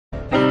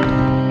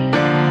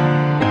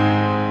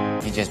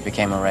just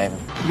became a raven.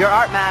 Your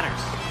art matters.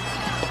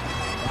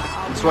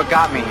 It's what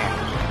got me here.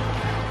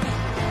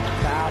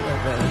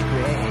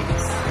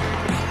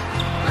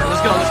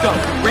 Let's go.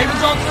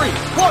 Ravens on 3.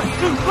 1,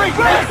 2, 3,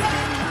 Ravens!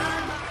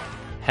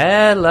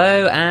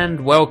 Hello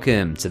and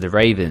welcome to the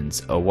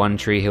Ravens, a One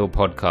Tree Hill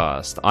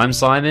podcast. I'm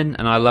Simon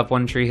and I love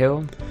One Tree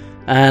Hill.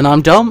 And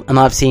I'm Dom and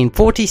I've seen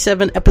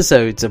 47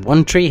 episodes of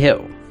One Tree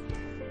Hill.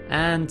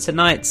 And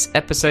tonight's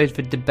episode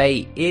for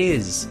debate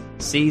is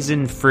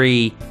Season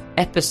 3,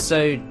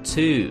 Episode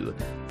 2,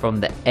 From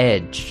the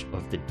Edge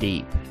of the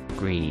Deep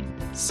Green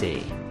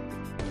Sea.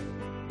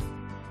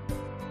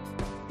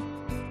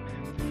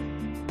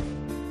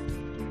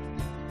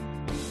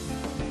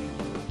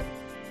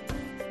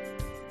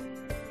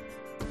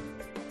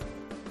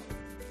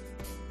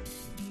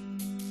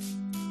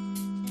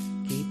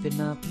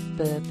 Keeping up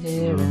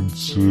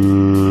appearances.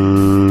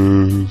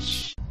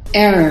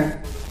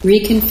 Error.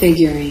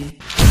 Reconfiguring.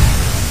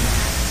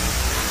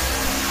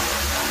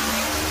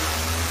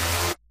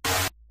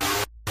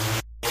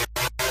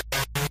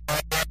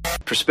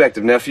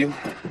 Perspective, nephew.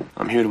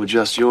 I'm here to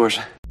adjust yours.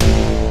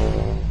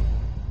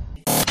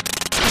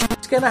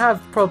 She's going to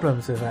have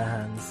problems with her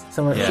hands.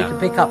 So she can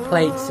pick up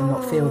plates and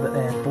not feel that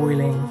they're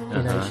boiling.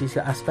 You know, she's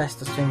got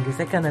asbestos fingers.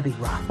 They're going to be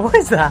rough. What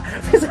is that?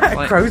 Is that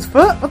a crow's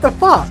foot? What the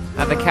fuck?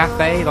 At the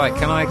cafe,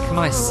 can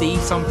I see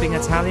something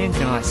Italian?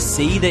 Can I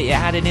see that it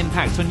had an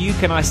impact on you?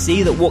 Can I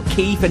see that what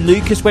Keith and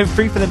Lucas went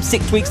through for them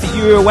 6 weeks that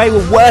you were away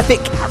were worth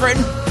it, Karen?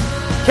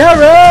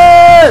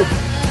 Karen!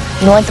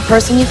 You know, like the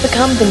person you've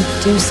become, then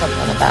do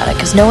something about it,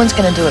 because no one's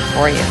going to do it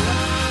for you.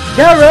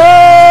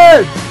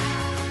 Karen!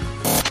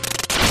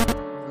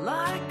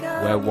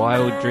 Where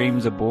wild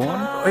dreams are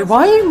born? Wait,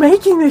 why are you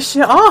making this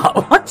shit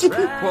up?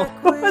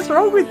 What's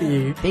wrong with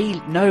you?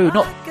 No,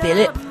 not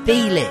Philip.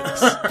 Felix.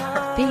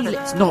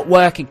 Felix, not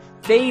working.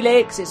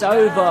 Felix, it's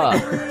over.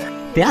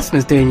 The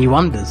asthma's doing you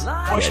wonders.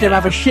 I watched him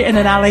have a shit in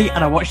an alley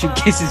and I watched him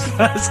kiss his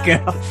first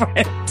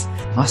girlfriend.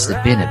 Must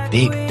have been a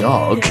big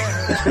dog.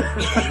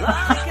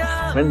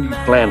 When do you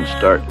plan to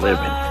start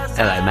living?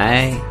 Hello,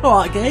 May.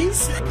 Alright,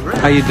 guys.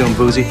 How you doing,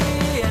 Boozy?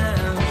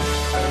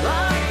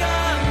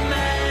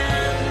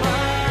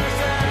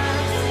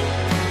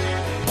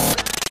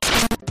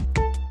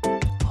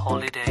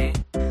 Holiday.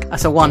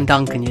 That's a one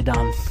dunk and you're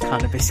done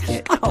kind of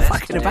biscuit. I'm not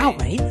fucking about,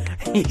 mate.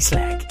 He's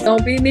like...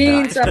 Don't be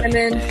mean,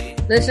 Simon.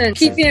 Listen,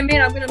 keep being mean.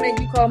 I'm gonna make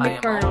you call me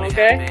Colonel,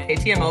 okay?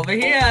 ATM over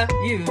here.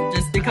 You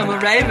just become a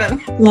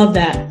raven. Love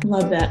that.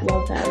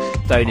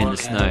 Stone in the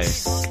snow.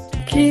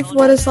 Keith,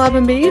 what is slab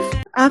and beef?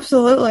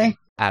 Absolutely.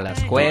 A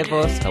las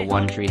Cuevos, a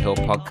One Tree Hill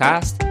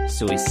podcast.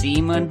 Soy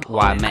Simon,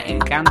 why me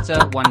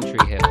encanta One Tree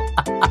Hill.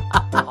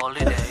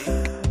 Holiday.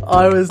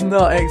 I was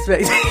not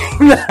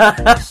expecting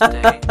that.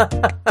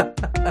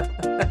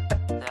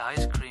 The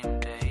ice cream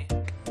day.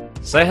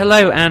 So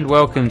hello and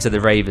welcome to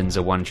the Ravens,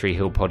 a One Tree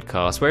Hill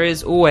podcast, where it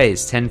is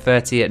always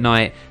 10:30 at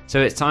night,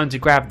 so it's time to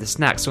grab the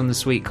snacks from the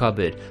sweet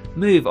cupboard,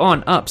 move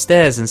on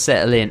upstairs and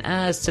settle in,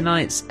 as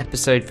tonight's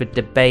episode for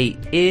debate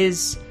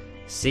is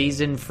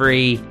Season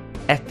 3,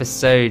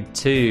 Episode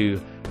 2,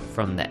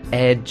 From the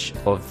Edge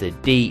of the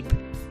Deep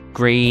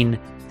Green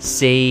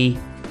Sea.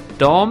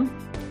 Dom,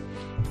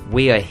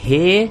 we are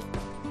here,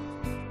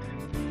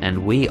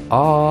 and we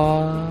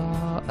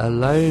are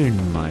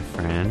alone, my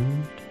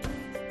friend.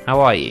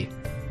 How are you?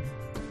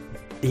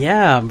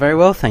 Yeah, I'm very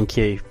well, thank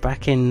you.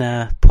 Back in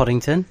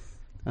Poddington,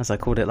 as I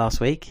called it last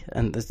week,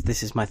 and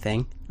this is my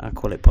thing. I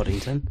call it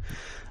Poddington.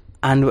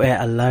 And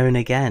we're alone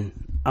again.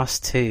 Us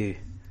two.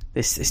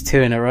 This is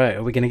 2 in a row.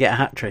 Are we going to get a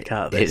hat trick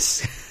out of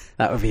this?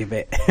 That would be a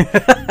bit...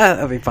 that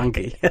would be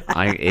funky.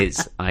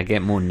 I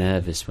get more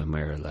nervous when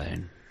we're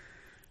alone.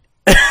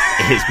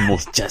 It's more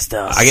just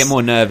us. I get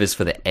more nervous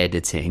for the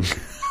editing.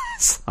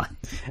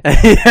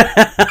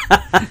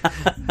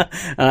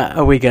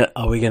 Are we going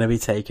to be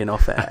taken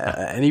off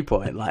at any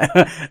point? Like,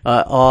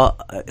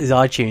 is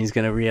iTunes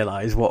going to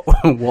realise what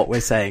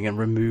we're saying and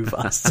remove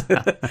us?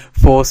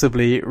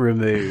 Forcibly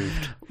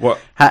removed. What?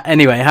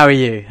 Anyway, how are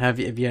you? Have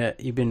you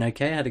been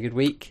okay? Had a good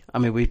week? I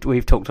mean,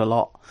 we've talked a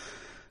lot,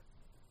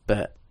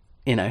 but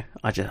you know,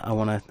 I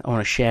want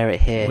to share it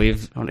here. I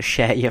want to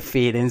share your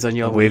feelings on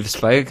your We've week.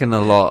 spoken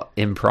a lot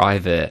in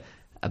private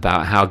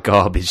about how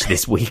garbage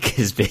this week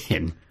has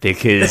been,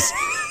 because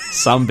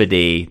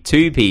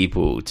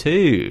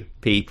two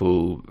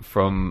people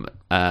from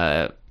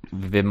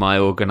within my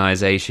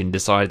organisation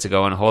decided to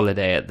go on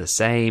holiday at the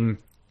same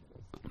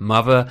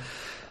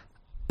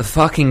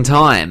fucking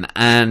time,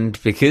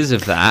 and because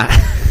of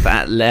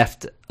that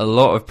left a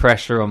lot of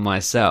pressure on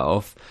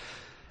myself.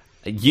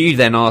 You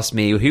then asked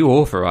me, who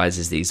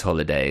authorises these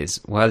holidays?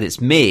 Well,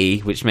 it's me,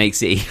 which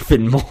makes it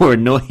even more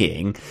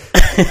annoying.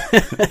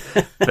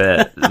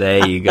 But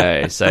there you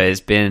go. So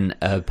it's been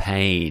a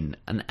pain,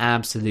 an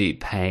absolute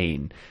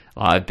pain.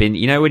 I've been,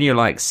 you know, when you're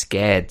like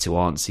scared to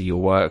answer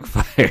your work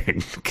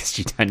phone because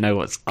you don't know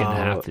what's going to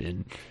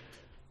happen.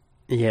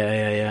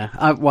 Yeah.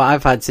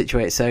 I've had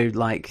situations. So,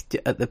 like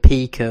at the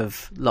peak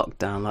of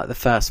lockdown, like the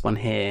first one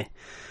here,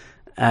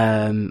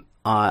 I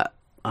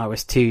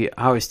was too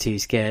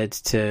scared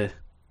to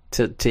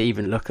to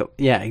even look at,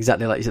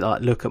 exactly like you said,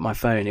 like look at my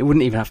phone. It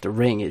wouldn't even have to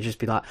ring. It'd just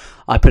be like,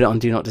 I put it on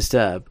Do Not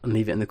Disturb and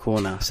leave it in the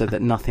corner so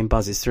that nothing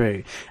buzzes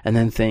through, and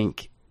then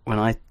think, when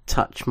I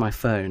touch my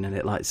phone and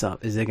it lights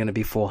up, is there going to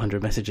be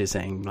 400 messages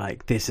saying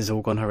like, this has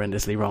all gone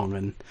horrendously wrong?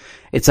 And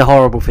it's a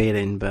horrible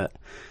feeling, but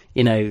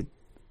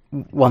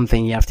one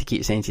thing you have to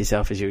keep saying to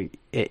yourself is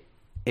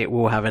it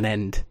will have an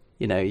end.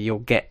 You'll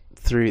get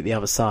through the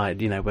other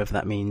side, whether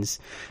that means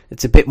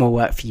it's a bit more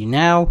work for you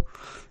now,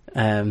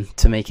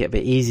 to make it a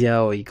bit easier,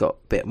 or you got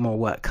a bit more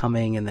work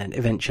coming, and then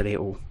eventually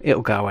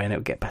it'll go away and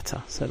it'll get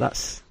better. So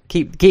that's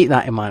keep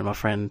that in mind, my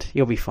friend.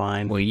 You'll be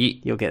fine. Well,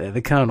 you'll get there.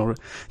 The Colonel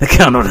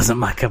doesn't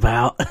muck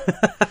about.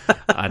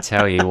 I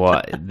tell you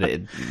what,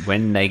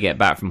 when they get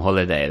back from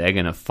holiday, they're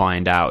going to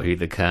find out who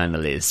the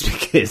Colonel is,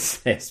 because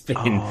there's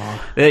been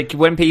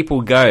when people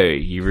go,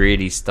 you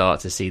really start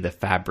to see the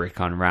fabric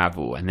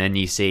unravel, and then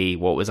you see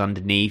what was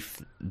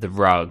underneath the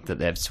rug that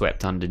they've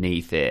swept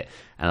underneath it,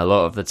 and a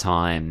lot of the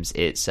times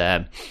it's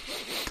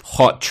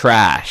hot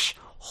trash.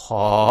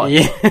 But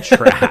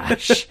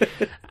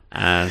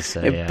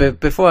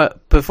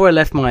before I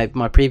left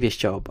my previous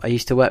job, I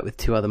used to work with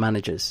 2 other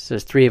managers. So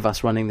there's 3 of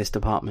us running this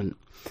department,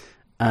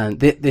 and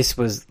this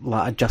was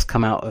like, I'd just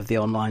come out of the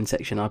online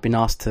section. I've been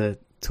asked to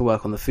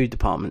work on the food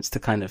departments to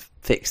kind of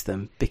fix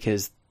them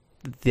because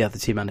the other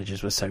 2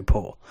 managers were so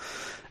poor.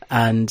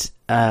 And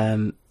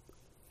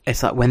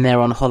it's like when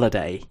they're on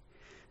holiday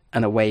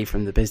and away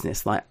from the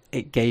business, like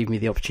it gave me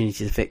the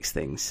opportunity to fix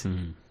things.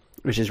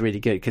 Which is really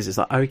good, because it's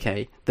like,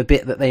 okay, the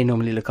bit that they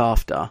normally look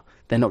after,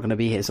 they're not going to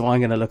be here, so I'm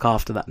going to look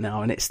after that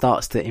now, and it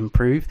starts to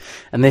improve.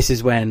 And this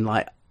is when,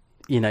 like,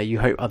 you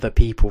hope other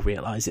people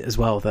realise it as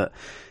well, that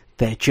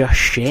they're just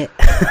shit.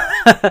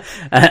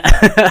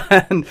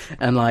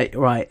 and like,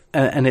 right,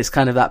 and it's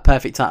kind of that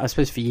perfect time, I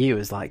suppose, for you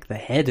as like the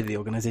head of the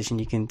organisation.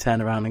 You can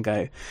turn around and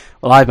go,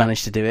 well, I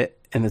managed to do it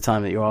in the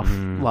time that you're off,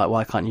 like,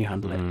 why can't you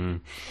handle it?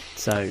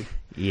 So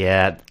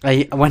yeah,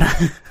 when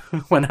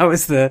I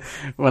was the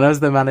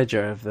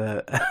manager of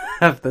the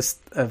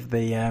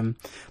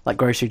like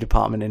grocery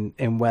department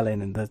in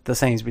Welling, and the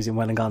Sainsbury's in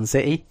Welling Garden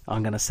City,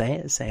 I'm going to say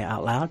it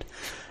out loud.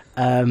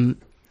 I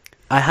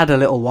had a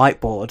little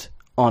whiteboard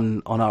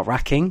on our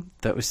racking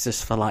that was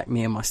just for like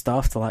me and my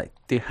staff to like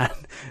do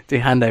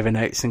handover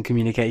notes and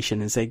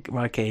communication, and say,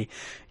 okay,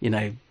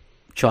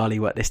 Charlie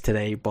worked this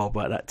today, Bob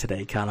worked that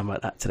today, Callum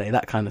worked that today,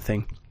 that kind of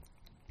thing.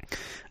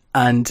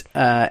 And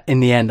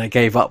in the end, I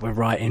gave up with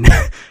writing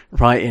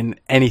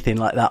anything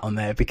like that on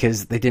there,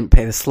 because they didn't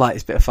pay the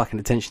slightest bit of fucking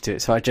attention to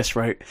it. So I just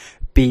wrote,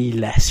 be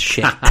less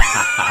shit.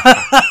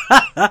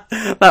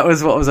 That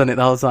was what was on it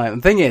the whole time.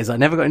 The thing is, I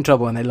never got in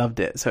trouble and they loved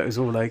it, so it was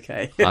all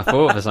okay. I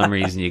thought for some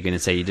reason you're going to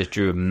say you just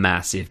drew a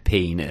massive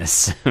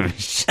penis.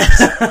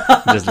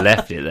 just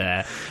left it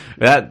there.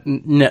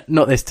 No,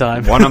 not this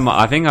time.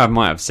 I think I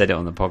might have said it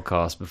on the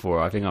podcast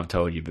before. I think I've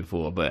told you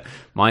before, but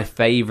my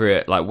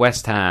favourite, like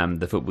West Ham,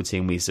 the football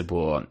team we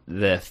support,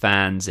 the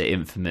fans are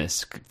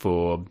infamous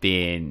for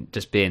being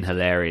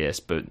hilarious,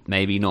 but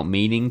maybe not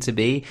meaning to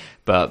be,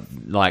 but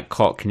like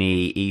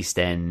Cockney, East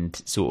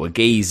End sort of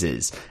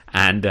geezers.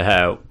 And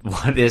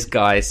what this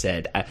guy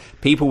said,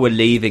 people were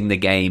leaving the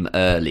game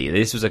early.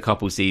 This was a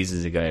couple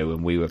seasons ago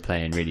when we were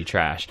playing really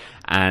trash,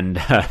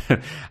 and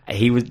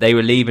they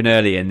were leaving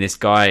early, and this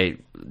guy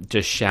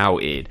just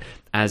shouted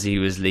as he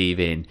was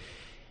leaving,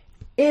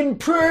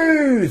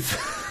 "Improve!"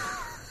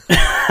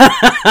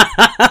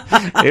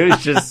 It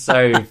was just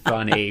so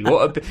funny.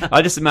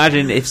 I just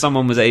imagine if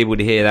someone was able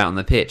to hear that on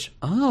the pitch.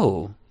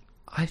 Oh,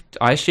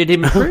 I should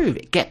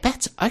improve. Get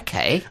better.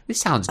 Okay,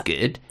 this sounds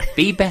good.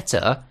 Be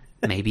better.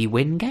 Maybe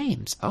win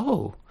games.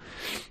 Oh,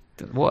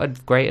 what a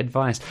great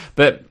advice.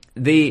 But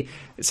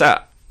so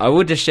I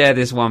will just share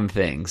this one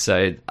thing.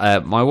 So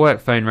my work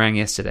phone rang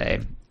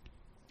yesterday.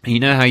 You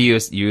know how you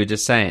were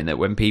just saying that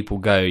when people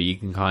go, you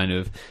can kind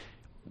of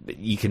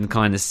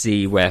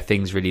see where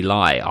things really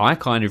lie. I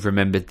kind of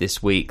remembered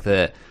this week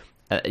that,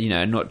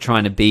 not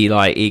trying to be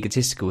like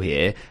egotistical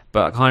here,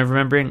 but kind of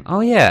remembering,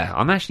 oh yeah,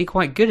 I'm actually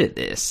quite good at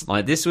this.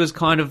 Like this was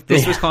kind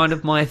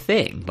of my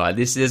thing. Like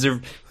this is there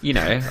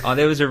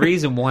was a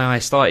reason why I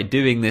started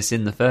doing this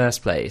in the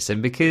first place,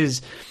 and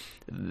because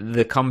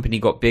the company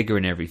got bigger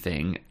and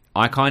everything,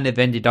 I kind of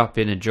ended up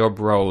in a job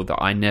role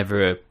that I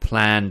never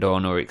planned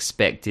on or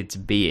expected to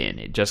be in.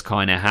 It just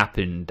kind of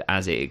happened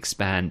as it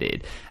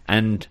expanded.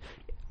 And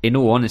in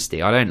all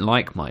honesty, I don't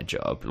like my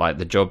job, like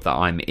the job that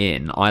I'm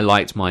in. I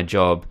liked my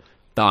job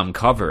that I'm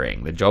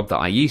covering, the job that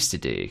I used to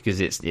do, because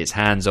it's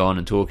hands-on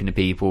and talking to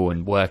people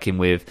and working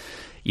with,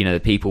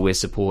 the people we're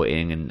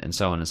supporting and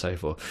so on and so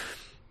forth.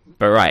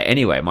 But right,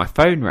 anyway, my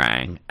phone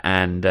rang,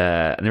 and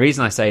the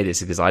reason I say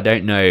this is because I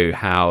don't know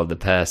how the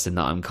person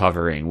that I'm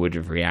covering would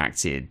have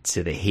reacted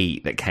to the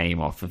heat that came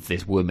off of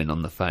this woman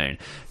on the phone.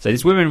 So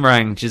this woman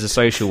rang, she's a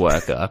social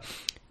worker.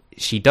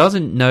 She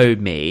doesn't know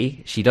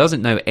me. She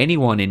doesn't know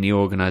anyone in the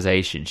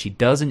organisation. She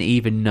doesn't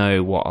even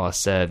know what our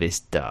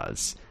service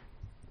does.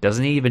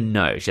 Doesn't even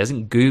know. She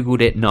hasn't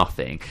Googled it,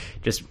 nothing.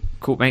 Just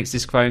makes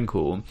this phone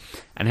call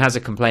and has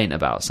a complaint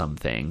about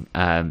something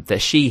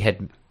that she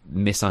had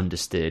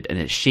misunderstood and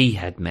that she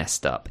had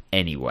messed up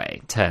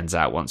anyway. Turns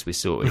out once we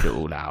sorted it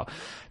all out.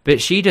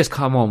 But she just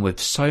come on with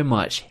so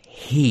much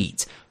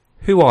heat.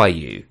 Who are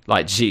you?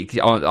 Like,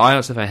 I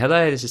answer the phone,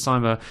 hello, this is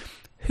Simon.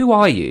 Who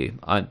are you?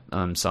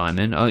 I'm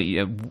Simon. Oh,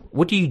 yeah.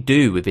 What do you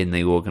do within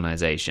the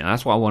organisation?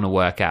 That's what I want to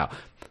work out.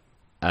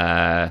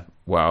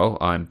 Well,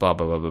 I'm blah,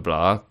 blah, blah, blah,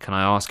 blah. Can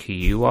I ask who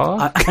you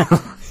are?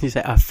 You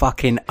say, I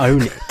fucking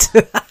own it.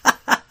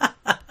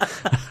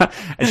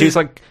 And she was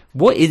like,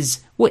 what is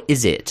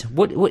it?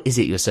 What is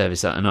it, your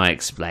service? And I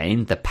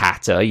explained the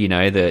patter, you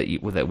know,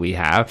 that we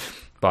have.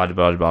 Blah,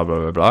 blah, blah, blah,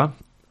 blah, blah.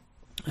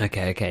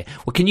 Okay.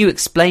 Well, can you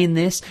explain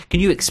this?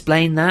 Can you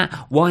explain that?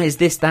 Why is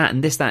this, that,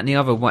 and this, that, and the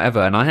other, whatever?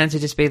 And I had to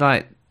just be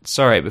like,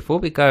 sorry, before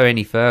we go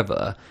any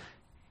further,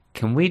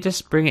 can we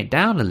just bring it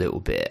down a little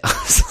bit?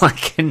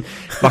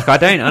 I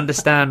don't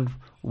understand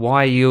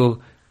why you're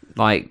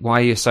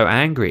so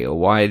angry or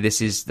why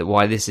this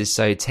is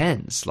so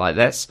tense. Like,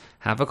 let's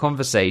have a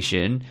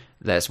conversation.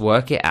 Let's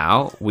work it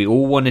out. We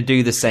all want to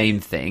do the same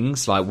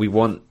things. Like, we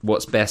want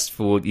what's best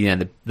for, you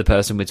know, the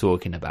person we're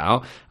talking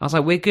about. I was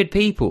like, we're good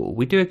people.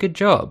 We do a good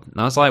job. And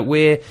I was like,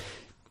 we're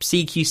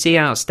CQC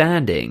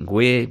outstanding.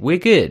 We're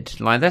good.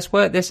 Like, let's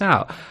work this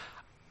out.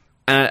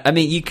 I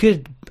mean, you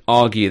could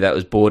argue that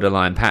was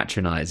borderline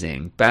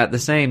patronizing, but at the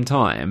same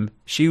time,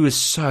 she was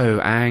so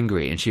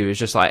angry and she was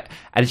just like,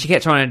 and she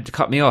kept trying to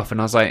cut me off.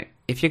 And I was like,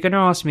 if you're going to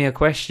ask me a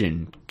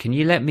question, can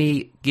you let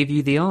me give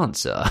you the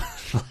answer?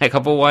 Like,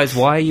 otherwise,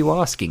 why are you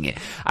asking it?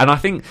 And I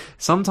think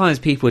sometimes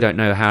people don't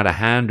know how to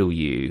handle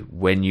you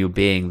when you're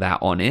being that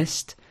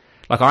honest.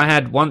 Like, I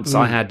had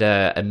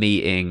a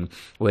meeting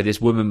where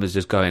this woman was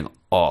just going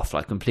off,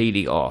 like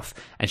completely off,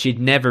 and she'd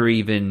never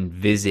even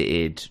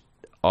visited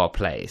our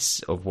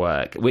place of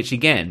work, which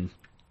again,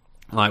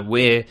 like,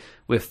 we're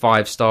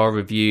 5-star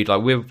reviewed,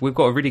 like we've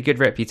got a really good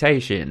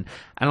reputation.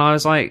 And I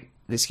was like,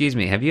 excuse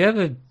me, have you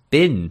ever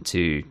been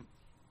to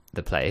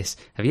the place?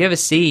 Have you ever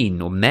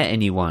seen or met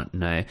anyone?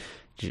 No. I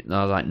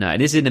was like, no.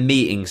 And this is in a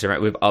meeting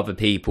with other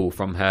people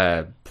from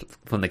the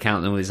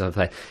council and all these other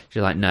places.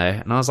 She's like, no.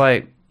 And I was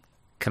like,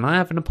 can I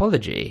have an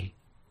apology?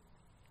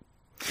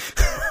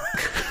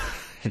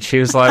 And she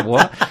was like,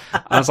 what?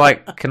 I was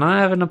like, can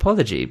I have an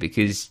apology?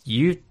 Because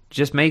you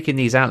just making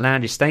these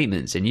outlandish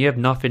statements and you have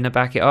nothing to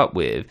back it up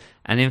with.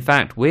 And in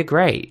fact, we're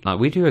great. Like,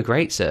 we do a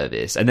great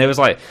service. And there was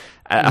like,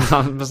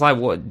 I was like,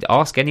 what?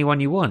 Ask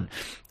anyone you want.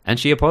 And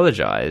she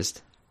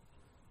apologized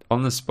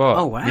on the spot.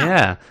 Oh, wow.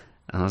 Yeah.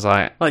 And I was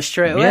like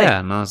straight away. Yeah.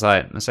 And I was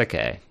like, that's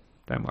okay.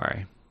 Don't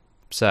worry.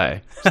 So,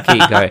 just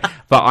keep going.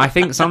 But I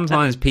think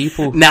sometimes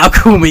people... Now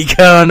call me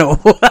Colonel.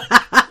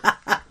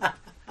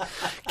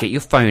 Get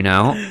your phone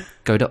out.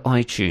 Go to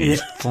iTunes.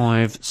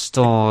 5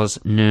 stars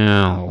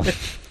now.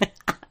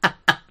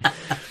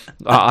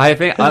 I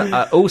think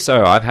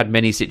also I've had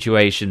many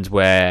situations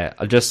where,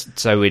 just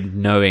so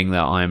in knowing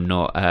that I'm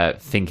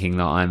not thinking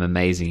that I'm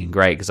amazing and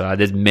great, because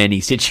there's many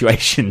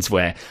situations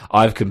where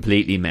I've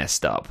completely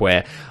messed up,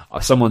 where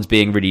someone's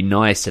being really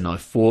nice and I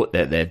thought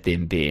that they've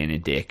been being a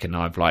dick, and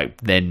I've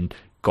like then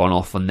gone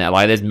off on that.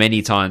 Like, there's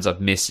many times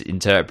I've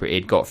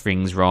misinterpreted, got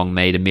things wrong,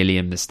 made a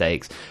million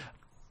mistakes.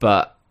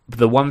 But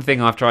the one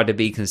thing I've tried to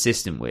be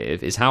consistent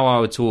with is how I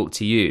would talk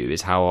to you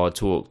is how I would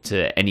talk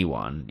to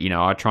anyone. You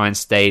know, I try and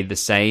stay the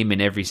same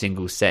in every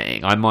single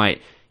setting. I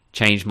might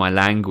change my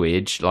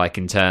language, like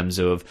in terms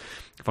of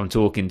if I'm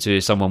talking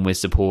to someone we're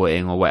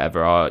supporting or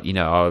whatever,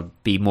 I'll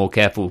be more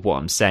careful with what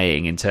I'm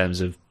saying in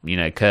terms of, you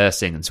know,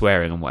 cursing and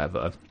swearing and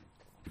whatever.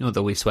 Not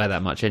that we swear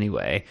that much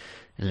anyway,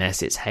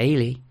 unless it's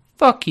Haley.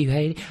 Fuck you,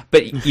 Haley.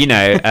 But, you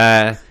know,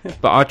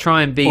 but I'll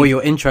try and be... Or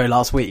your intro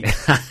last week.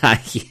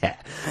 Yeah.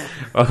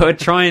 I'll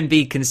try and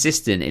be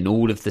consistent in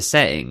all of the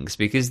settings,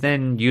 because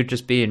then you're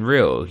just being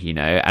real, you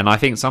know? And I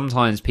think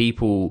sometimes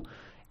people,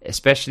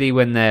 especially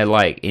when they're,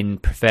 like, in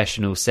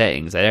professional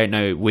settings, they don't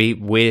know...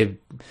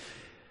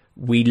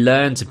 We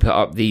learn to put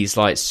up these,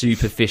 like,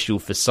 superficial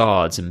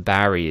facades and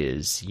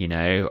barriers, you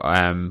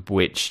know,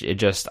 which are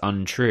just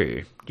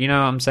untrue. Do you know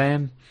what I'm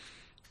saying?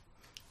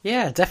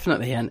 Yeah,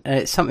 definitely, and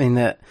it's something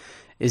that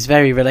is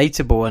very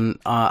relatable, and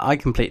I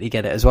completely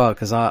get it as well,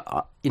 because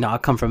I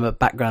come from a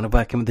background of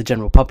working with the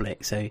general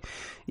public, so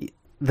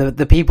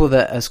the people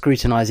that are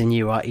scrutinising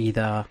you are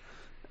either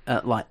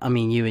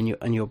you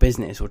and your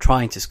business, or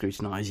trying to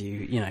scrutinise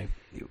you, you know,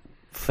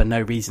 for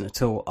no reason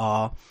at all,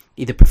 are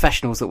either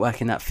professionals that work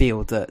in that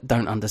field that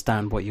don't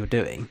understand what you're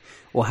doing,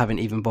 or haven't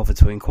even bothered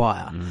to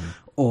inquire,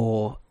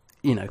 or,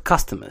 you know,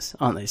 customers,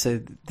 aren't they?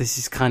 So this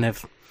is kind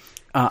of...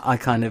 I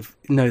kind of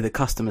know the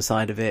customer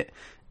side of it,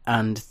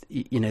 and,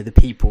 you know, the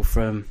people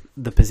from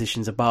the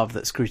positions above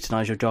that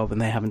scrutinise your job, and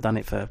they haven't done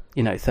it for,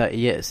 you know, 30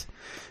 years,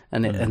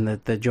 and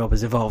the job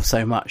has evolved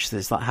so much that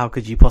it's like, how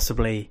could you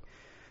possibly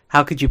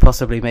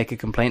make a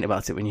complaint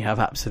about it when you have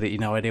absolutely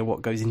no idea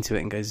what goes into it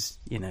and goes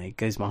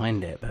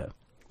behind it?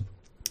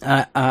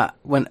 But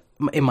when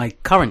in my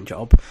current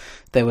job,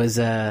 there was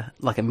a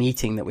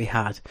meeting that we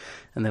had,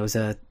 and there was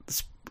a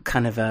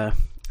kind of a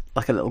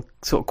little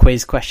sort of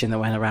quiz question that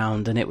went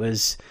around, and it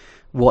was,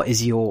 what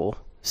is your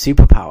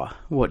superpower?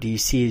 What do you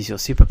see as your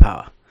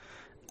superpower?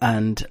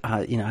 And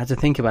I had to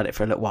think about it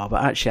for a little while,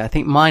 but actually I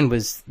think mine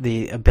was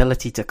the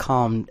ability to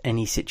calm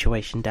any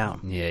situation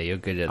down. Yeah, you're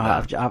good at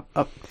that.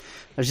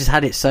 I've just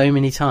had it so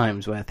many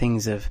times where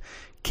things have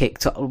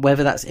kicked off,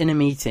 whether that's in a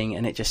meeting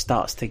and it just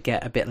starts to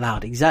get a bit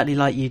loud, exactly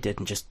like you did,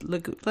 and just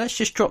look, let's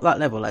just drop that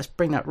level, let's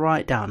bring that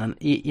right down,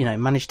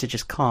 and manage to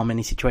just calm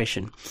any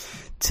situation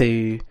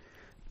to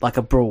like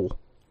a brawl.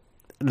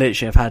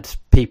 Literally, I've had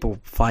people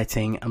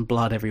fighting and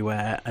blood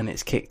everywhere, and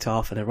it's kicked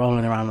off, and they're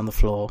rolling around on the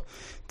floor,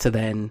 to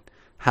then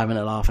having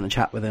a laugh and a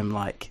chat with them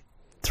like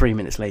 3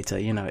 minutes later.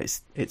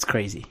 It's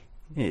crazy.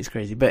 It's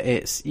crazy, but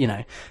it's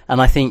and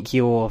I think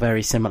you're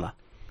very similar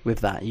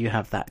with that. You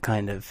have that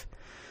kind of,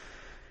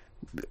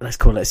 let's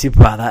call it a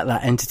superpower,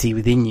 that entity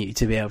within you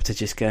to be able to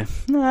just go,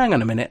 no, hang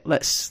on a minute,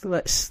 let's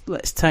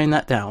tone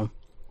that down,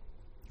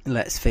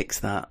 let's fix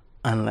that,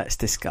 and let's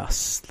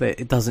discuss.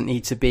 It doesn't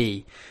need to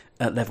be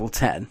at level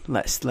 10.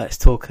 Let's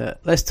talk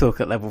at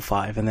level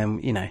 5, and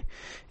then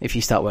if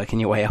you start working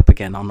your way up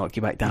again, I'll knock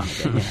you back down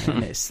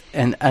again.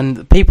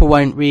 And people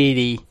won't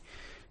really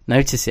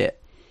notice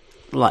it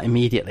like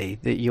immediately.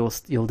 That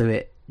you'll do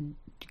it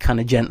kind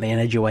of gently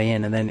and edge your way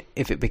in, and then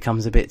if it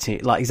becomes a bit too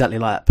exactly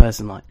like that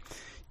person, like,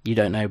 you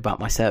don't know about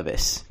my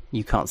service,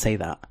 you can't say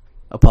that,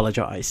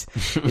 apologise.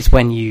 It's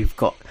when you've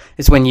got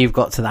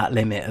to that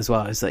limit as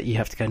well, is that you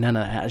have to go, no,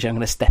 actually I'm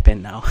going to step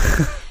in now.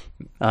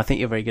 I think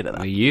you're very good at that.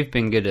 Well, you've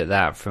been good at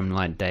that from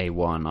like day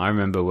one. I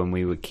remember when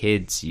we were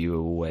kids, you were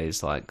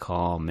always like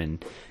calm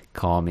and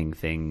calming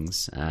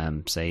things.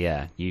 So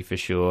yeah, you for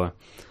sure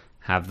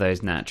have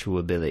those natural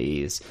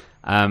abilities.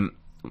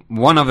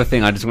 One other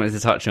thing I just wanted to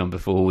touch on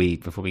before we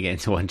get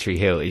into One Tree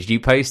Hill is you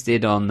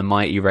posted on the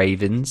Mighty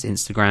Ravens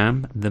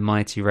Instagram, the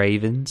Mighty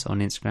Ravens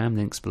on Instagram,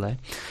 links below,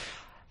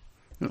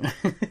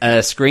 a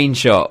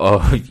screenshot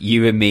of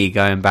you and me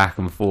going back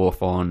and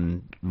forth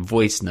on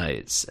voice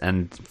notes.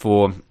 And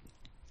for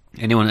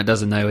anyone that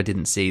doesn't know or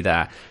didn't see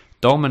that,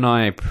 Dom and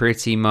I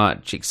pretty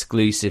much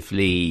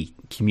exclusively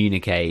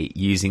communicate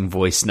using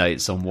voice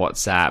notes on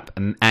WhatsApp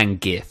and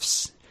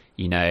GIFs,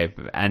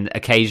 and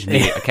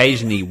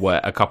occasionally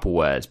a couple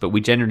words, but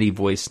we generally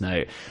voice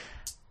note.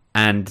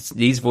 And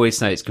these voice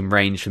notes can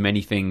range from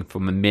anything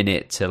from a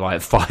minute to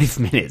like 5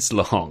 minutes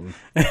long.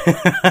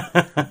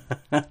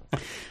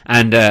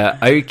 And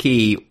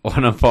Oki,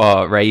 one of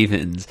our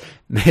Ravens,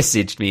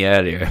 messaged me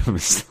earlier and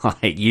was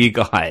like, you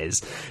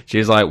guys, she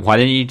was like, why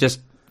don't you just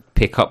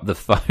pick up the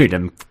phone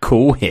and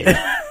call him?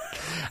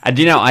 And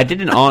I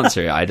didn't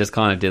answer it. I just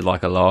kind of did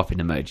like a laughing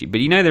emoji. But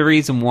the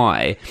reason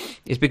why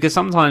is because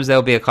sometimes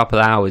there'll be a couple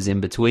hours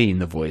in between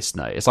the voice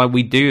note. It's like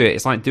we do it.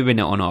 It's like doing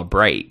it on our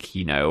break,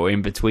 or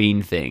in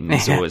between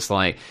things. Or it's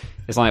like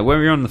when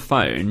we're on the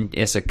phone,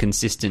 it's a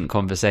consistent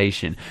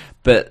conversation.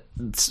 But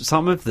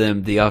some of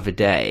them the other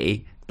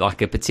day,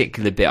 like a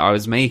particular bit, I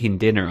was making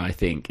dinner, I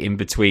think, in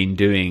between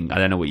doing, I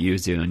don't know what you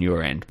was doing on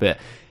your end, but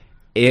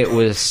it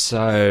was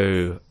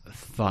so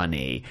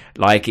funny.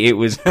 Like, it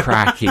was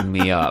cracking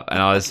me up,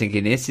 and I was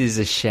thinking, this is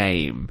a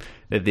shame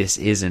that this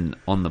isn't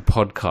on the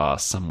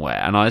podcast somewhere.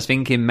 And I was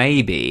thinking,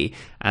 maybe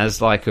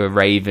as like a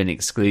Raven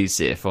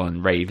exclusive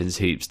on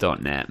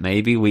ravenshoops.net,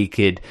 maybe we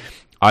could,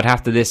 I'd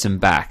have to listen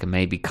back and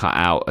maybe cut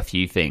out a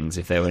few things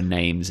if there were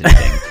names and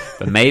things.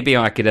 But maybe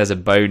I could, as a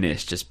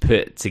bonus, just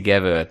put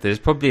together, there's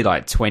probably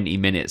like 20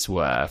 minutes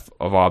worth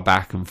of our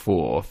back and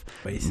forth,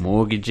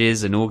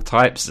 mortgages and all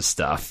types of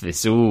stuff.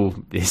 It's all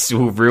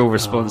real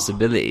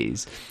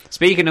responsibilities.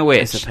 Speaking of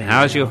which,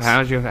 how's your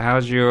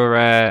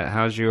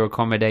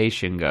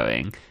accommodation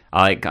going?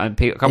 Like, a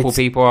couple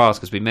people asked,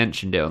 because we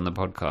mentioned it on the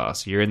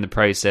podcast. You're in the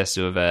process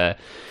of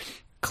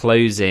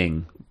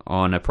closing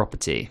on a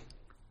property.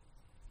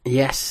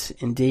 Yes,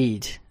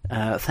 indeed.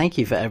 Thank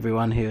you for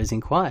everyone who has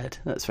inquired.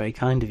 That's very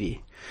kind of you.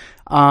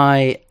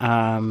 I'm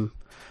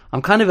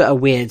kind of at a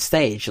weird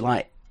stage.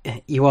 Like,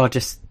 you are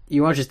just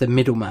the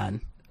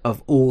middleman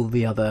of all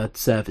the other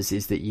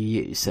services that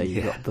you use. So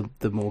you've got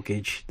the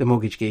mortgage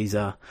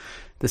geezer,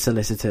 the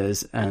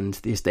solicitors, and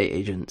the estate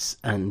agents.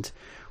 And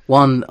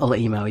one, I'll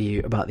email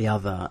you about the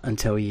other and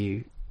tell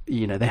you,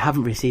 they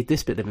haven't received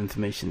this bit of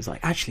information. It's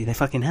like, actually, they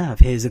fucking have.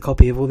 Here's a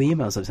copy of all the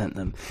emails I've sent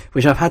them,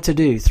 which I've had to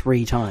do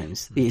 3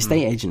 times. The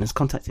estate agent has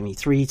contacted me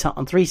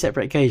on 3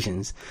 separate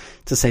occasions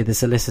to say the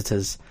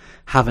solicitors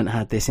haven't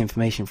had this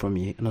information from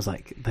you. And I was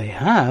like, they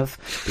have,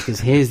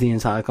 because here's the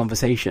entire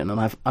conversation. And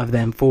I've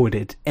then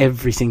forwarded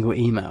every single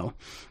email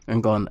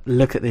and gone,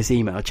 look at this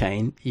email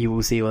chain. You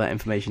will see all that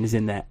information is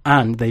in there.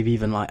 And they've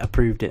even like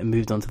approved it and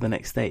moved on to the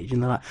next stage.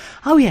 And they're like,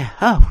 oh yeah,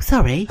 oh,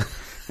 sorry.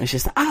 And it's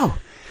just,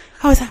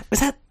 was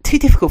that too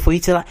difficult for you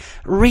to like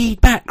read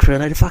back through a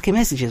load of fucking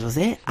messages, was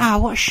it?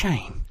 What a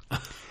shame.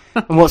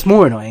 And what's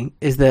more annoying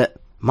is that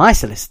my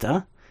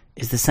solicitor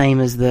is the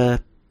same as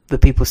the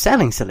people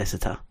selling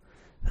solicitor.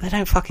 They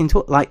don't fucking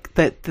talk, like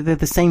they're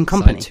the same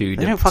company.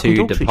 Like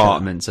two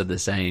departments are the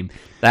same.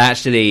 They're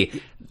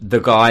actually, the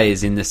guy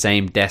is in the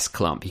same desk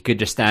clump. You could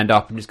just stand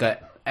up and just go,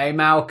 hey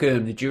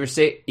Malcolm, did you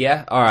receive?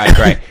 Yeah? Alright,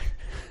 great.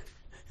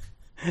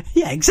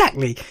 Yeah,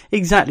 exactly.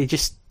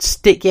 Just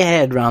stick your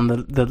head around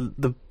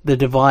the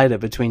divider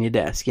between your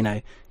desk.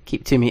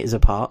 keep 2 meters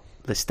apart.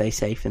 Let's stay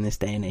safe in this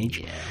day and age.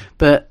 Yeah.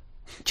 But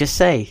just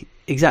say,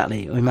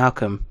 exactly,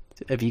 Malcolm,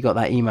 have you got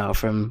that email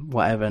from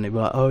whatever? And he'll be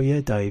like, oh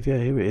yeah, Dave, yeah,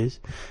 here it is.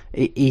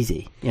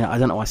 Easy. You know, I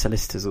don't know why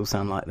solicitors all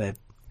sound like they've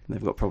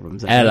got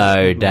problems.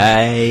 Hello,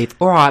 Dave.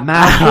 All right,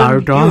 Malcolm. Hello,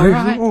 Dave.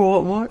 Right?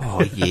 What?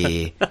 Oh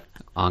yeah.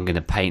 I'm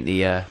gonna paint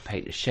the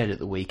shed at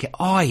the weekend.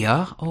 Are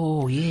ya?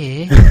 Oh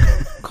yeah.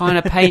 Kind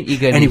of paint you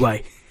gonna?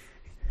 Anyway,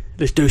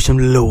 let's do some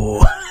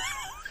law.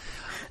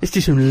 Let's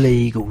do some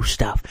legal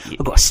stuff.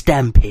 I've got a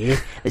stamp here.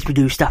 Let's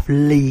do stuff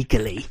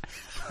legally.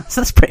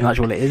 So that's pretty much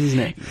all it is, isn't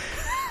it?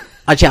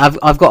 Actually,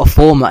 I've got a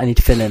form that I need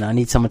to fill in. I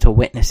need someone to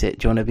witness it.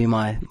 Do you want to be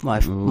my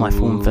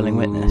form filling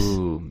witness?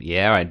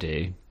 Yeah, I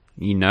do.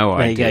 You know I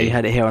do. There you go. You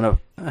heard it here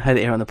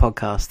on the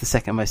podcast, the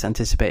second most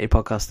anticipated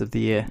podcast of the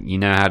year. You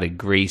know how to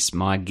grease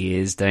my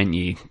gears, don't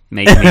you?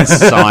 Make me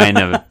sign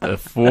a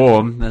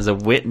form as a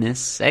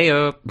witness. Hey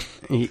up.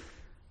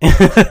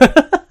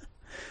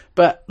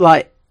 But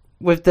like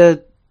with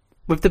that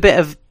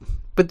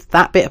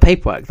bit of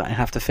paperwork that I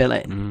have to fill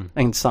in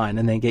and sign,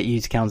 and then get you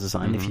to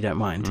countersign if you don't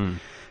mind.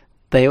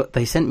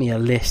 They sent me a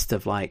list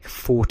of like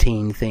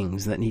 14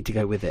 things that need to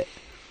go with it.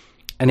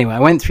 Anyway, I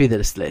went through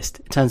this list.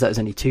 It turns out there's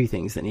only 2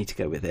 things that need to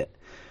go with it,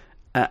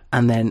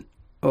 and then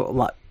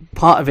like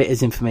part of it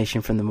is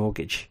information from the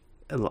mortgage,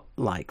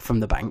 like from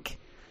the bank,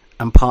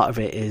 and part of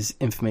it is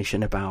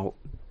information about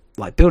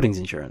like buildings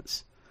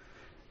insurance.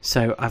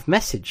 So I've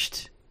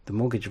messaged the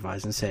mortgage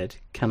advisor and said,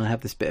 "Can I have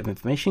this bit of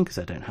information because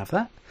I don't have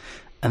that?"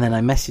 And then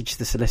I messaged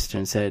the solicitor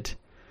and said,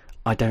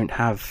 "I don't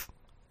have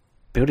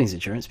buildings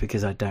insurance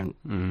because I don't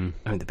own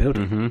the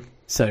building. Mm-hmm.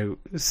 So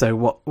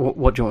what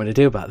do you want me to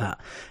do about that?"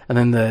 And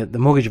then the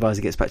mortgage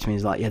advisor gets back to me and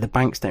is like, "Yeah, the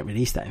banks don't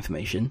release that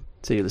information,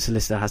 so the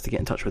solicitor has to get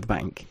in touch with the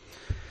bank."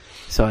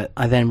 So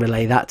I then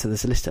relay that to the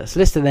solicitor.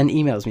 Solicitor then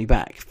emails me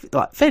back,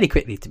 like fairly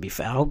quickly, to be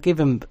fair. I'll give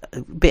them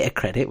a bit of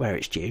credit where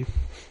it's due.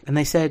 And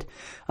they said,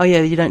 "Oh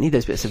yeah, you don't need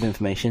those bits of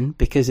information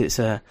because it's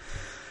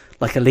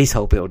like a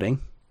leasehold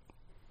building.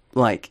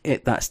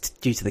 That's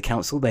due to the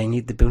council. They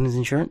need the buildings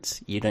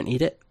insurance. You don't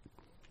need it."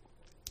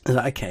 I was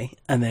like, okay.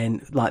 And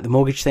then like the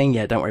mortgage thing,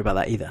 yeah, don't worry about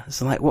that either.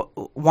 So like,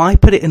 why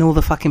put it in all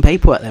the fucking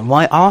paperwork then?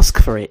 Why ask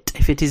for it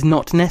if it is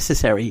not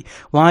necessary?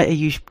 Why are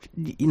you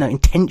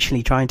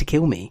intentionally trying to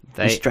kill me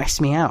and stress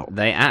me out?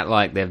 They act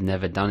like they've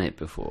never done it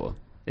before.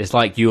 It's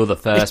like you're the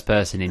first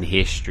person in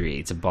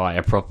history to buy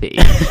a property.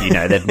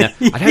 I don't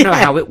know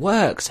how it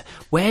works.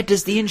 Where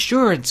does the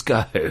insurance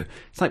go?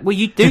 It's like, well,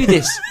 you do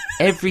this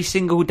every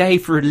single day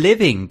for a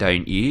living,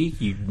 don't you?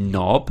 You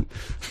knob.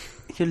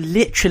 You're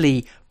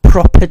literally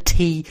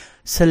property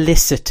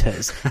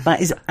solicitors. That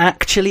is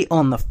actually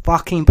on the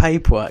fucking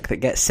paperwork that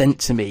gets sent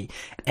to me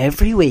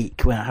every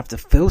week when I have to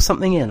fill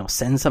something in or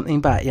send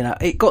something back.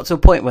 It got to a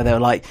point where they were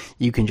like,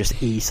 "You can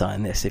just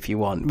e-sign this if you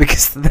want,"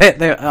 because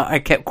I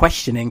kept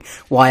questioning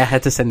why I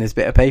had to send this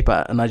bit of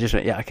paper, and I just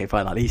went, "Yeah, okay,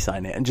 fine, I'll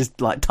e-sign it," and just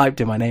like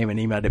typed in my name and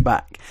emailed it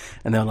back,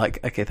 and they were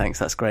like, "Okay, thanks,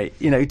 that's great."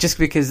 Just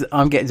because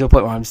I'm getting to a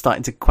point where I'm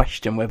starting to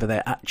question whether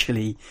they're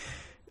actually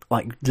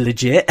like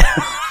legit.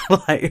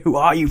 Like, who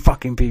are you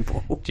fucking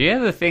people? Do you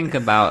ever think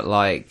about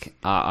like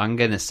I'm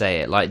gonna say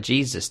it, like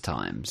Jesus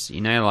times?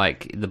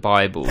 Like the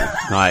Bible,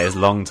 like it's a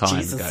long time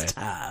Jesus ago.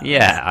 time.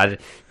 Yeah,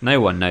 no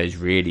one knows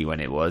really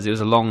when it was. It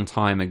was a long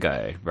time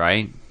ago,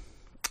 right?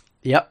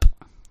 Yep.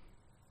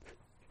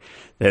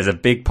 There's a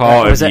big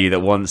part of you that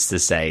wants to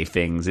say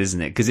things,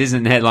 isn't it? Because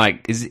isn't it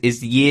like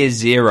is year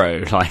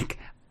 0 like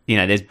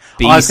there's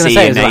BC I was going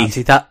to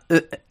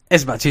say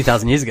it's about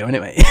 2,000 years ago,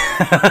 anyway.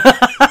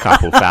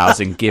 Couple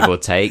thousand, give or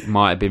take.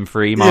 Might have been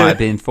 3, might have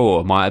been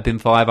 4, might have been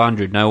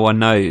 500. No one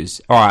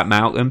knows. All right,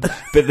 Malcolm.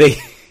 But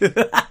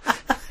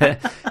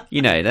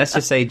let's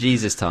just say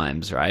Jesus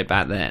times, right?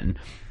 Back then,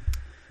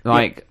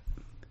 and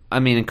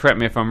correct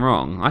me if I'm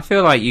wrong. I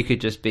feel like you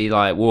could just be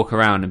like, walk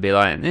around and be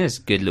like, "There's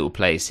a good little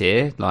place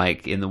here,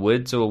 like in the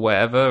woods or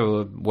whatever,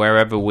 or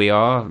wherever we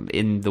are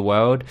in the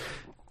world.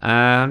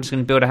 I'm just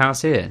going to build a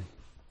house here.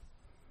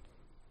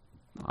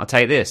 I'll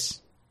take this.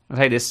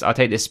 I'll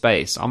take this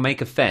space. I'll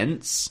make a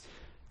fence.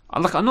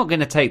 I'm not going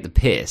to take the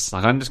piss.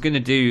 Like, I'm just going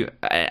to do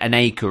an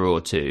acre or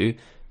 2.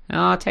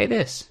 And I'll take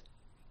this."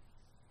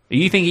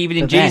 You think even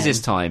in Jesus'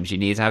 times you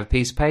need to have a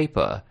piece of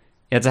paper?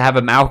 You had to have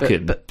a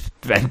Malcolm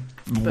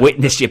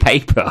witness your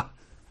paper.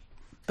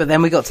 But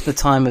then we got to the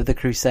time of the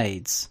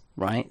Crusades,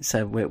 right?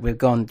 So we've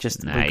gone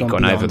just... Nah, you've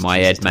gone over my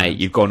head, mate.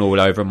 You've gone all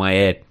over my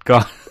head. Go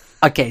on.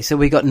 Okay, so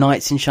we got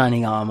knights in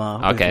shining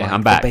armour. Okay,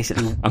 I'm back.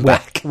 Basically, I'm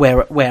back. Wear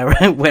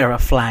a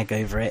flag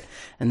over it,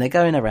 and they're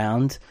going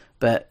around.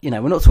 But we're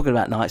not talking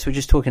about knights. We're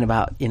just talking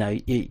about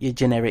your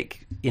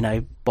generic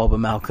Bob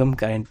and Malcolm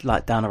going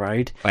like down a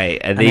road.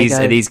 Wait, are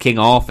these King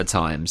Arthur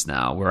times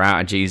now? We're out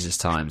of Jesus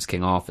times,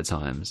 King Arthur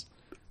times.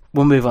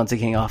 We'll move on to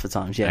King Arthur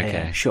times. Yeah, okay.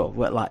 Yeah, sure.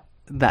 We're like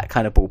that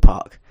kind of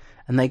ballpark.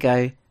 And they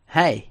go,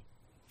 "Hey,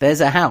 there's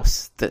a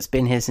house that's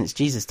been here since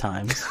Jesus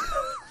times."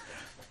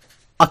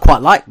 I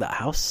quite like that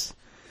house,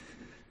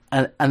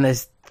 and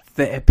it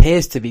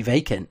appears to be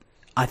vacant.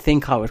 I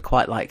think I would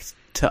quite like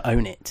to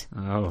own it.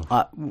 Oh,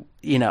 I'm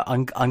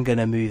going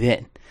to move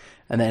in,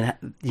 and then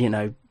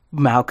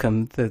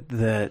Malcolm,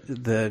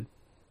 the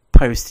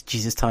post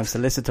Jesus Time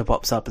solicitor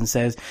pops up and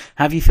says,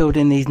 "Have you filled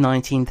in these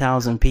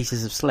 19,000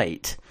 pieces of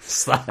slate?"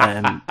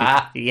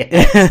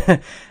 Yeah.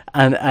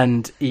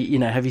 And you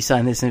know, have you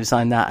signed this and have you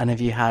signed that, and have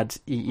you had,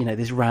 you know,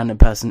 this random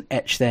person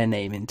etch their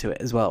name into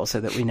it as well, so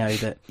that we know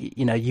that,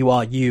 you know, you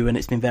are you and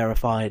it's been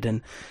verified,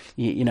 and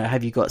you know,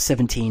 have you got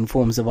 17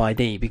 forms of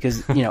ID?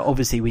 Because, you know,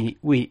 obviously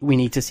we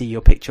need to see your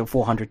picture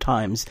 400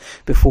 times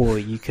before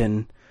you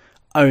can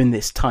own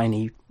this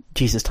tiny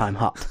Jesus Time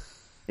hut.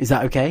 Is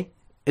that okay?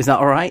 Is that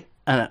all right?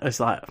 And it's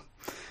like,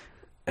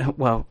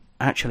 well,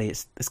 actually,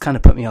 it's kind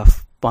of put me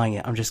off buying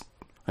it. I'm just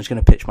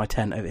going to pitch my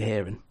tent over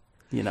here, and,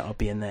 you know, I'll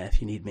be in there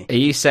if you need me. Are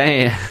you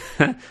saying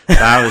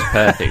that was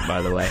perfect,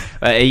 by the way?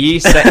 Are you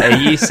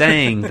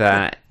saying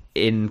that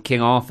in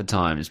King Arthur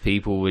times,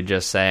 people were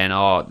just saying,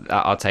 "Oh,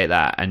 I'll take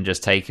that," and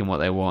just taking what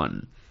they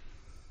want?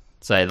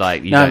 So,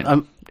 like,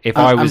 if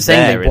I was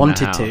there in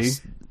the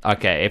house,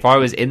 okay, if I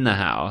was in the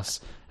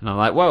house and I'm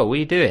like, "Whoa, what are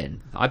you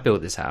doing? I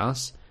built this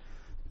house.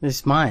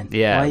 It's mine."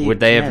 Yeah, would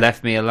they have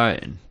left me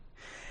alone?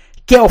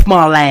 Get off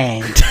my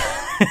land!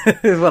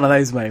 It's one of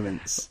those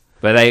moments.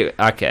 But okay.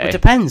 Well, it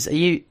depends. Are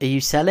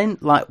you selling?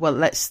 Like, well,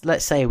 let's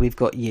say we've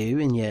got you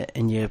in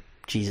your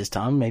Jesus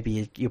Time.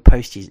 Maybe you're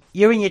post Jesus.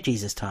 You're in your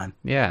Jesus Time.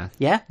 Yeah.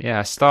 Yeah. Yeah.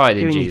 I started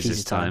in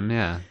Jesus Time.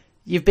 Yeah.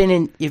 You've been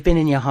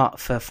in your heart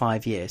for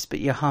 5 years, but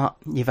your heart,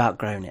 you've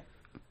outgrown it,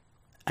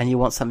 and you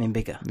want something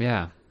bigger.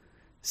 Yeah.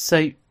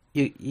 So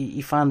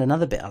you find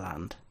another bit of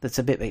land that's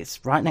a bit big.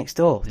 It's right next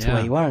door to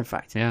where you were, in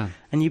fact. Yeah.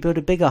 And you build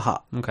a bigger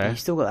hut. Okay. And you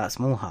still got that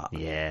small hut.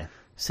 Yeah.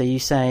 So you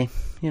say,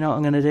 you know what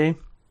I'm going to do?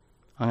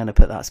 I'm going to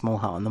put that small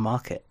hut on the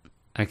market.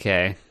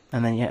 Okay.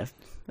 And then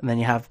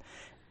you have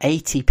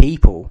 80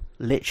 people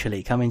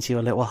literally come into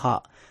your little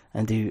hut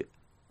and do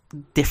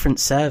different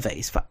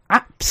surveys for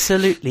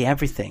absolutely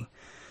everything.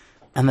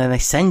 And then they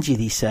send you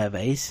these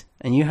surveys,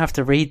 and you have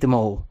to read them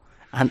all.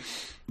 And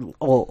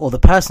or the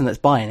person that's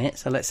buying it,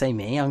 so let's say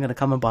me, I'm going to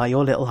come and buy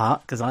your little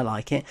hut because I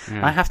like it.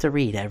 Yeah. I have to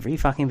read every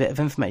fucking bit of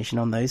information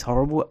on those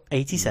horrible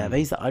 80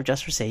 surveys that I've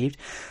just received.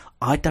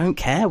 I don't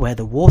care where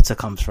the water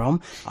comes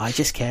from. I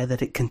just care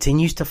that it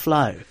continues to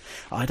flow.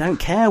 I don't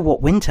care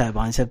what wind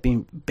turbines have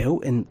been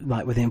built in,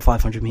 like, within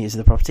 500 meters of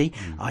the property.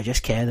 I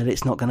just care that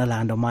it's not going to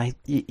land on my,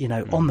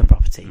 on the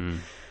property.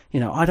 You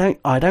know,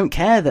 I don't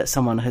care that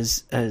someone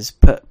has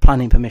put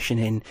planning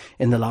permission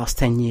in the last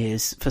 10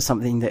 years for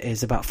something that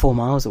is about 4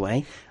 miles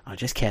away. I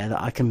just care that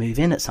I can move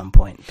in at some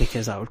point,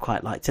 because I would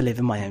quite like to live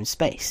in my own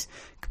space,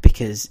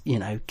 because, you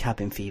know,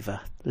 cabin fever,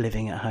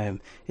 living at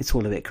home, it's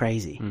all a bit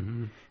crazy.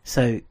 Mm-hmm.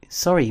 So,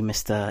 sorry,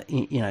 Mr.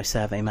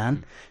 Survey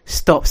Man,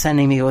 stop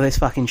sending me all this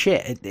fucking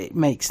shit. It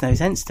makes no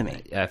sense to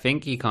me. I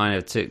think you kind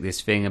of took this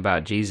thing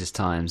about Jesus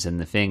Times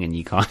and the thing, and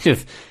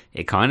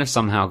it kind of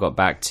somehow got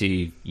back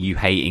to you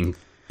hating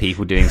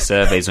people doing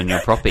surveys on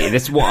your property.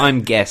 That's what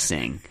I'm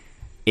guessing.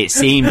 It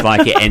seemed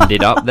like it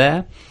ended up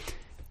there.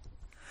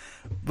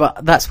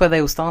 But that's where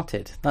they all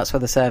started. That's where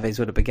the surveys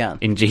would have begun.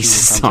 In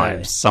Jesus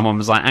Times. Someone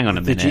was like, hang on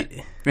a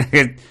minute.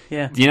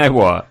 Yeah. Do you know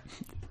what?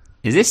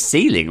 Is this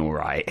ceiling all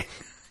right?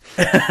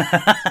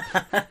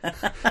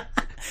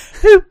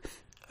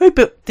 Who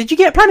built? Did you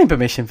get planning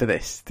permission for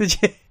this? Did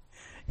you?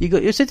 You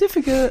got your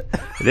certificate?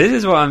 This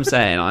is what I'm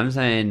saying. I'm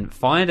saying,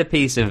 find a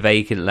piece of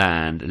vacant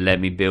land and let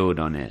me build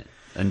on it.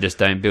 And just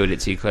don't build it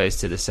too close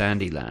to the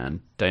sandy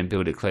land. Don't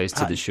build it close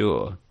to the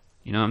shore.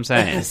 You know what I'm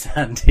saying?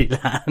 Sandy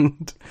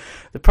land.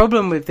 The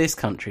problem with this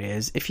country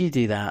is, if you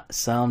do that,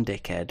 some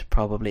dickhead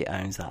probably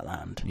owns that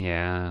land.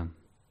 Yeah.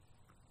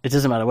 It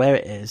doesn't matter where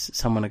it is.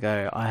 Someone will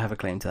go, I have a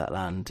claim to that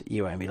land.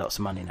 You owe me lots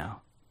of money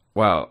now.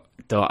 Well,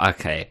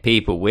 okay,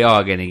 people, we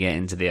are going to get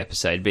into the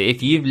episode. But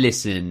if you've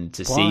listened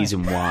to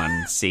Season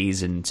 1,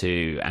 Season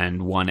 2,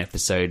 and one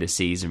episode of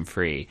Season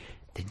 3,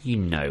 then you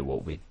know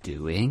what we're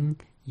doing.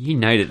 You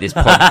know that this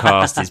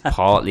podcast is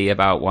partly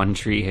about One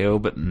Tree Hill,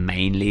 but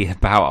mainly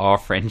about our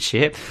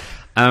friendship.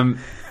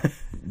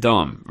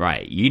 Dom,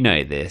 right, you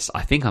know this.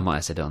 I think I might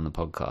have said it on the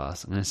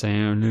podcast. I'm going to say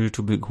it a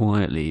little bit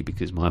quietly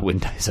because my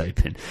window's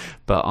open.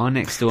 But our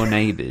next door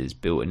neighbours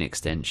built an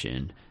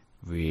extension.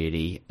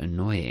 Really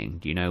annoying.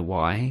 Do you know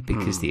why?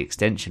 Because the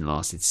extension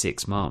lasted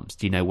 6 months.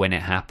 Do you know when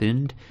it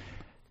happened?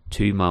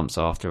 2 months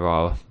after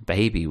our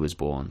baby was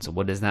born. So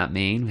what does that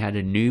mean? We had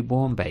a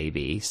newborn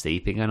baby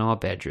sleeping in our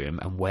bedroom,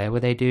 and where were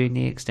they doing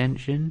the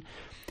extension?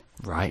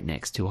 Right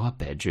next to our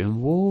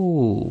bedroom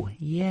wall.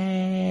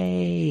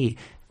 Yay!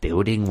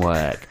 Building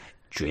work,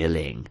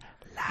 drilling,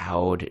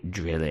 loud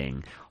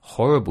drilling,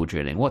 horrible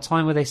drilling. What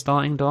time were they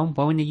starting, Dom?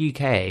 Well, in the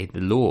UK, the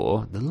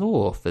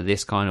law for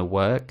this kind of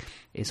work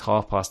is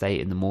 8:30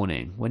 in the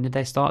morning. When did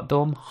they start,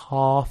 Dom?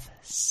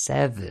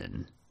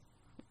 7:30.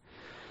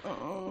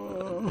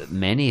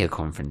 many a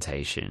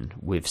confrontation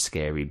with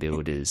scary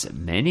builders.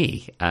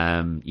 Many,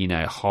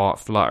 heart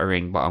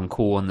fluttering, but I'm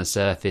cool on the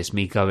surface.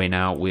 Me going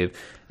out with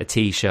a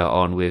t-shirt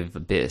on with a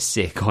bit of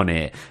sick on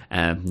it,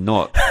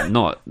 not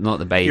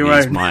the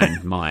baby's,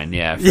 mine.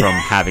 Yeah, from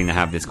having to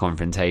have this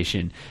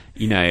confrontation.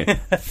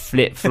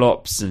 Flip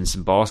flops and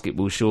some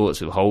basketball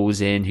shorts with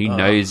holes in. Who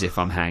knows if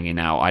I'm hanging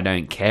out? I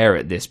don't care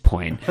at this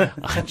point.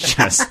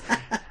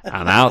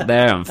 I'm out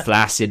there. I'm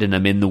flaccid and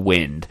I'm in the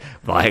wind.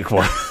 Like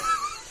what?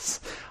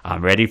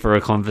 I'm ready for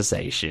a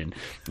conversation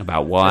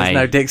about why. There's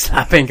no dick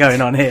slapping going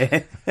on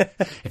here.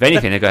 If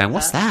anything, they're going,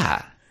 "What's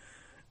that?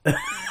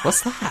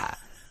 What's that?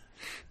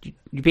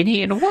 You've been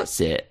eating a what's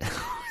it?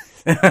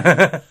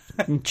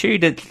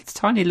 Chewed a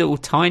tiny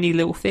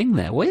little thing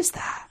there. What is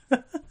that?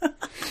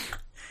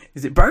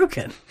 Is it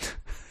broken?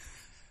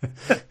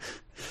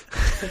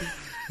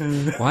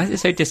 Why is it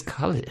so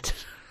discoloured?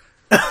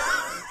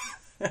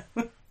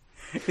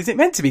 Is it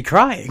meant to be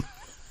crying?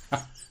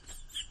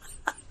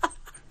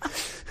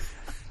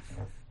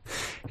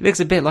 It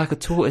looks a bit like a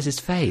tortoise's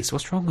face.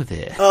 What's wrong with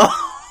it?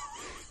 Oh,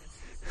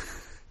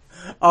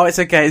 it's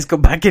okay. It's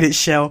gone back in its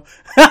shell.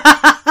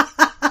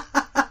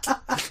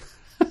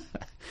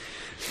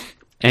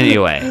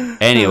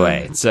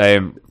 Anyway,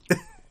 so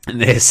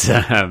this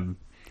so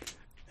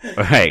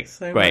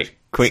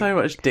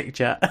much dick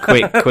chat.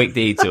 quick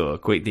detour.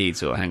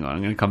 Hang on,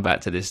 I'm going to come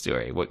back to this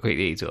story. Quick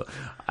detour.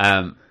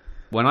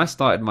 When I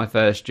started my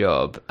first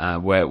job,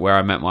 where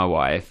I met my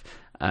wife,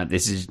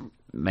 this is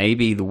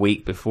maybe the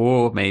week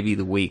before, maybe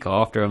the week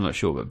after, I'm not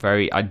sure, but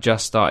I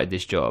just started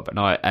this job,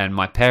 and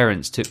my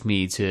parents took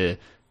me to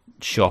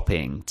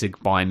shopping to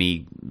buy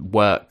me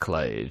work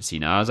clothes.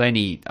 I was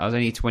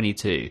only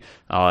 22,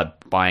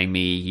 buying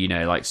me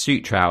like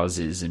suit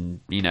trousers and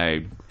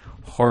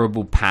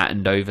horrible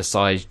patterned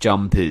oversized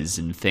jumpers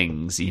and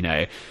things.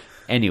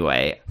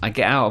 Anyway, I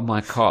get out of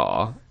my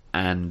car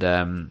and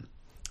I'm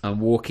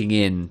walking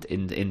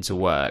into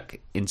work,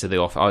 into the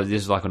office.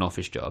 This is like an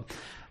office job,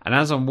 and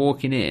as I'm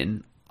walking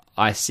in,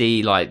 I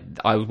see,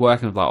 I was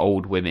working with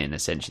old women,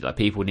 essentially,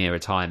 people near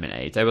retirement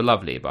age. They were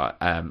lovely, but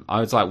I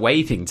was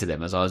waving to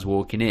them as I was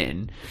walking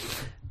in,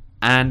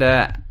 and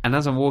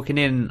as I'm walking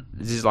in,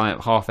 this is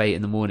 8:30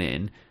 in the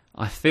morning,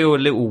 I feel a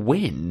little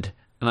wind,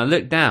 and I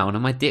look down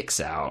and my dick's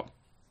out.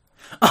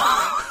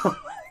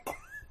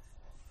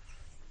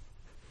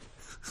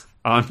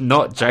 I'm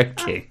not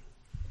joking.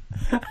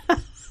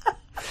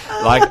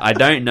 I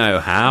don't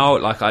know how.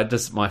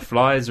 My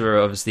flies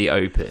were obviously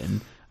open.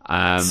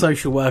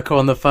 Social worker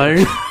on the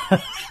phone.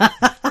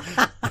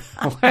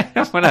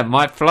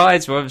 My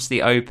flies were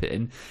obviously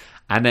open,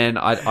 and then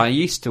I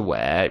used to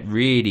wear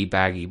really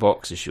baggy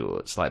boxer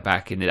shorts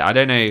back in the. I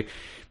don't know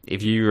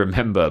if you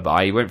remember, but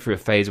I went through a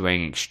phase of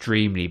wearing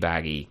extremely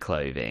baggy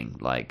clothing.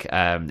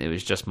 It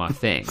was just my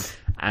thing.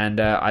 And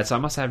so I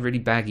must have really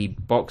baggy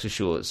boxer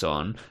shorts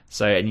on.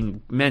 So,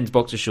 and men's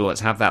boxer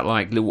shorts have that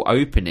little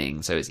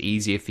opening, so it's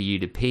easier for you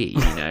to pee.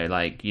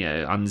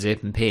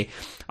 Unzip and pee.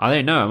 I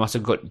don't know. I must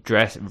have got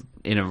dressed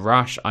in a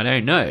rush. I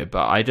don't know,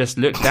 but I just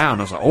looked down.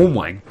 I was like, "Oh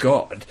my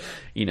god!"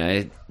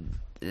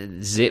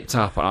 Zipped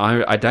up.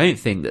 I don't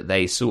think that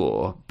they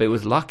saw, but it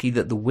was lucky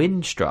that the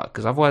wind struck,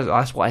 because otherwise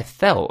that's what I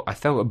felt. I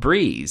felt a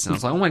breeze, and I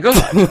was like, "Oh my god!"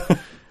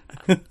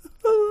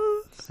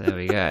 So there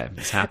we go.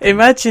 It's happened.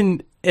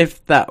 Imagine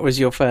if that was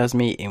your first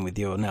meeting with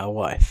your now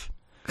wife.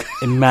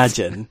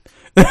 Imagine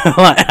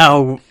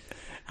how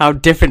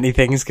differently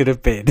things could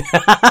have been.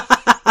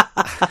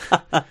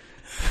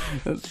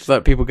 It's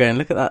like people going,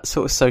 "Look at that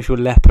sort of social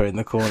leper in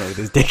the corner with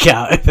his dick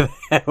out over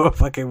there. What a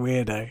fucking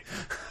weirdo.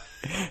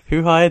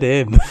 Who hired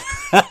him?"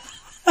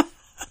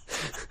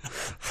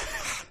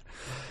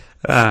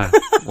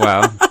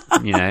 Well,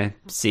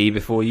 see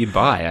before you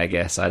buy, I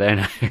guess. I don't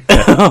know.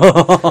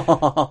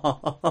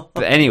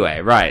 But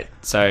anyway, right.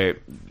 So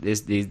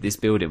this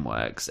building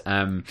works.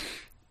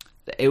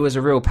 It was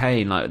a real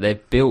pain. They're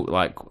built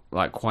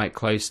quite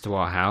close to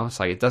our house.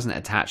 It doesn't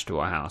attach to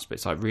our house, but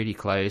it's really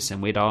close.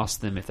 And we'd ask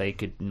them if they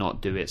could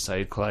not do it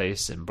so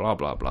close, and blah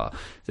blah blah.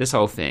 This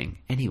whole thing.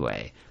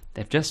 Anyway,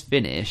 they've just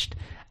finished,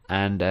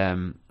 and I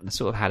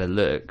sort of had a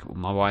look.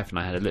 My wife and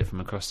I had a look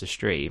from across the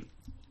street.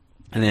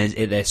 And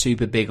they're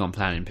super big on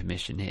planning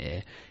permission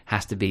here.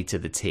 Has to be to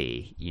the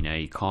T.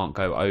 You can't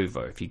go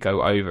over. If you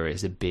go over,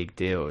 it's a big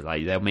deal.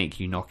 They'll make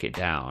you knock it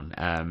down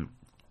and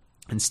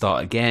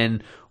start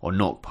again, or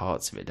knock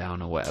parts of it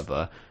down or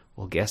whatever.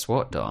 Well, guess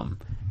what, Dom?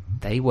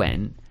 They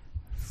went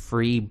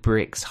 3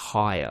 bricks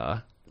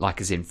higher,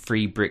 as in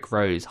 3 brick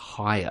rows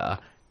higher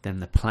than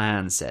the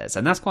plan says.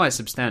 And that's quite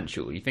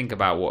substantial. You think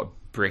about what a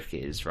brick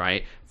is,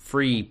 right?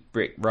 3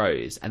 brick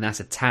rows, and that's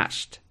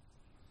attached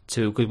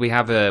because we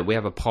have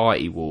a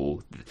party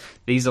wall.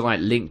 These are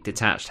linked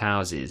detached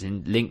houses,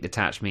 and linked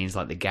detached means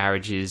the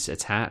garage is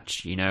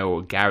attached,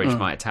 or garage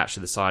might attach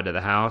to the side of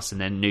the house,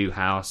 and then new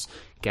house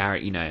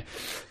garage,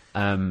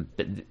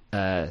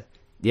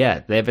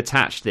 they've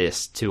attached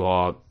this to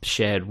our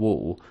shared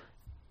wall,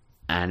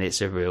 and it's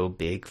a real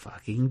big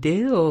fucking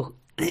deal.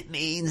 It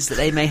means that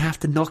they may have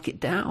to knock it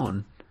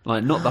down.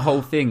 Like, not the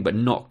whole thing, but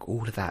knock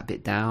all of that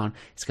bit down.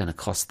 It's going to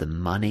cost them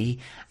money,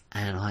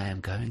 and I am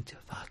going to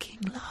fucking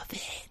love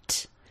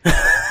it.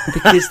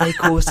 Because they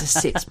caused us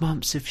 6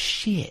 months of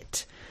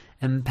shit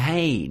and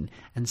pain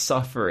and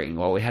suffering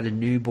while we had a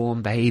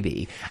newborn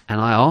baby,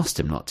 and I asked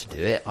him not to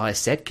do it. I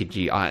said, could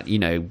you,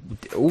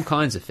 all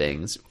kinds of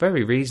things,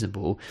 very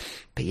reasonable,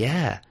 but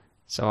yeah,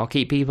 so I'll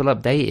keep people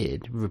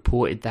updated.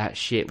 Reported that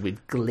shit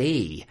with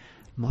glee,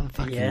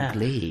 motherfucking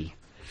glee.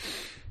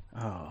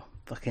 Oh,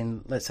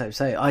 fucking, let's hope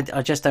so.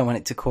 I just don't want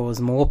it to cause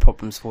more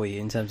problems for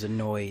you in terms of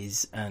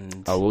noise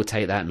and... I will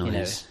take that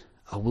noise.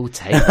 I will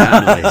take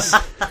that noise.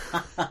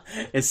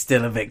 It's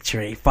still a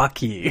victory.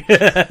 Fuck you.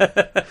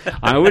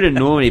 I wouldn't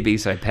normally be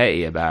so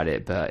petty about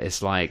it, but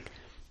it's like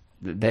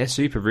they're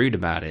super rude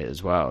about it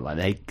as well.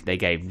 Like they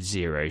gave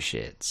 0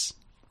 shits,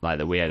 like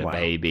that we had a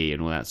baby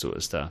and all that sort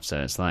of stuff. So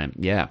it's like,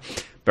 yeah.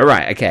 But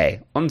right,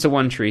 okay, on to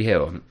One Tree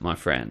Hill, my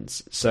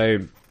friends. So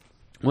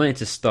I wanted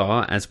to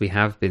start, as we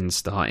have been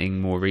starting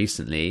more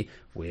recently,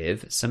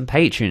 with some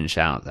Patreon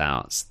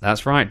shout-outs.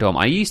 That's right, Dom.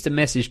 I used to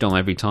message Dom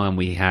every time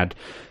we had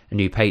a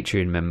new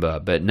Patreon member,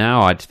 but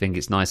now I think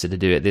it's nicer to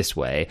do it this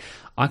way.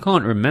 I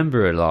can't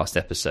remember a last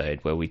episode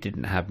where we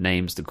didn't have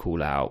names to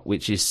call out,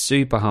 which is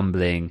super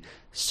humbling,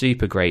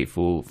 super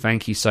grateful.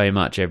 Thank you so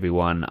much,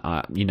 everyone.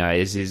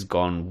 This has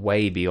gone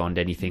way beyond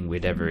anything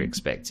we'd ever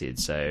expected.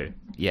 So,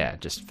 yeah,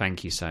 just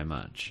thank you so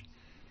much.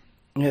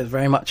 Yeah, it's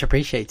very much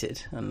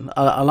appreciated, and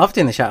I love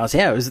doing the shout-outs.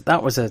 Yeah,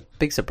 that was a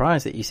big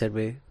surprise that you said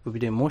we'll be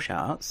doing more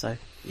shout-outs. So,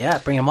 yeah,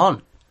 bring them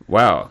on.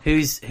 Wow.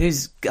 Who's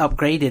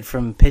upgraded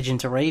from pigeon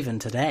to raven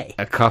today?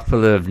 A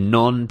couple of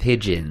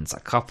non-pigeons, a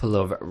couple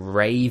of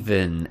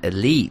raven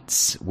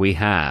elites we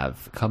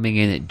have coming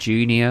in at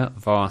junior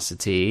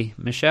varsity.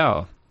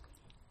 Michelle,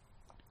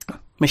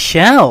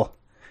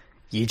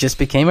 you just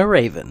became a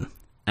raven.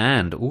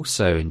 And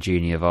also in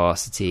junior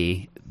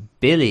varsity,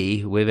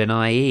 Billy with an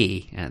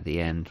IE at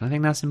the end. I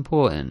think that's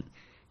important.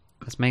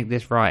 Let's make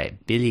this right.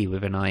 Billy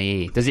with an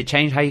IE. Does it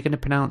change how you're going to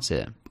pronounce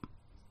it?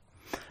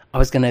 I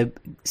was going to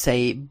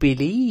say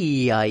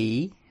Billy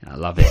IE. I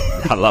love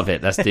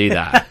it. Let's do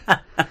that.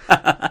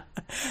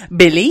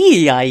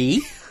 Billy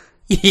IE.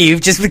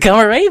 You've just become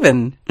a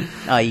raven.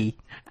 IE.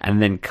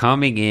 And then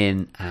coming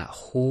in at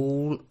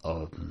Hall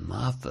of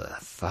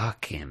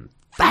Motherfucking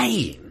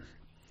Fame.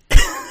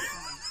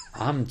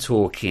 I'm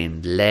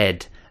talking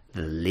led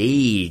the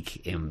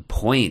league in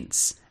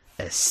points,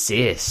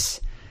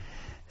 assists,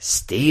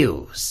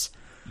 steals.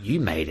 You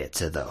made it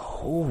to the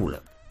Hall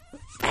of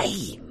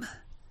Fame.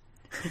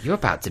 You're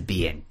about to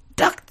be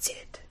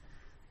inducted.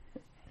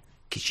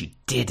 Because you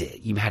did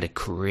it. You had a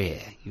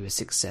career. You were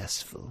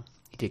successful.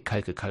 You did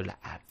Coca-Cola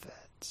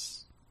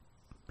adverts.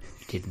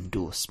 You did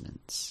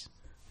endorsements.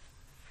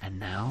 And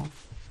now,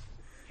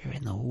 you're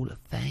in the Hall of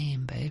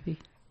Fame, baby.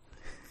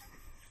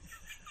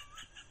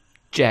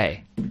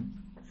 Jay.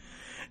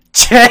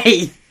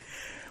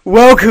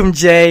 Welcome,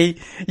 Jay.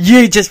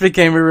 You just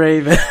became a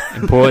raven.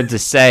 Important to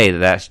say that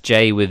that's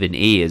Jay with an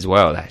E as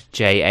well. That's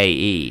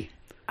Jae.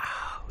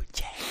 Oh,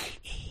 Jae.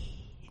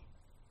 You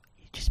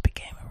just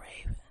became a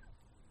raven.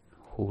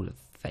 Hall of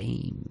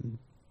Fame.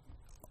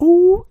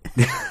 Ooh.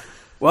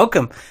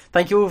 Welcome.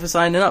 Thank you all for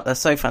signing up. That's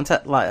so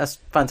fantastic. That's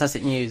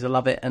fantastic news. I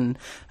love it. And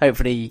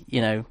hopefully,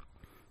 you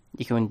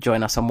can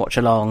join us on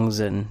watch-alongs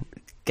and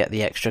get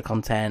the extra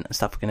content and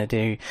stuff we're going to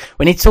do.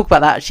 We need to talk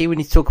about that, actually. We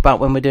need to talk about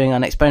when we're doing our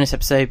next bonus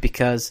episode,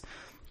 because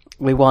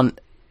we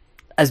want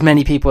as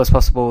many people as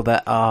possible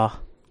that are,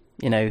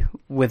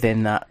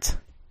 within that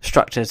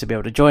structure to be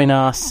able to join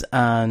us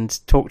and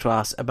talk to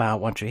us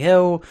about One Tree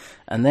Hill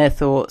and their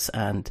thoughts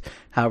and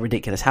how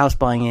ridiculous house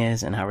buying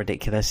is and how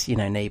ridiculous,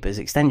 neighbours'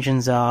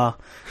 extensions are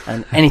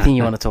and anything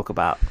you want to talk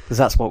about, because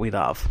that's what we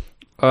love.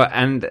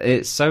 And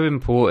it's so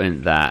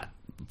important that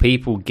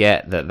people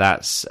get that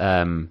that's...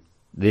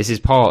 this is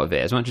part of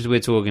it. As much as we're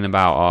talking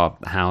about our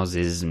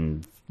houses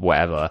and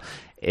whatever,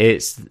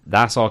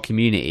 that's our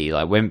community.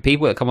 Like, when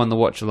people that come on the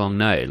watch along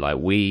know, like,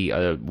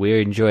 we're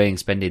enjoying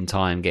spending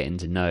time getting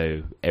to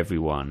know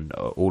everyone,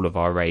 all of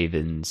our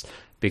ravens,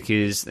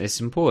 because it's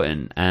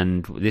important.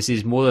 And this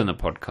is more than a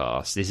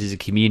podcast. This is a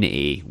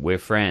community. We're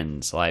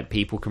friends. Like,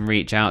 people can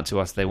reach out to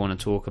us. They want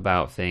to talk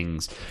about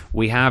things.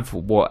 We have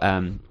what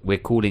we're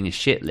calling a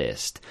shit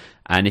list.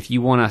 And if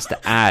you want us to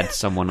add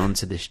someone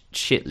onto the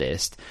shit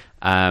list,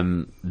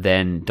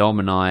 then Dom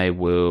and I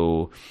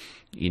will,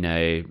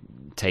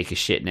 take a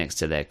shit next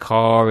to their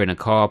car in a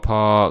car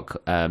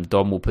park.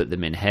 Dom will put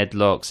them in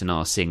headlocks and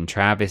I'll sing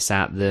Travis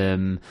at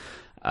them.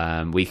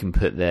 We can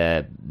put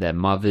their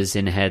mothers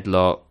in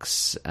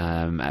headlocks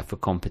for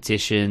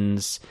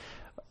competitions.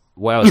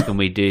 What else can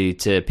we do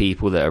to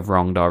people that have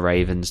wronged our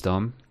ravens,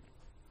 Dom?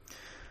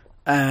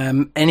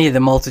 Any of the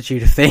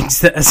multitude of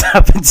things that has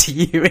happened to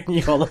you in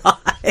your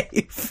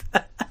life.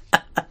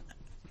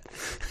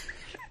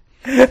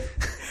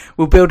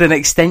 We'll build an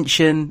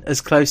extension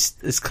as close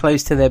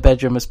to their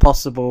bedroom as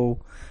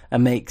possible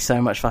and make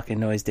so much fucking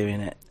noise doing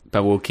it.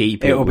 But we'll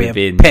keep it. It will be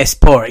a piss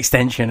poor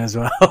extension as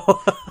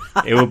well.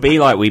 It will be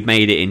like we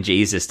made it in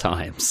Jesus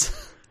times.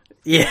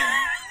 Yeah.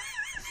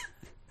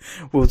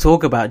 we'll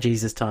talk about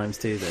Jesus times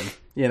to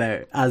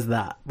them, as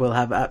that. We'll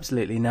have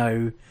absolutely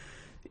no,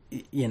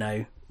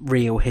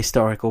 real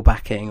historical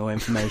backing or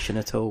information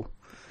at all.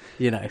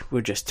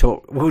 We'll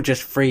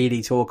just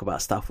freely talk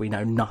about stuff we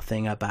know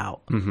nothing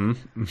about. Mm-hmm.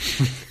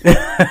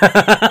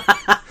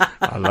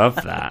 I love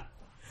that.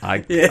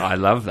 I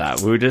love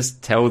that. We'll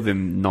just tell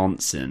them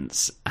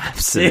nonsense,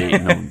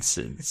 absolute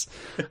nonsense.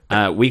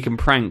 We can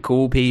prank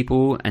call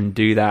people and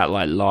do that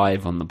like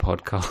live on the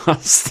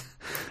podcast.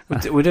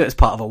 We'll do it as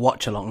part of a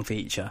watch-along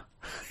feature.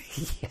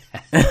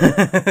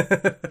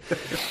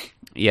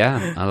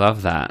 Yeah, I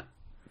love that.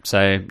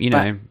 So,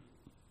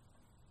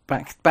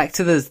 Back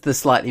to the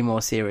slightly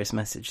more serious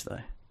message,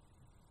 though.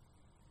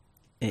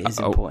 It is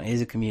important. It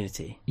is a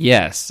community.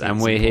 Yes,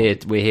 and we're here.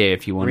 We're here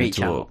if you want to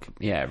talk. Out.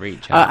 Yeah,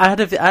 reach out. I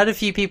had a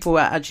few people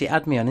actually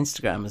add me on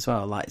Instagram as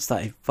well. Like,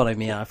 started following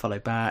me, and I follow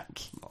back.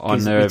 On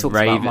the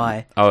Raven.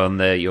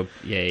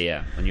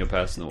 On your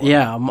personal one.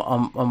 Yeah,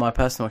 on my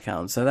personal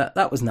account. So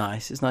that was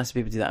nice. It's nice for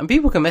people to do that, and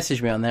people can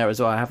message me on there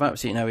as well. I have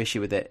absolutely no issue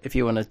with it. If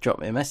you want to drop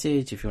me a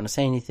message, if you want to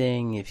say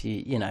anything, if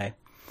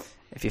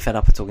if you're fed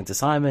up of talking to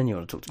Simon, you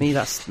want to talk to me,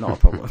 that's not a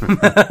problem.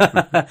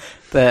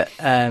 But,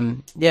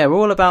 we're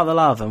all about the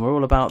love, and we're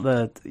all about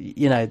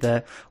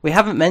we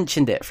haven't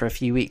mentioned it for a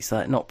few weeks,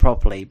 like not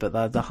properly,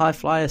 but the high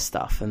flyer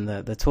stuff, and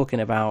they're talking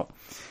about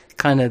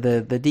kind of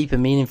the deeper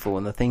meaningful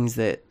and the things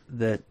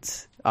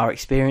that our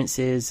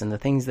experiences and the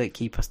things that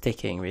keep us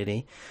ticking,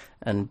 really,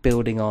 and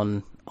building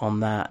on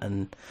that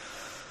and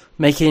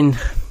making,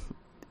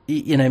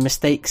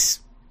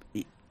 mistakes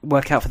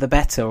work out for the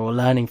better, or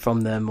learning from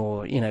them,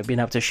 or being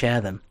able to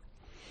share them.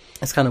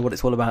 That's kind of what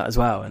it's all about as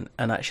well.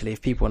 And actually,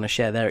 if people want to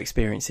share their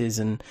experiences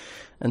and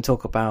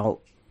talk about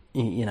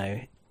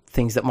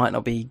things that might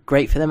not be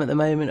great for them at the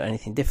moment, or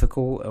anything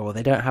difficult, or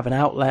they don't have an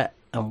outlet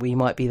and we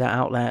might be that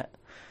outlet,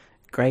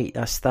 great.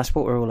 That's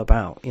what we're all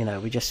about.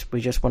 We just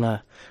want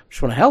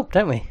to help,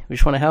 don't we? We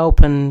just want to help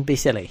and be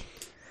silly.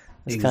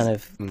 It's kind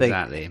of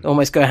exactly. They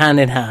almost go hand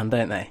in hand,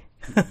 don't they?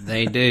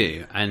 They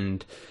do.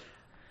 And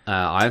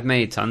I've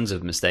made tons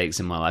of mistakes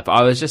in my life.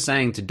 I was just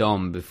saying to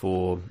Dom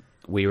before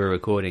we were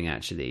recording,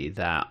 actually,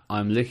 that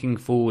I'm looking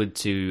forward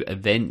to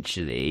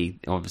eventually,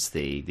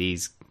 obviously,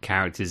 these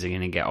characters are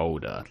going to get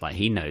older. Like,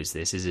 he knows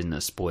this isn't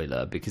a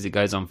spoiler because it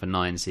goes on for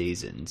 9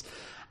 seasons.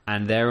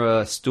 And there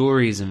are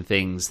stories and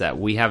things that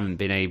we haven't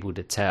been able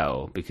to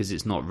tell because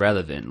it's not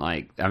relevant.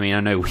 Like, I mean,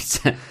 I know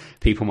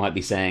people might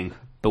be saying,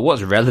 but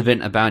what's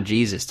relevant about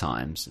Jesus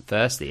times?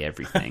 Firstly,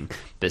 everything.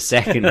 But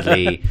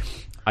secondly...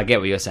 I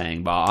get what you're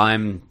saying, but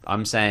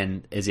I'm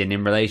saying as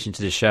in relation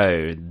to the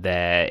show,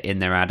 they're in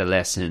their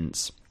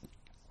adolescence.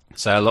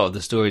 So a lot of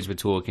the stories we're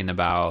talking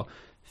about,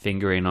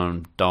 fingering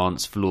on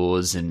dance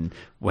floors, and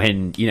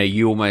when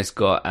you almost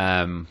got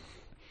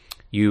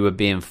you were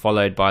being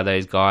followed by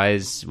those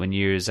guys when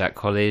you was at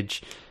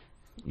college.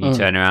 You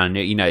turn around,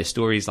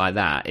 stories like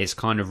that. It's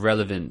kind of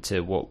relevant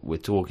to what we're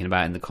talking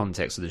about in the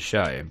context of the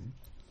show.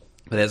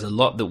 But there's a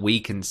lot that we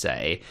can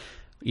say,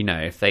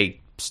 if they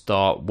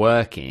start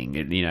working,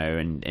 and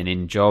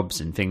in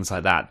jobs and things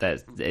like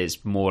that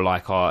is more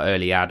like our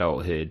early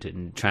adulthood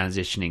and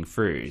transitioning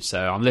through. So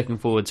I'm looking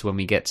forward to when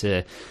we get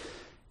to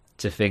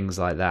things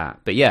like that.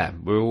 But yeah,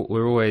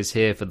 we're always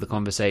here for the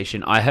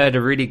conversation. I heard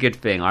a really good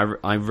thing.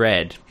 I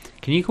read.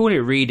 Can you call it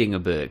reading a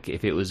book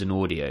if it was an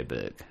audio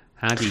book?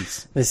 How do you...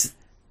 This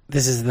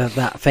is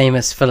that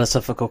famous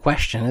philosophical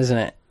question, isn't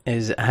it?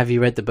 Is have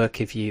you read the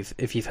book if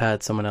you've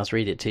heard someone else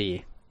read it to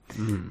you?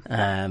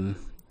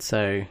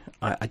 So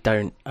I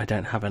don't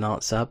have an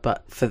answer,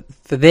 but for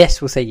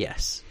this we'll say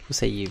yes. We'll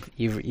say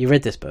you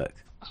read this book.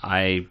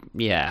 I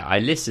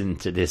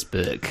listened to this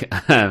book,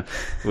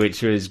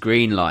 which was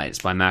Green Lights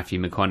by Matthew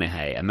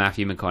McConaughey, and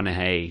Matthew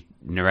McConaughey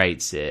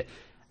narrates it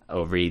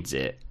or reads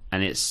it,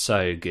 and it's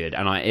so good.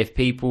 And if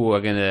people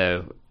are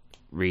gonna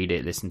read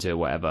it, listen to it,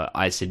 whatever,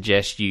 I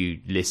suggest you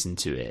listen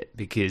to it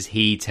because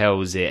he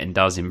tells it and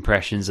does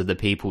impressions of the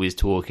people he's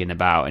talking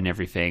about and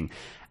everything.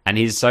 And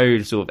he's so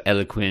sort of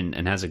eloquent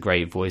and has a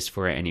great voice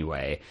for it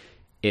anyway.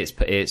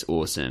 It's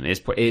awesome.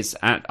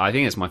 I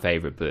think it's my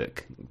favorite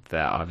book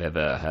that I've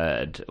ever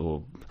heard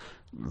or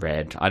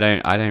read. I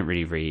don't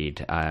really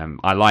read.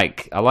 I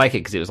like it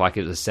because it was a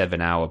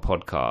 7-hour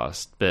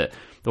podcast. But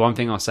the one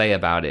thing I'll say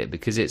about it,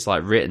 because it's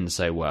like written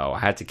so well, I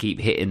had to keep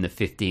hitting the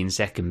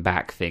 15-second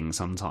back thing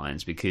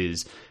sometimes,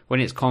 because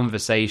when it's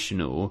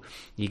conversational,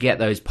 you get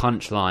those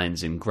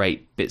punchlines and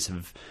great bits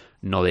of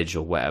knowledge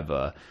or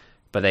whatever,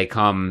 but they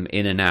come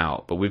in and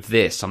out. But with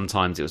this,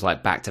 sometimes it was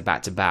like back to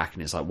back to back,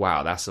 and it's like,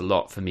 wow, that's a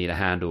lot for me to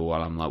handle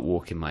while I'm like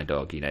walking my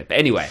dog, But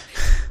anyway,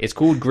 it's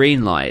called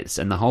Green Lights,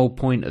 and the whole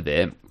point of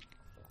it,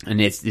 and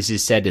this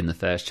is said in the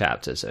first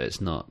chapter, so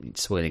it's not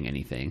spoiling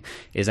anything,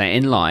 is that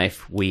in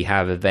life we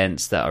have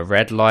events that are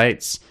red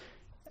lights,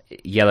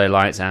 yellow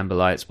lights, amber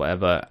lights,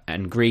 whatever,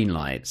 and green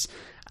lights.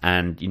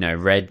 And,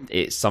 red,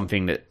 it's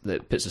something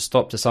that puts a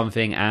stop to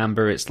something.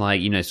 Amber, it's like,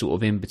 sort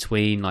of in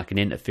between, like an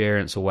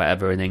interference or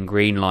whatever. And then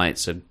green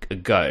lights are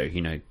go,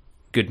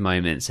 good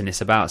moments. And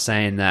it's about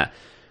saying that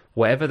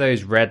whatever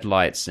those red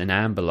lights and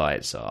amber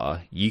lights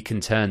are, you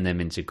can turn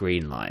them into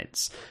green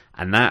lights.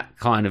 And that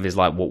kind of is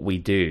like what we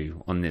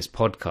do on this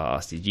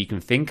podcast, is you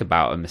can think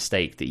about a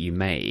mistake that you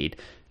made,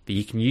 but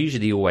you can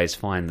usually always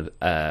find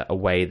a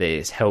way that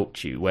it's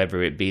helped you,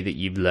 whether it be that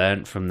you've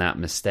learned from that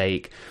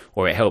mistake,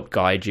 or it helped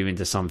guide you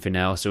into something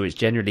else, or it's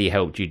generally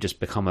helped you just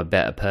become a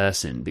better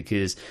person,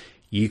 because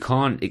you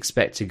can't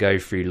expect to go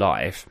through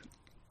life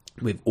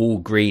with all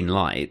green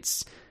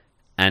lights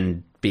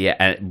and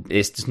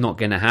it's just not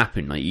going to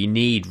happen. Like, you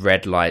need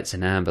red lights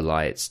and amber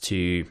lights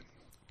to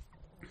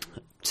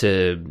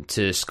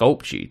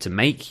sculpt you, to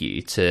make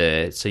you,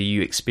 so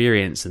you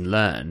experience and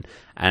learn.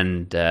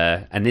 And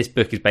this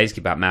book is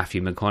basically about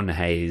Matthew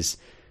McConaughey's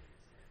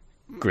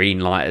green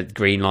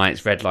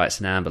lights, red lights,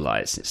 and amber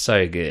lights. It's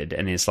so good,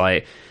 and it's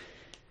like,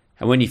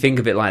 and when you think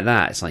of it like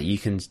that, it's like you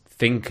can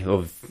think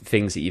of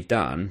things that you've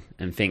done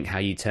and think how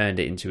you turned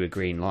it into a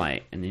green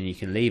light, and then you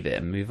can leave it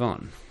and move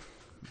on.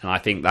 And I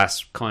think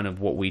that's kind of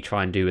what we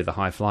try and do with the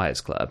High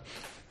Flyers Club.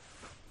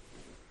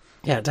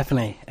 Yeah,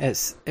 definitely.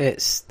 It's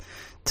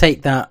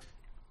take that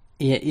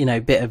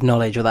bit of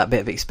knowledge or that bit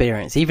of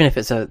experience, even if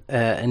it's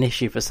an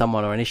issue for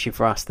someone or an issue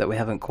for us that we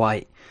haven't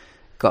quite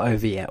got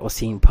over yet or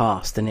seen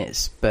past,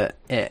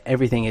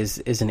 everything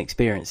is an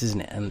experience,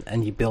 isn't it?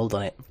 And you build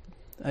on it.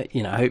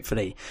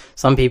 Hopefully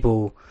some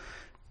people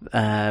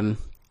that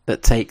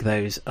take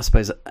those, I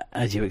suppose,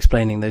 as you're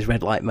explaining, those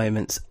red light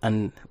moments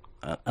and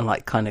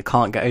like kind of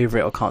can't get over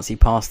it or can't see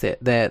past it,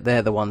 they're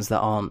the ones that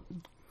aren't,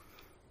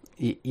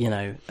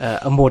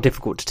 are more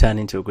difficult to turn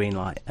into a green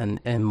light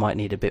and might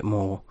need a bit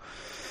more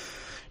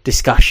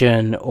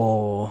discussion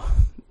or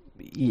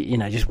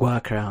just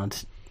work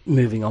around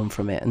moving on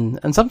from it.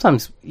 And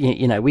sometimes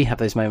we have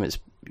those moments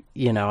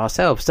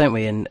ourselves, don't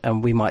we?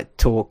 And we might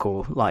talk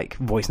or like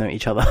voice note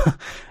each other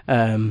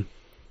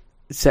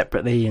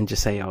separately and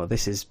just say, oh,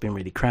 this has been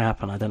really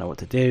crap and I don't know what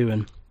to do.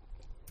 And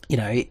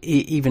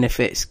even if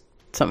it's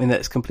something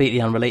that's completely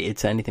unrelated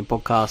to anything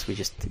podcast,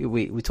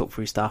 we talk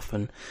through stuff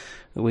and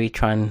we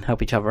try and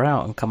help each other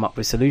out and come up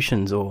with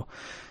solutions. Or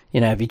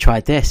have you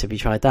tried this, have you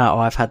tried that, or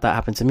I've had that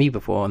happen to me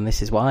before and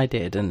this is what I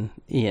did, and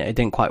it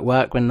didn't quite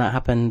work when that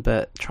happened,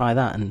 but try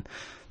that. And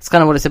it's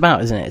kind of what it's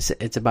about, isn't it?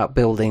 It's about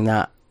building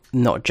that,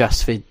 not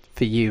just for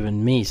you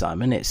and me,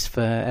 Simon, it's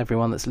for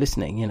everyone that's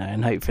listening,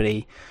 and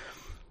hopefully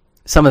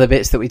some of the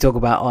bits that we talk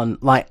about on,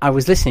 like, I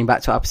was listening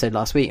back to our episode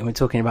last week and we're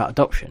talking about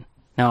adoption.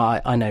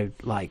 Now, I know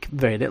like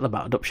very little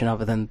about adoption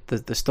other than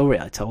the story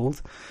I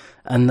told,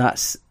 and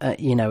that's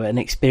an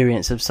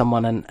experience of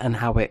someone and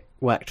how it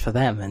worked for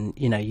them. And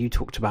you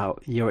talked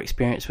about your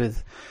experience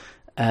with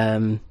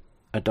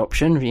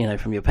adoption,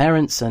 from your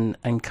parents,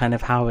 and kind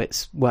of how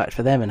it's worked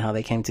for them and how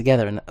they came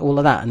together and all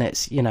of that. And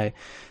it's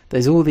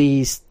there's all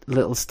these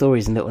little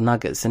stories and little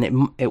nuggets, and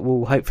it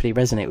will hopefully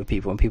resonate with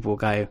people, and people will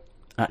go,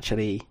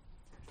 actually,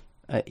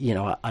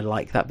 I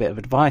like that bit of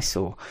advice,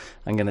 or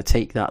I'm going to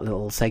take that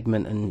little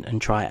segment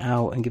and try it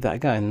out and give that a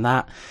go. And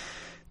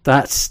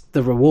that's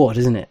the reward,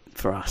 isn't it,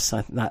 for us?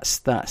 That's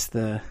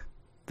the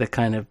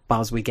kind of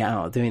buzz we get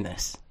out of doing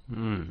this.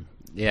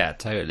 Yeah,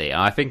 totally.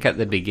 I think at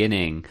the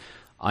beginning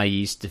I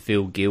used to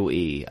feel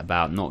guilty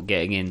about not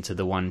getting into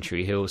the One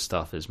Tree Hill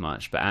stuff as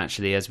much, but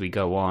actually as we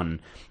go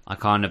on, I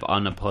kind of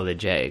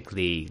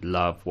unapologetically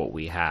love what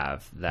we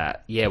have.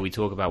 That, yeah, we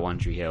talk about One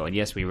Tree Hill, and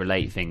yes, we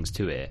relate things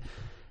to it.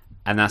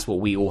 And that's what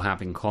we all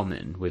have in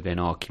common within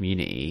our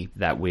community,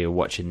 that we're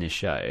watching this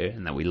show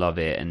and that we love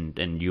it,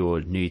 and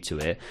you're new to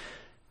it.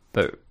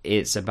 But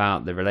it's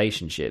about the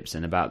relationships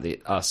and about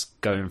us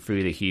going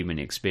through the human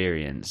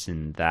experience,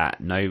 and that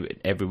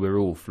we're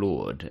all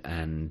flawed,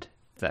 and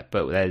that,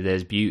 but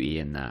there's beauty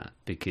in that,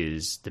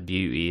 because the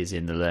beauty is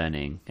in the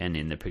learning and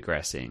in the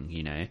progressing,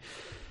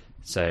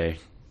 So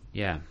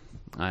yeah,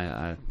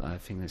 I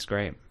think that's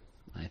great.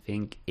 I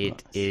think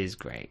it is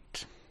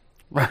great.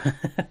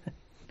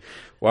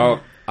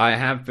 Well, I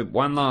have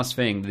one last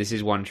thing. This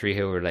is One Tree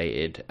Hill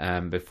related.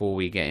 Before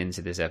we get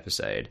into this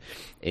episode,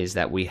 is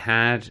that we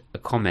had a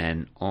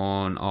comment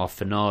on our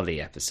finale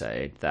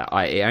episode that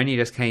it only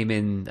just came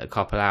in a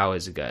couple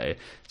hours ago,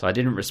 so I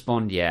didn't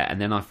respond yet.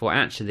 And then I thought,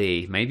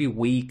 actually, maybe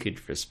we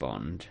could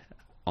respond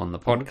on the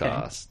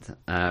podcast.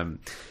 Okay.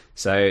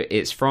 So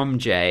it's from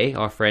Jay,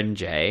 our friend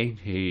Jay,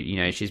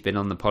 who, she's been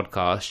on the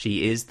podcast.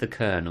 She is the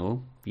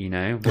Colonel.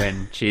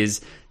 When she's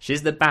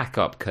the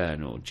backup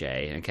Colonel,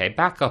 Jay. Okay,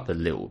 back up a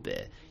little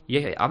bit.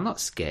 Yeah, I'm not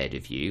scared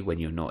of you when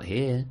you're not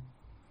here.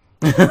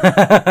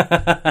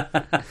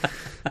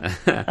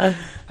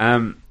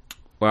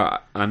 Well,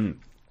 I'm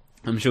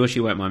sure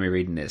she won't mind me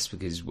reading this,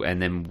 and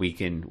then we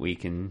can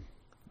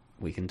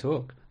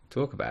talk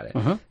about it.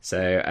 Uh-huh.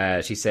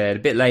 So she said, a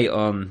bit late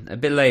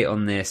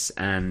on this,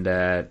 and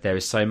there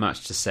is so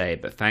much to say,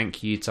 but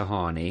thank you,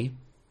 Tahani.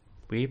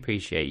 We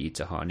appreciate you,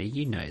 Tahani.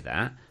 You know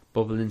that.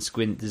 Bobble and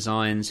Squint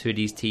Designs,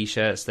 hoodies,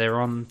 t-shirts, they're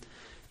on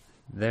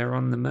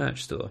the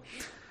merch store.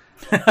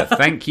 But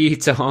thank you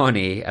to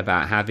Hani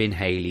about having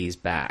Hayley's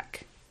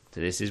back.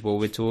 So this is what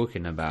we're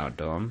talking about,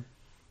 Dom.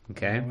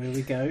 Okay. Here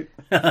we go.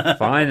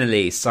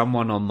 Finally,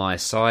 someone on my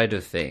side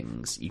of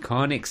things. You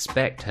can't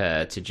expect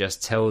her to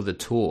just tell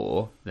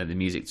the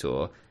music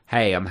tour,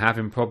 hey, I'm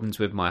having problems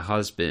with my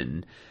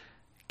husband.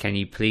 Can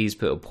you please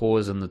put a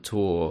pause on the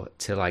tour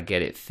till I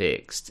get it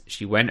fixed?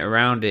 She went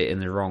around it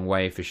in the wrong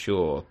way for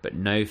sure, but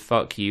no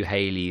fuck you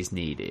Hayley's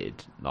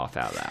needed. Laugh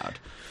out loud.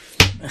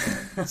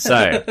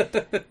 So,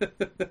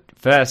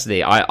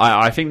 firstly,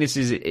 I think this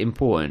is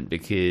important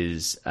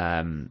because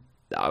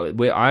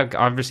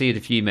I've received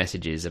a few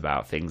messages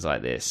about things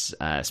like this,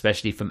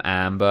 especially from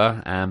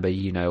Amber. Amber,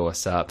 you know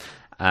what's up.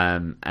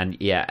 And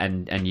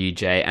you,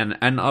 Jay,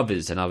 and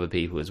others and other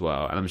people as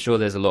well. And I'm sure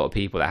there's a lot of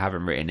people that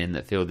haven't written in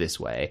that feel this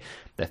way.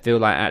 That feel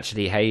like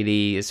actually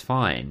Hayley is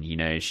fine. You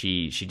know,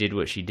 she did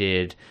what she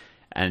did,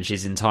 and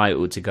she's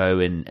entitled to go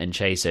and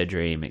chase her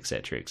dream,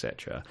 etc.,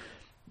 etc.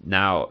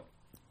 Now,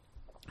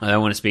 I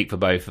don't want to speak for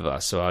both of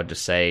us, so I'll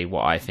just say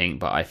what I think.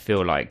 But I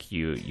feel like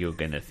you're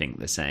going to think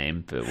the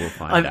same. But we'll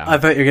find out. I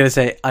thought you were going to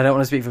say I don't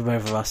want to speak for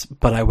both of us,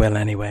 but I will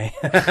anyway.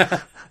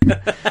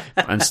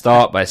 And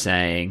start by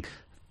saying,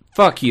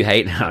 fuck you,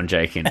 hate. No, I'm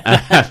joking.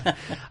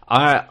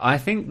 I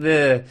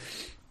think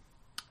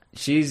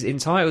she's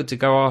entitled to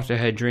go after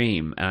her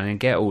dream and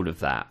get all of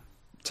that.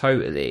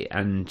 Totally.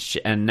 And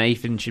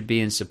Nathan should be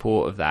in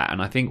support of that.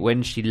 And I think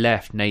when she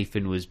left,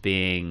 Nathan was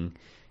being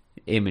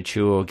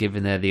immature,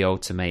 giving her the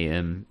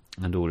ultimatum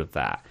and all of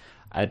that.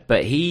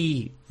 But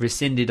he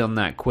rescinded on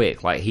that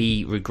quick. Like,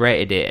 he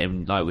regretted it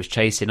and like was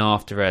chasing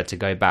after her to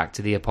go back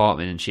to the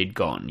apartment, and she'd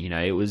gone. You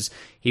know,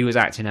 he was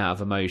acting out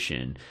of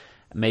emotion.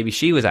 Maybe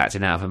she was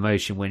acting out of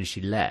emotion when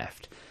she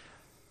left.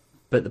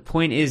 But the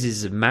point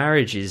is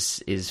marriage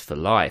is for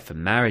life,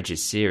 and marriage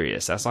is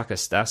serious.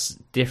 That's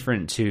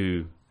different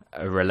to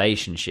a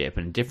relationship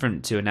and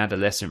different to an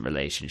adolescent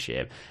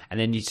relationship. And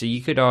then so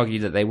you could argue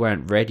that they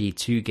weren't ready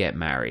to get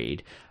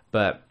married.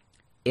 But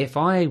if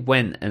I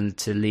went and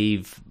to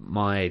leave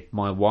my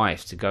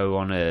wife to go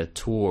on a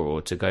tour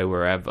or to go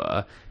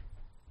wherever,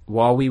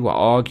 while we were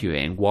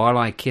arguing, while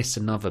I kissed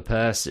another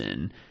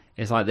person,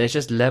 it's like there's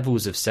just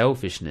levels of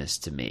selfishness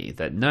to me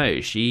that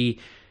no, she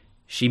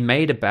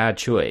made a bad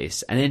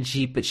choice, and then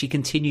she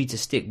continued to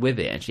stick with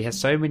it, and she has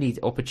so many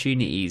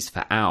opportunities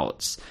for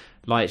outs.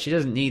 Like, she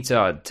doesn't need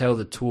to tell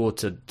the tour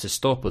to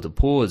stop or to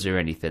pause or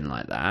anything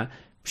like that.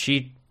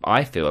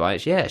 I feel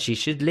like, yeah, she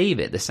should leave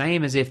it. The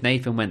same as if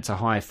Nathan went to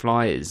High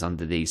Flyers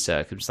under these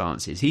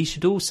circumstances. He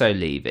should also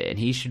leave it, and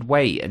he should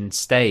wait and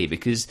stay,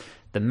 because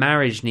the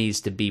marriage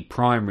needs to be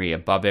primary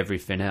above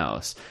everything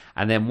else.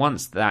 And then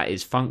once that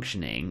is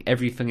functioning,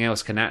 everything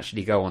else can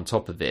actually go on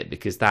top of it,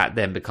 because that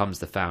then becomes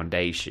the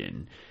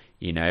foundation,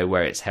 you know,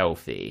 where it's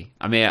healthy.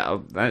 I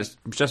mean, that's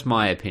just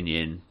my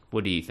opinion.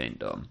 What do you think,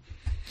 Dom?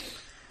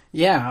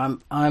 Yeah,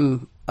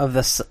 I'm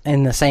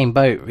in the same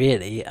boat,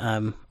 really.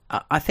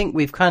 I think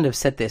we've kind of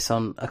said this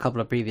on a couple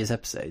of previous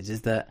episodes,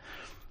 is that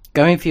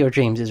going for your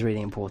dreams is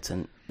really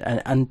important,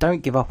 and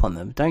don't give up on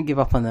them. Don't give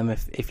up on them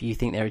if you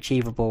think they're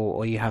achievable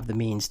or you have the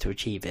means to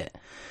achieve it.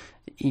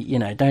 You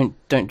know,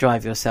 don't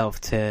drive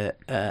yourself to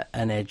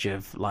an edge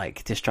of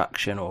like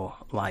destruction or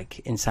like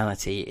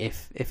insanity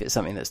if it's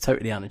something that's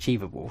totally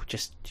unachievable.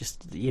 Just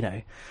you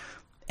know,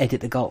 edit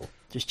the goal,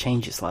 just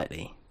change it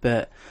slightly.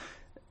 But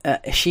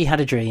she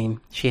had a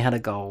dream, she had a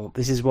goal.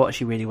 This is what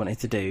she really wanted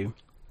to do.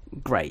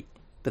 Great.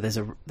 But there's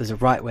a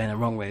right way and a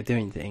wrong way of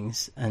doing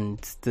things, and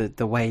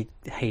the way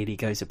Hayley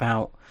goes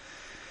about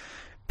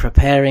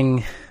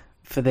preparing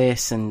for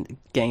this and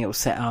getting it all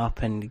set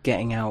up and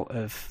getting out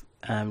of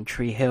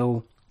Tree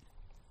Hill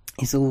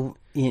is all,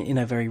 you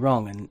know, very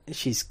wrong. And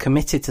she's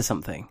committed to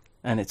something,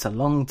 and it's a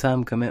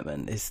long-term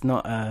commitment. It's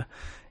not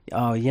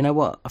oh, you know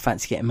what, I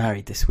fancy getting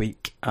married this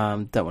week,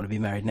 don't want to be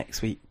married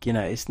next week. You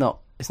know, it's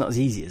not as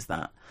easy as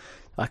that.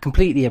 I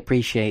completely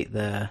appreciate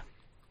the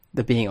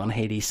being on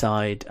Hayley's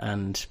side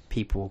and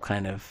people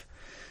kind of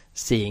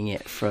seeing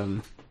it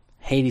from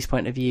Hayley's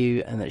point of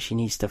view, and that she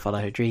needs to follow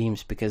her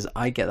dreams, because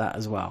I get that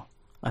as well.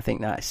 I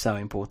think that is so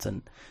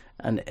important,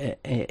 and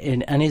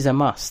is a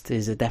must,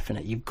 is a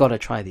definite. You've got to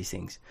try these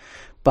things,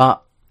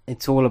 but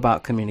it's all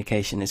about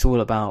communication. It's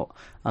all about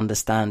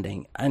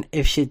understanding. And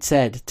if she'd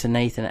said to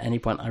Nathan at any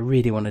point, I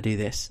really want to do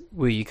this,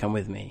 will you come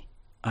with me?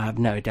 I have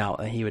no doubt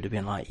that he would have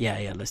been like,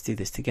 yeah, let's do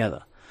this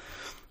together.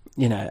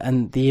 You know,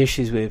 and the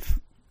issues with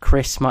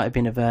Chris might have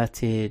been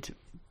averted,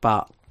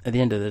 but at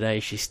the end of the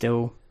day, she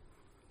still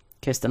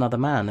kissed another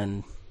man,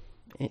 and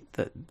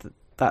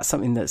that's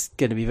something that's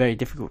going to be very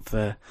difficult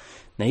for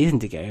Nathan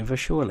to get over,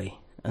 surely,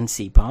 and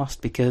see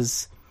past,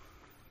 because,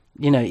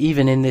 you know,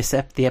 even in this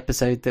the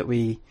episode that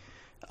we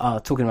are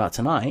talking about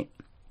tonight,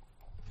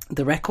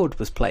 the record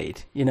was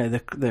played. You know,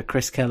 the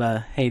Chris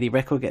Keller Hayley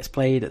record gets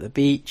played at the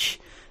beach,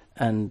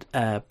 and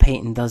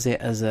Peyton does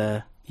it as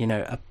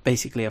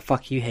basically a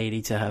fuck you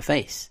Hayley to her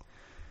face.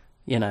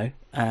 You know,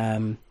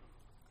 and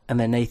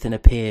then Nathan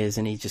appears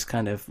and he just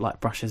kind of like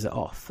brushes it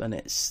off, and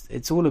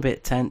it's all a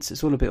bit tense,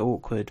 it's all a bit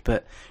awkward,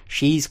 but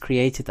she's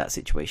created that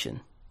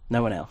situation,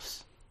 no one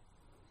else.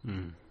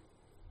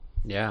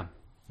 Yeah,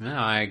 No,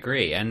 I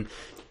agree, and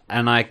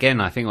I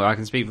think I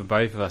can speak for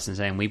both of us in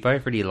saying we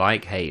both really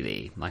like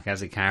Hayley, like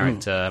as a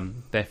character.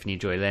 Bethany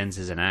Joy Lenz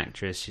is an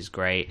actress; she's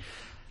great.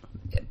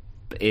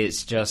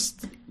 It's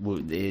just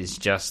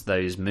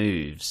those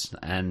moves,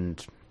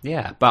 and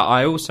yeah. But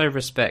I also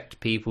respect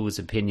people's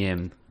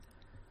opinion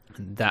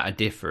that are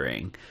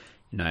differing.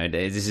 You know,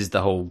 this is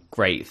the whole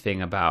great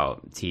thing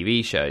about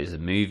TV shows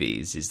and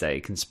movies is they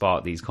can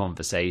spark these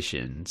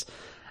conversations,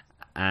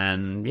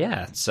 and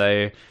yeah,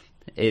 so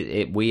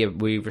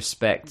we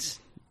respect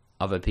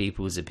other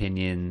people's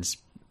opinions.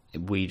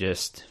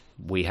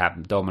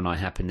 Dom and I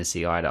happen to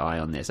see eye to eye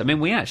on this. I mean,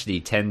 we actually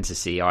tend to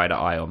see eye to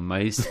eye on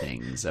most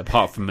things,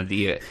 apart from a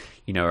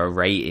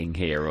rating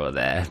here or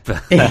there.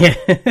 But,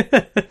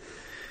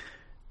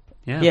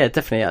 yeah,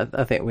 definitely.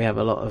 I think we have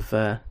a lot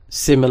of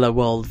similar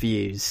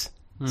worldviews.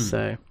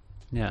 So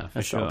yeah, for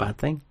that's sure. not a bad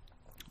thing.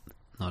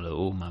 Not at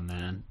all, my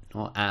man.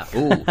 Not at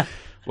all.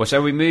 Well,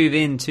 shall we move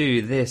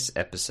into this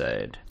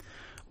episode?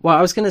 Well,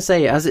 I was going to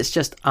say, as it's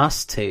just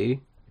us two,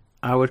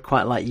 I would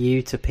quite like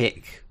you to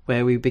pick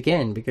where we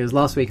begin, because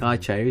last week I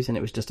chose and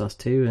it was just us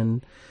two,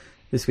 and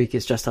this week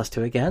it's just us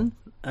two again.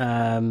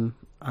 And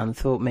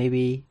thought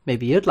maybe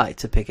you'd like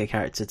to pick a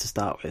character to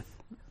start with.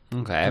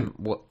 Okay.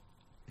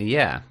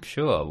 Yeah,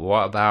 sure.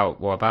 What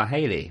about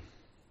Hayley?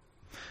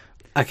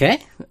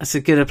 Okay, that's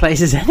as good a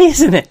place as any,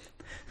 isn't it?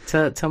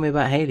 Tell me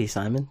about Hayley,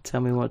 Simon.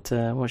 Tell me what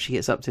she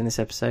gets up to in this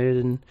episode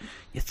and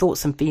your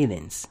thoughts and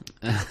feelings,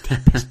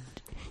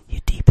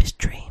 your deepest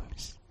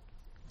dreams.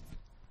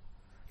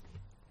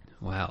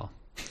 Well,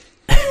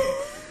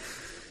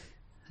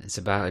 it's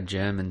about a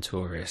German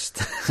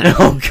tourist.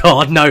 Oh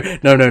God, no.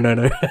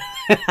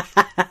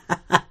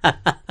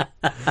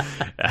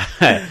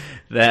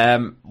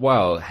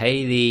 Well,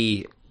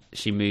 Hayley,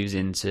 she's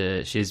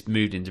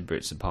moved into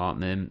Brooke's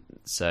apartment,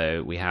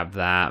 so we have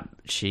that.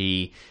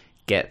 She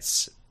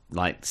gets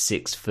like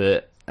 6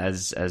 foot,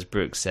 as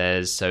Brooke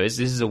says. So this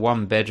is a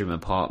 1-bedroom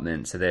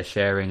apartment, so they're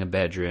sharing a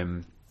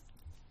bedroom.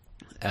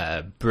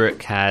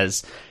 Brooke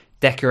has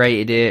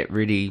decorated it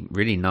really,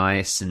 really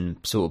nice and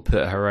sort of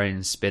put her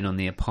own spin on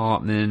the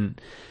apartment.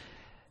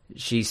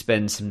 She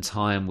spends some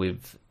time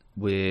with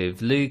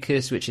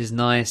Lucas, which is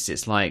nice.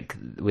 It's like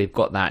we've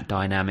got that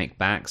dynamic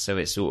back, so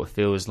it sort of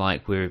feels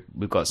like we've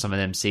got some of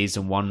them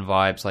season 1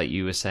 vibes, like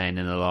you were saying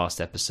in the last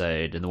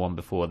episode, and the one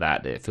before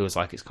that. It feels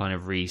like it's kind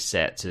of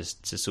reset to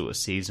sort of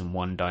season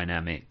 1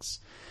 dynamics.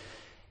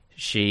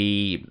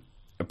 She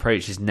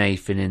approaches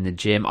Nathan in the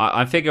gym.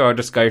 I figure I'll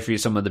just go through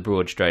some of the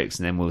broad strokes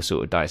and then we'll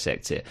sort of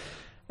dissect it.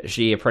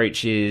 She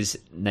approaches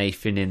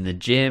Nathan in the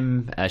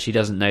gym. She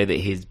doesn't know that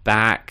he's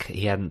back.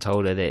 He hadn't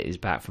told her that he's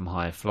back from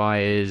High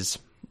Flyers.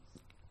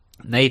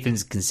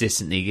 Nathan's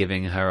consistently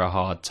giving her a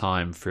hard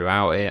time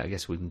throughout it. I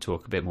guess we can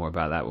talk a bit more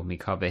about that when we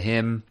cover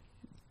him.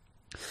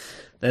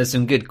 There's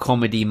some good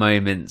comedy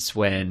moments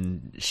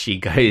when she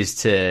goes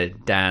to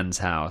Dan's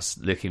house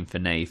looking for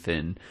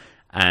Nathan,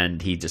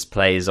 and he just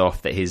plays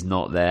off that he's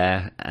not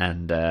there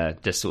and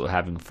just sort of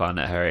having fun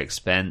at her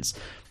expense.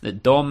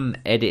 That Dom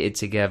edited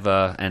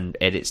together and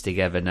edits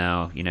together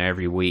now,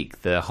 every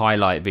week, the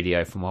highlight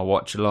video from our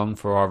watch along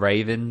for our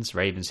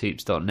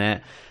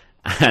ravenshoops.net.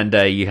 And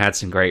you had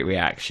some great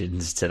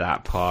reactions to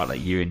that part.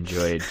 Like, you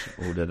enjoyed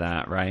all of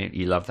that, right?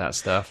 You love that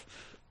stuff.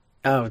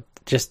 Oh,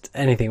 just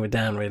anything with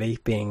Dan really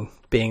being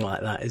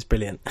like that is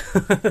brilliant.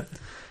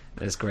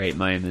 There's great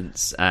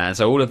moments.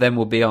 So all of them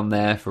will be on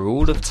there for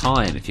all of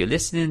time. If you're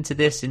listening to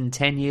this in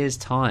 10 years'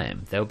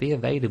 time, they'll be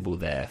available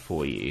there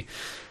for you.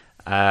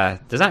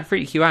 Does that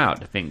freak you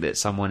out to think that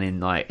someone in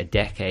like a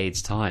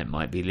decade's time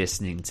might be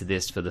listening to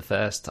this for the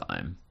first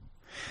time?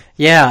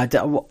 Yeah,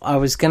 I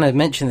was going to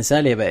mention this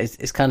earlier, but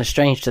it's kind of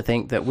strange to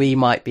think that we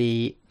might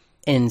be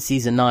in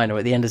season 9 or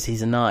at the end of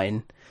season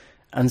 9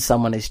 and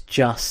someone is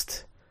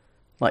just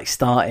like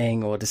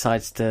starting or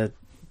decides to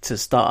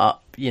start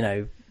up,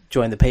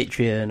 join the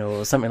Patreon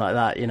or something like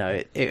that.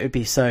 It would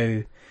be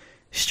so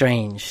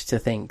strange to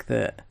think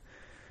that,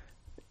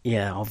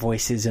 our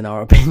voices and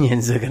our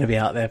opinions are going to be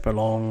out there for a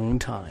long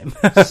time.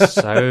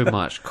 So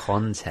much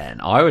content.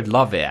 I would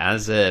love it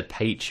as a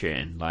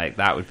patron. Like,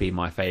 that would be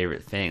my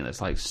favorite thing. There's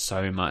like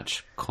so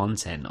much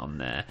content on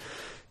there.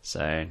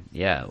 So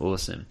yeah,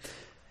 awesome.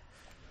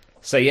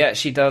 So yeah,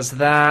 she does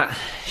that.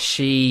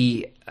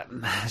 She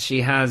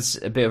has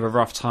a bit of a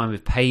rough time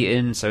with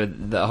Peyton. So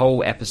the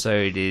whole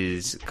episode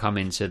is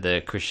coming to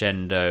the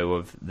crescendo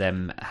of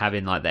them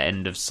having like the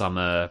end of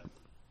summer,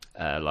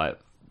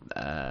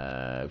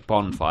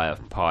 bonfire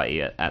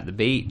party at the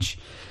beach,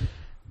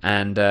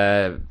 and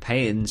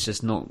Peyton's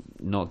just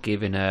not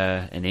giving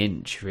her an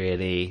inch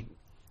really.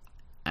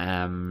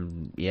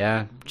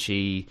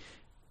 She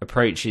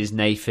approaches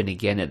Nathan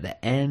again at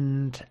the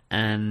end,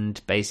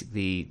 and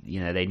basically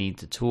they need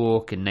to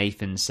talk, and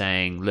Nathan's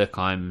saying, look,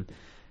 I'm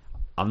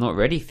not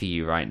ready for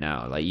you right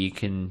now. Like,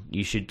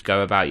 you should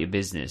go about your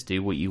business,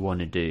 do what you want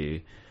to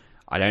do.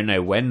 I don't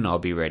know when I'll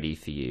be ready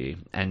for you.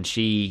 And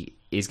she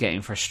is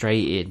getting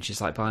frustrated.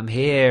 She's like, but I'm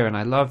here and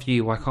I love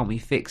you. Why can't we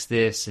fix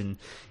this? And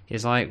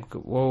he's like,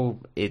 well,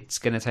 it's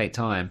going to take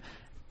time.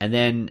 And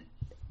then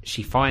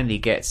she finally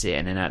gets it,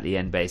 and then at the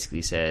end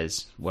basically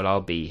says, well,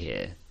 I'll be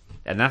here.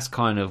 And that's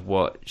kind of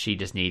what she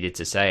just needed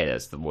to say.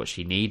 That's what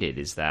she needed,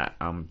 is that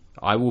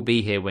I will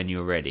be here when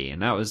you're ready.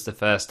 And that was the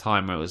first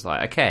time where it was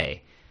like,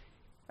 okay,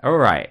 all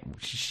right,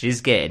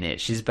 she's getting it,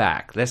 she's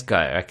back, let's go,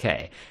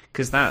 okay.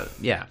 Because that,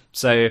 yeah.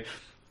 So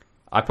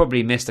I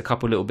probably missed a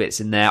couple little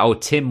bits in there. Oh,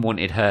 Tim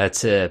wanted her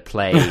to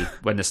play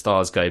When the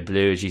Stars Go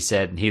Blue, as you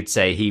said, and he'd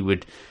say he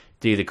would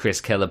do the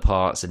Chris Keller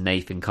parts, and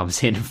Nathan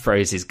comes in and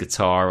throws his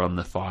guitar on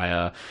the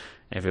fire.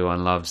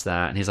 Everyone loves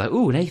that. And he's like,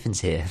 ooh,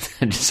 Nathan's here.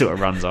 And just sort of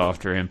runs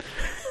after him.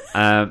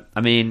 I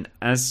mean,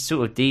 as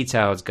sort of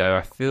details go,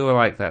 I feel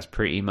like that's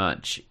pretty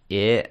much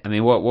it. I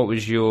mean,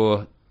 what's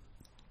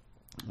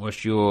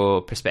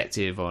your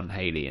perspective on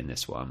Hayley in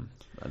this one?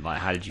 Like,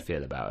 how did you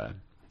feel about her?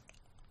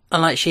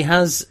 And like, she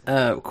has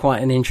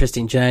quite an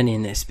interesting journey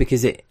in this,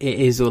 because it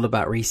is all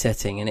about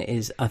resetting, and it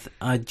is.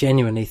 I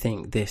genuinely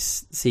think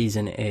this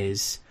season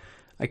is,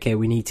 okay,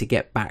 we need to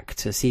get back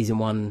to season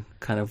 1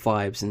 kind of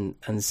vibes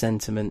and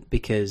sentiment,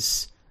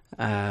 because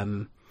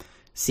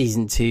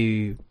season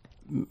 2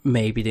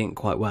 maybe didn't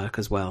quite work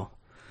as well,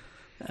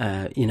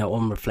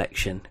 on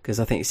reflection,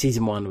 because I think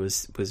season 1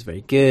 was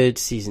very good.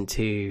 Season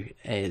 2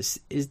 is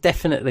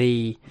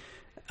definitely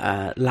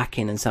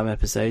lacking in some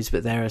episodes,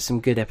 but there are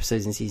some good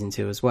episodes in season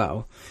 2 as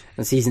well,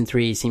 and season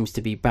 3 seems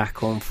to be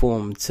back on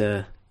form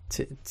to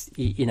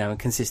and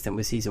consistent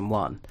with season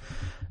 1.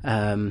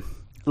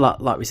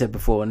 Like we said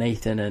before,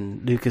 Nathan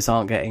and Lucas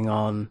aren't getting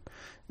on.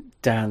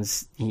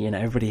 Dan's,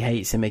 everybody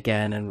hates him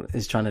again and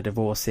is trying to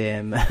divorce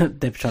him.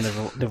 They're trying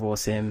to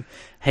divorce him.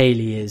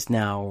 Hayley is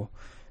now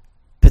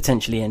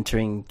potentially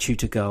entering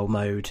tutor girl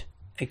mode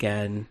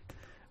again.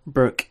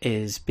 Brooke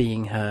is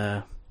being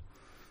her,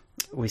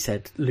 we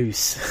said,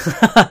 loose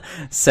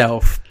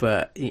self,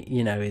 but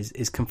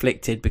is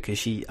conflicted,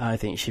 because I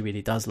think she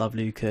really does love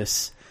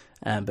Lucas,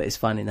 but is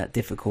finding that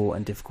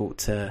difficult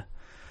to.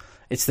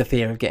 It's the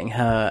fear of getting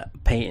hurt.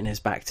 Peyton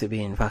is back to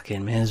being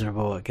fucking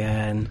miserable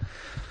again.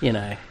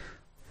 Peyton.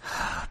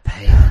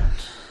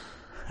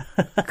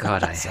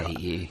 God, I hate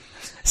you.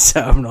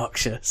 So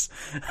obnoxious.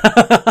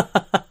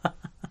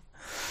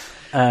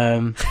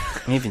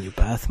 Even your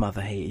birth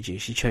mother hated you.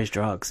 She chose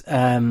drugs.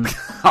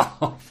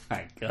 Oh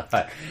my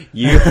God.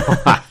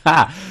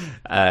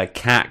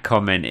 Kat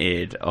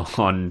commented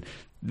on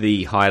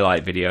the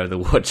highlight video of the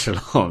watch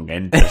along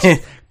and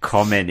just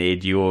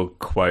commented your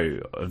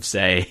quote of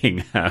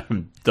saying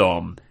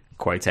Dom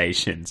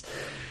quotations.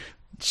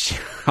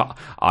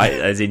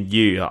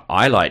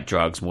 I like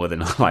drugs more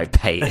than I like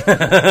Peyton.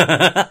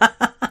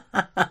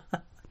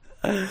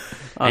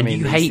 And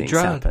you hate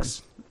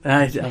drugs.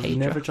 I've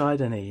never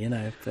tried any,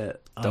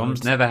 but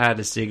Dom's never had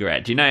a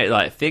cigarette. Do you know,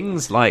 like,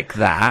 things like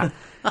that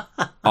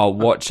are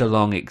watch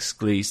along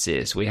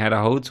exclusives. We had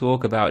a whole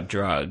talk about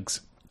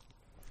drugs,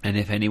 and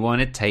if anyone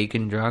had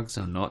taken drugs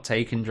or not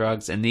taken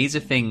drugs, and these are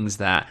things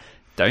that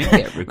don't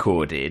get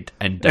recorded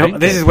and don't.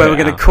 This is where we're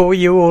going to call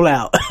you all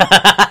out.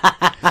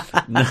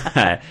 No,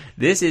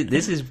 these are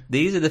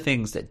the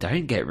things that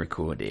don't get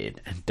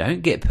recorded and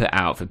don't get put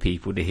out for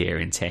people to hear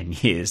in 10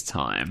 years'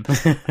 time.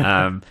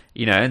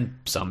 And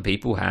some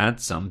people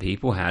had, some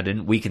people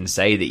hadn't. We can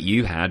say that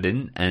you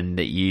hadn't, and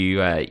that you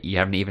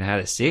haven't even had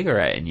a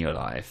cigarette in your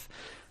life.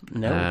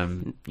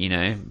 No.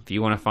 If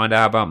you want to find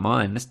out about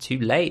mine, that's too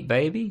late,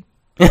 baby.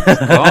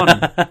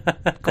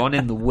 It's gone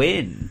in the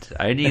wind.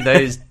 Only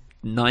those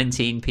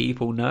 19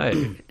 people know.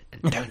 And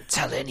don't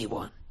tell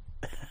anyone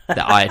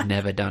that I had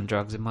never done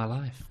drugs in my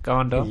life. Go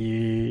on, Dom.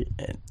 You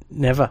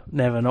never,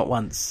 not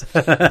once.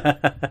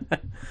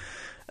 But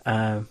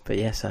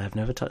yes, I have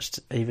never touched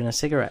even a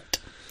cigarette.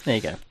 There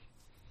you go.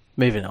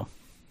 Moving on.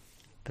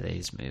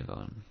 Please move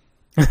on.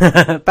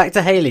 Back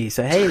to Hayley.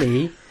 So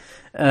Hayley,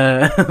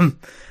 the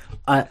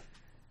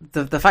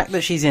fact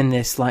that she's in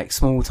this like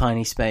small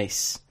tiny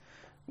space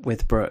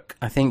with Brooke,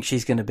 I think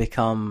she's going to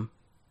become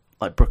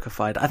like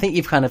Brookified. I think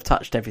you've kind of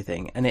touched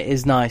everything, and it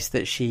is nice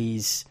that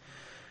she's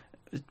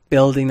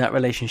building that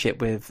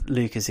relationship with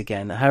Lucas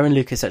again. Her and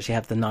Lucas actually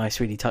have the nice,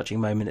 really touching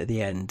moment at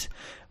the end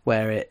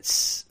where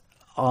it's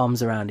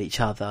arms around each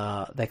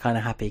other. They're kind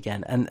of happy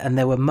again. And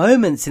there were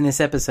moments in this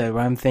episode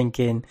where I'm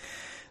thinking,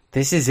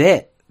 this is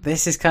it.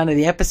 This is kind of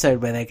the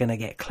episode where they're going to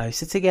get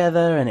closer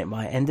together, and it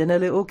might end in a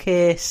little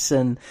kiss.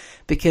 And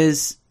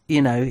because,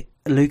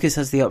 Lucas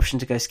has the option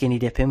to go skinny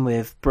dipping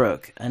with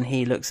Brooke, and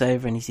he looks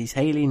over and he sees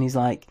Hayley and he's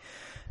like,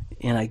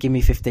 give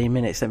me 15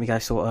 minutes, let me go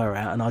sort her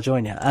out and I'll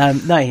join you.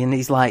 No, and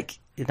he's like,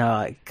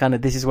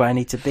 this is where I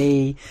need to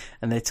be.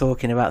 And they're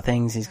talking about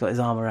things. He's got his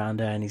arm around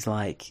her and he's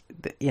like,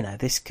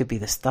 this could be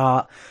the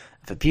start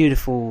of a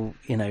beautiful,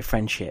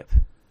 friendship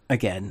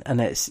again.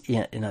 And it's,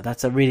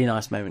 that's a really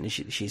nice moment.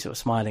 She's sort of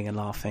smiling and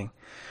laughing.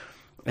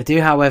 I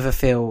do, however,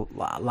 feel,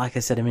 like I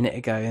said a minute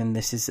ago, and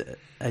this is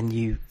a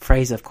new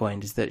phrase I've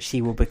coined, is that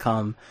she will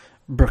become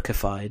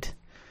Brookified.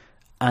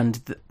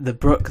 And the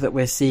Brooke that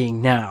we're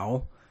seeing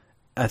now,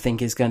 I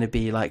think, is going to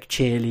be like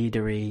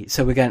cheerleadery.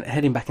 So we're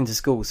heading back into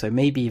school. So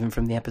maybe even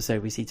from the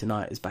episode we see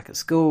tonight is back at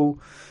school,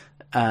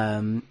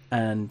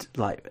 and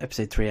like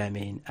episode 3,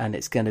 and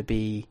it's going to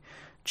be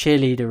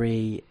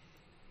cheerleadery.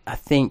 I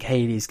think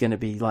Hayley's going to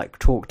be like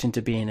talked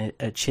into being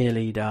a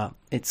cheerleader.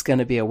 It's going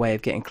to be a way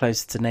of getting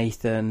closer to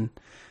Nathan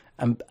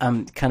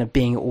and kind of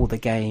being at all the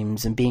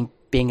games and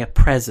being a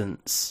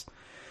presence.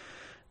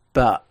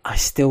 But I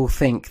still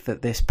think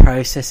that this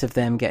process of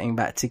them getting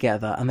back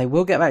together, and they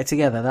will get back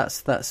together.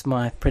 That's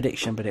my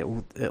prediction. But it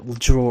will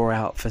draw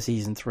out for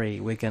season 3.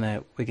 We're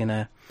gonna.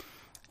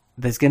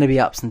 There's going to be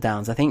ups and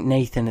downs. I think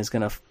Nathan is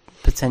going to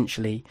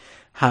potentially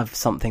have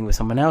something with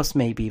someone else,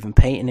 maybe even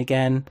Peyton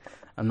again.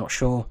 I'm not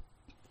sure.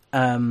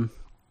 And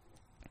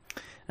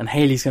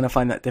Hayley's going to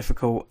find that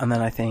difficult. And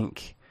then I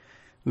think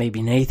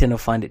maybe Nathan will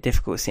find it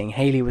difficult seeing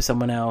Hayley with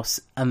someone else.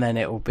 And then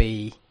it will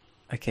be,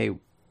 okay,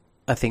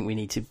 I think we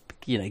need to,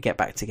 get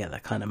back together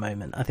kind of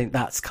moment. I think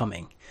that's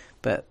coming,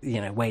 but,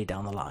 way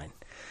down the line.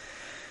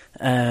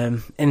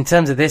 In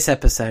terms of this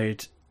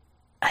episode,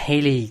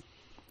 Hayley,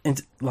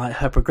 like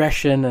her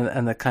progression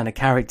and the kind of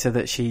character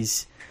that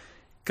she's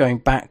going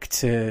back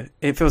to,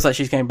 it feels like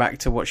she's going back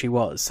to what she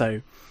was.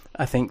 So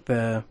I think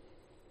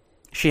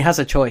she has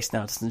a choice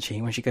now, doesn't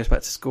she? When she goes back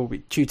to school,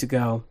 tutor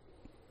girl,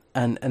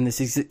 and this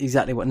is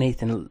exactly what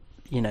Nathan,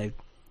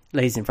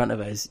 lays in front of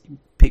her: is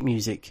pick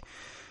music,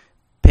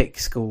 pick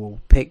school,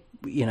 pick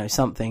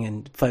something,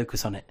 and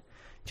focus on it.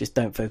 Just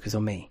don't focus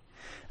on me.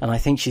 And I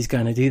think she's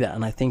going to do that,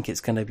 and I think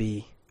it's going to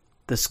be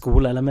the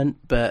school element,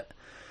 but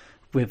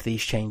with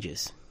these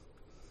changes.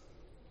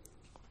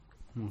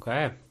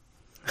 Okay.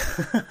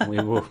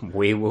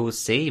 we will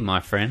see, my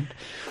friend.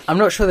 I'm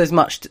not sure there's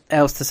much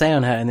else to say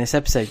on her in this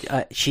episode.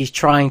 She's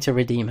trying to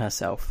redeem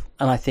herself,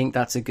 and I think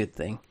that's a good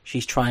thing.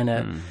 She's trying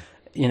to,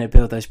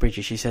 build those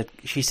bridges.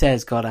 She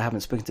says, "God, I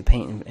haven't spoken to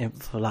Peyton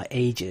for like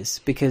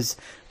ages," because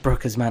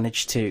Brooke has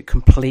managed to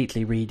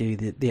completely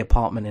redo the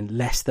apartment in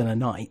less than a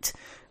night,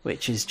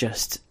 which is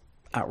just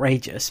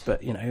outrageous.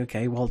 But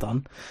okay, well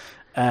done.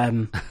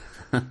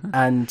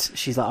 And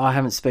she's like, I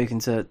haven't spoken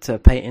to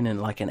Peyton in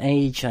like an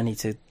age. I need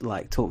to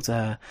like talk to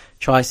her.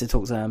 Tries to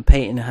talk to her, and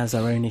Peyton has her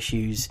own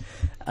issues,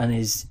 and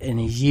is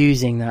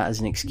using that as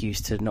an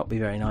excuse to not be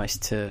very nice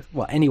to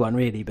anyone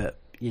really, but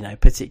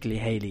particularly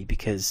Hayley,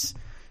 because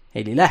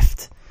Hayley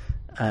left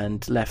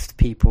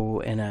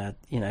people in a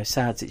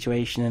sad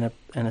situation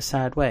in a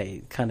sad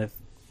way. Kind of,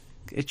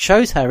 it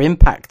shows her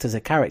impact as a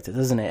character,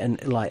 doesn't it?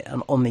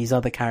 And on these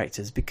other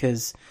characters,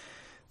 because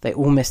they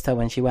all missed her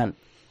when she went.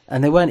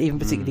 And they weren't even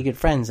particularly good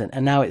friends.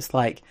 And now it's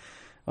like,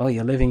 oh,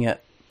 you're living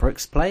at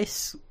Brooke's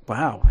place?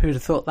 Wow, who'd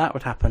have thought that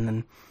would happen?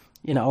 And,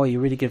 oh,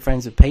 you're really good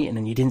friends with Peyton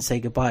and you didn't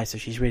say goodbye, so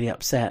she's really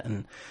upset.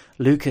 And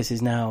Lucas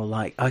is now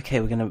like, okay,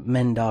 we're going to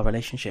mend our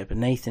relationship. And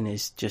Nathan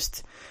is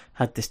just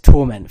had this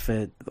torment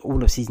for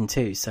all of season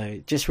 2. So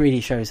it just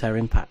really shows her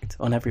impact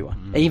on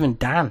everyone. Even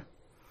Dan.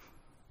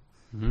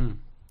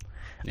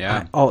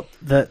 Yeah.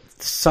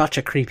 Such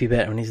a creepy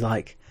bit when he's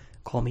like,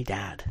 call me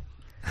Dad.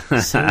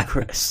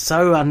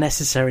 So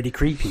unnecessarily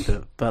creepy,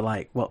 but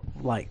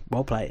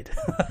well played.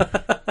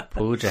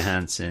 Paul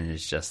Johansson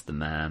is just the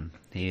man.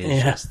 He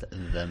is just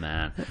the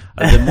man.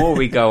 The more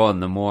we go on,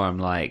 the more I'm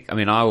like,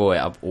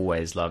 I've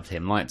always loved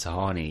him. Like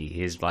Tahani,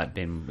 he's like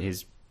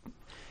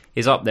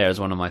he's up there as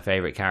one of my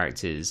favorite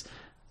characters.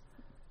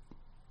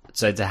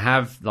 So to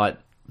have like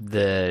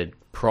the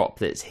prop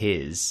that's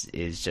his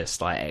is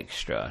just like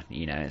extra.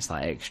 It's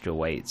like extra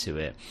weight to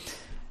it.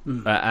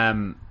 But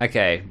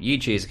okay, you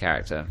choose a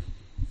character.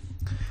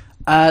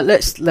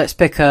 Let's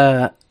pick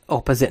a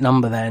opposite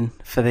number then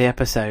for the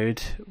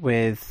episode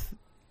with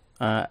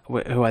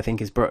who I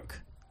think is Brooke.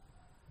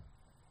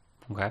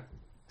 Okay.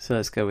 So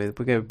we'll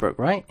go with Brooke,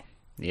 right?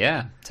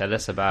 Yeah. Tell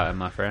us about her,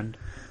 my friend.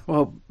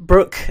 Well,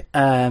 Brooke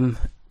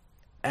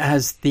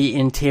has the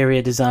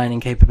interior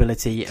designing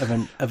capability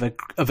of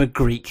a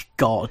Greek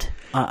god.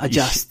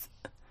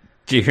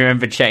 Do you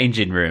remember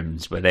changing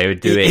rooms where they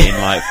would do it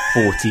in like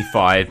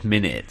 45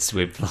 minutes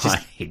with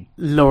like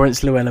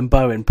Lawrence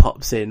Llewellyn-Bowen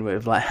pops in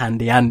with like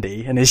Handy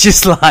Andy, and it's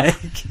just like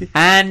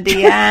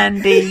Handy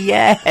Andy,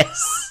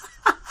 yes.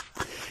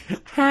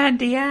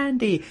 Handy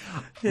Andy.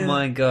 Yeah. Oh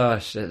my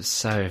gosh, that's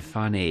so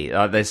funny.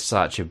 There's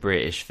such a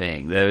British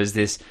thing. There was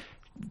this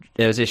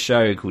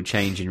show called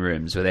Changing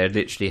Rooms where they'd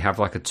literally have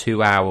like a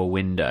 2-hour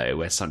window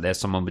where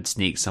someone would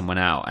sneak someone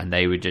out and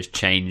they would just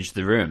change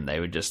the room. They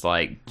would just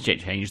like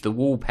change the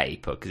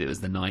wallpaper because it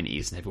was the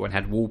 90s and everyone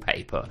had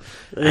wallpaper.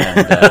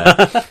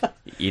 And,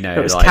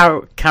 it was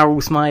like, Carol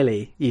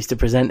Smiley used to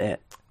present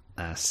it.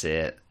 That's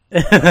it.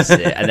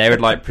 And they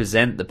would like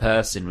present the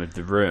person with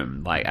the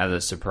room like as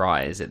a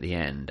surprise at the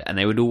end, and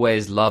they would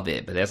always love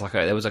it. But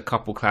there was a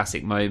couple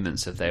classic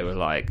moments of they were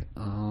like,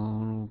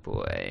 oh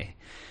boy.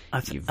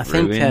 You've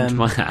ruined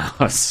my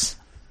house.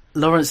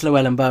 Lawrence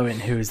Llewellyn-Bowen,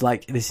 who is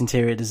like this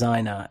interior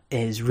designer,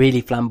 is really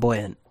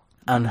flamboyant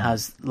and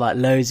has like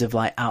loads of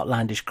like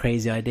outlandish,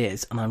 crazy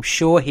ideas. And I'm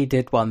sure he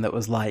did one that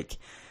was like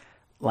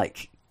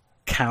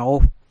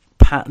cow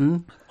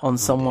pattern on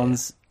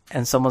someone's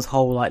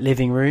whole like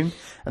living room.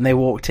 And they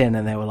walked in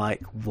and they were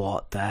like,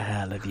 "What the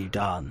hell have you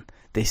done?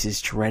 This is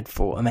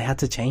dreadful." And they had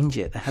to change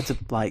it. They had to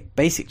like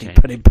basically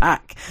put it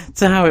back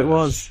to how it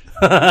was.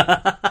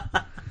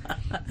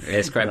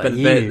 It's great, like, but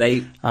you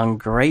they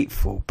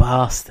ungrateful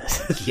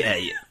bastard. yeah,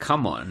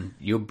 come on,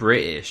 you're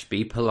British.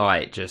 Be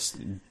polite. Just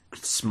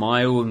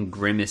smile and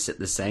grimace at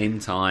the same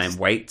time.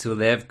 Wait till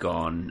they've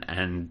gone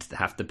and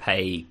have to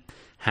pay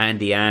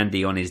Handy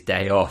Andy on his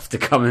day off to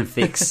come and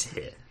fix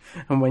it.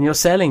 And when you're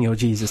selling your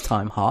Jesus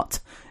Time hut,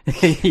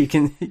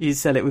 you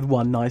sell it with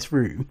one nice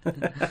room.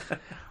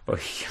 Well,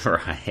 you're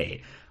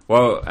right.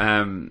 Well,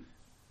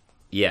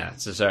 yeah.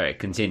 So sorry.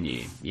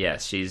 Continue.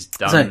 Yes, she's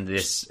done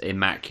this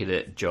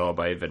immaculate job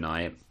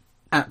overnight.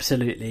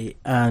 Absolutely,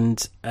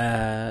 and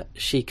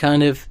she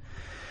kind of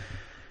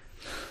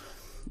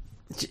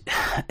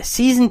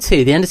season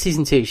 2, the end of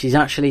season 2, she's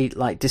actually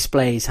like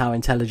displays how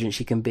intelligent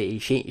she can be.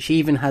 She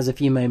even has a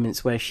few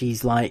moments where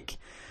she's like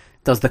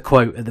does the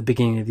quote at the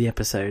beginning of the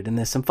episode, and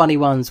there's some funny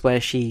ones where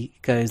she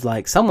goes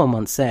like, someone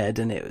once said,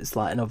 and it was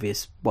like an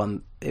obvious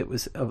one, it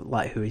was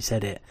like who he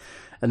said it.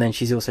 And then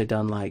she's also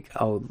done like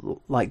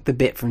the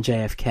bit from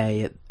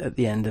JFK at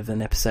the end of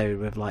an episode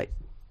with like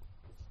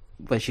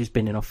where she's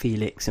been off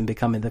Felix and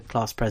becoming the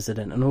class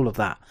president and all of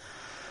that.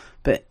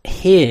 But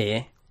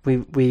here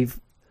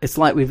it's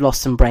like we've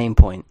lost some brain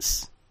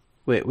points.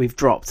 We've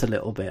dropped a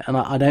little bit, and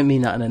I don't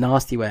mean that in a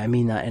nasty way. I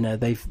mean that in a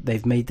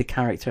they've made the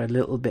character a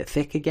little bit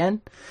thick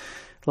again.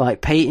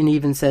 Like Peyton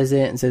even says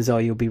it and says, "Oh,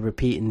 you'll be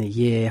repeating the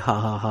year, ha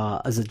ha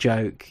ha," as a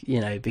joke,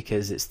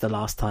 because it's the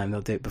last time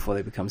they'll do it before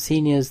they become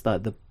seniors,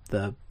 like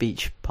the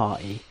beach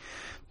party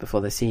before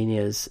they're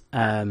seniors.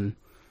 And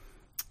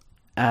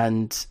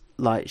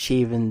like she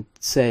even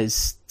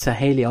says to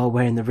Haley, "Oh,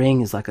 wearing the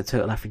ring is like a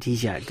total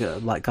aphrodisiac.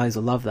 Like guys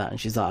will love that."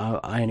 And she's like,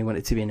 "I only want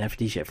it to be an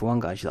aphrodisiac for one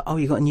guy." She's like, "Oh,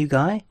 you got a new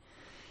guy?"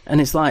 And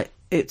it's like,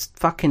 it's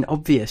fucking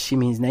obvious she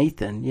means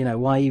Nathan.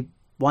 Why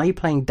are you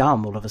playing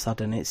dumb all of a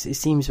sudden? It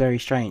seems very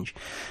strange.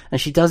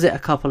 And she does it a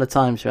couple of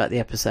times throughout the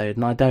episode,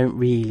 and I don't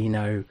really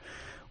know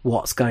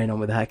what's going on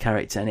with her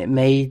character. And it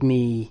made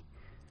me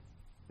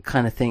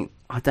kind of think,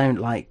 I don't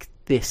like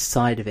this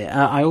side of it.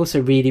 I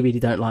also really, really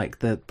don't like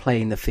the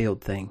playing the field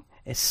thing.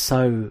 It's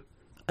so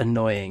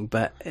annoying,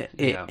 but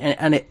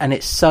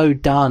it's so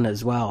done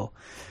as well.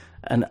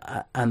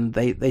 And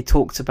they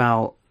talked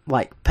about,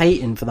 like,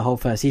 Peyton for the whole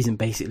first season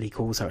basically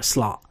calls her a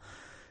slut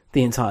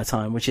the entire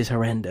time, which is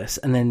horrendous.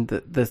 And then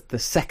the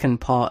second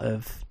part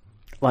of,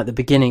 like, the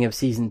beginning of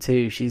season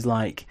 2, she's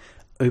like,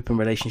 open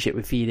relationship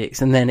with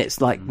Felix, and then it's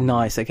like,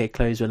 nice, okay,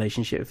 close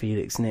relationship with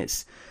Felix, and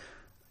it's,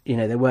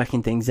 they're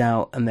working things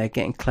out and they're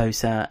getting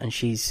closer, and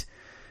she's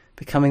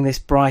becoming this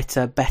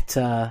brighter,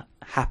 better,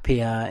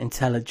 happier,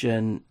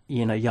 intelligent,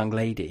 young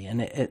lady,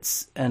 and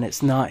it's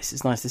nice.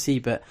 It's nice to see,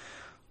 but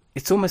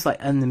it's almost like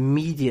an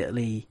immediate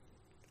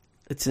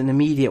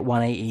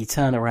 180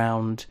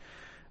 turnaround.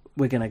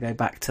 We're going to go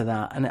back to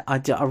that. And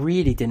I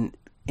really didn't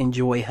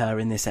enjoy her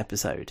in this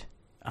episode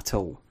at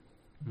all.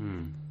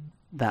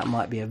 That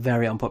might be a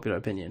very unpopular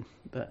opinion,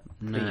 but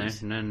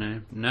please.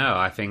 No,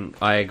 I think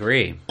I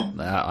agree.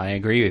 I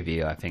agree with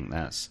you. I think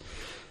that's,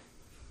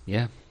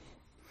 yeah.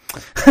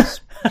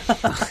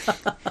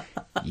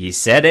 You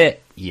said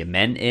it, you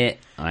meant it,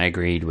 I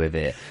agreed with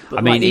it. But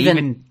I mean,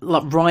 even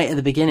like right at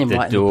the beginning,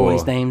 writing the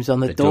boys' names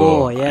on the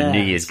door. Yeah, I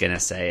knew you was going to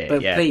say it.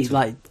 But yeah. please,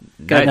 like,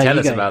 tell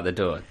us about the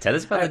door. Tell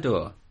us about the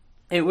door.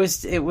 It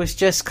was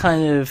just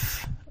kind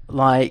of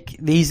like,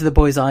 these are the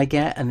boys I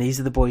get, and these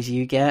are the boys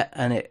you get,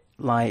 and it,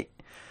 like,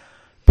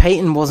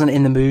 Peyton wasn't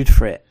in the mood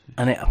for it,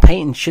 and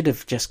Peyton should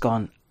have just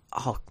gone,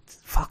 "Oh,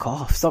 fuck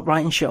off, stop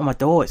writing shit on my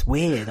door, it's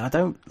weird, I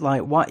don't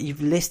like what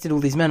you've listed all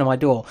these men on my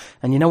door,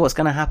 and you know what's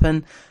going to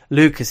happen?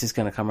 Lucas is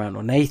going to come around,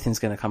 or Nathan's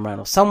going to come around,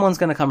 or someone's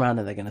going to come around,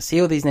 and they're going to see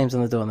all these names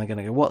on the door, and they're going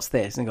to go, what's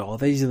this?" And go, "Oh,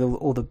 these are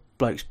all the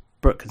blokes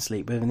Brooke can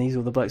sleep with, and these are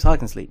all the blokes I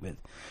can sleep with." And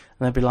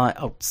they'll be like,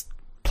 "Oh,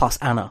 plus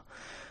Anna."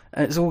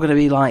 And it's all going to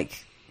be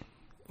like,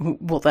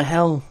 what the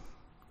hell?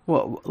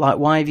 What, like,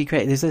 why have you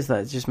created this list?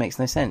 That just makes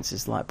no sense.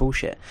 It's like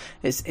bullshit.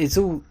 It's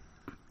all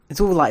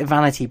like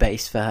vanity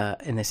based for her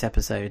in this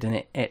episode,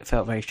 and it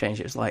felt very strange.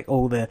 It was like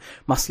all the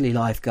muscly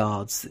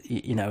lifeguards,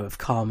 of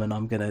Carmen.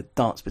 I'm gonna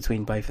dance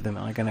between both of them,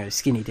 and I'm gonna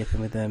skinny dipping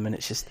with them, and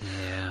it's just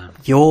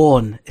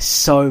yawn. It's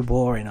so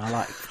boring. I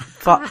like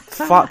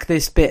fuck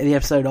this bit of the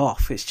episode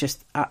off. It's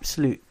just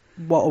absolute,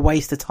 what a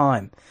waste of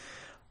time.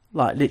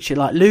 Like, literally,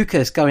 like,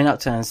 Lucas going up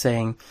to her and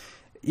saying,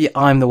 "Yeah,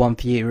 I'm the one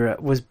for you,"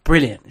 was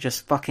brilliant.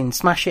 Just fucking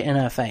smash it in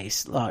her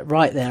face, like,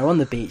 right there on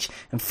the beach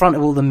in front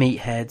of all the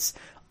meatheads.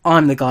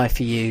 "I'm the guy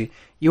for you.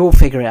 You'll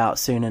figure it out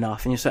soon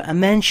enough."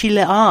 And then she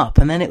lit up,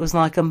 and then it was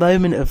like a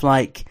moment of,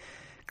 like,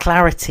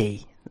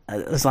 clarity.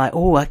 It was like,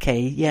 oh, okay,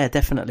 yeah,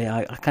 definitely.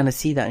 I kind of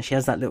see that. And she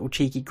has that little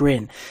cheeky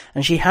grin,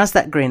 and she has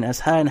that grin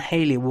as her and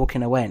Haley are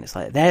walking away, and it's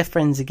like, they're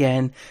friends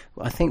again.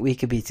 I think we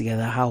could be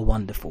together. How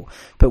wonderful.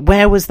 But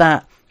where was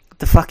that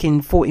the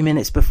fucking 40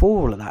 minutes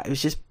before all of that? It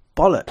was just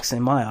bollocks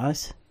in my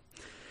eyes.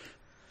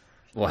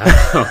 Wow.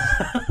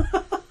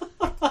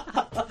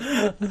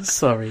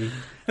 Sorry.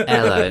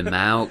 Hello,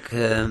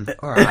 Malcolm.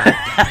 Alright,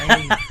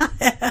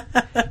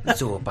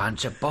 it's all a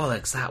bunch of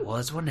bollocks, that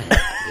was, wasn't it?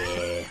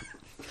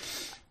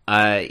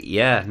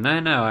 Yeah.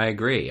 No, I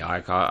agree.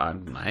 I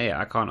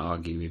can't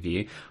argue with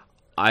you.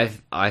 I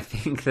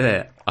think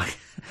that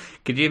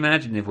Could you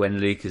imagine if when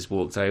Lucas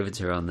walked over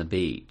to her on the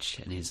beach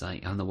and he's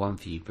like, "I'm the one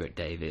for you, Britt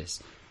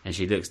Davis," and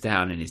she looks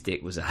down and his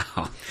dick was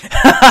out.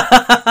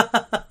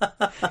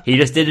 He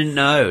just didn't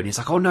know, and he's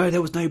like, "Oh no,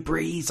 there was no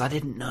breeze. I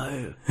didn't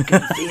know. I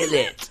couldn't feel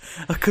it.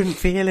 I couldn't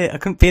feel it. I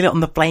couldn't feel it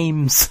on the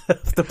flames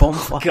of the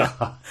bonfire."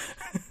 God.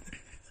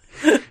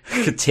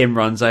 Tim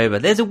runs over.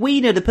 There's a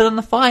wiener to put on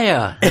the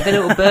fire. I bet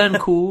it'll burn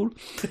cool.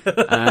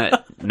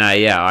 No,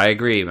 yeah, I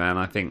agree, man.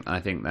 I think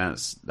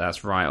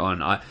that's right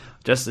on. I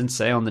just to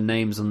say on the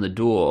names on the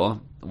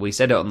door. We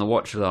said it on the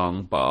watch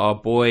along, but our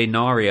boy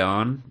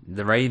Narion,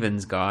 the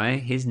Ravens guy,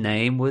 his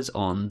name was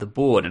on the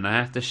board, and I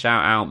have to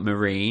shout out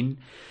Marine,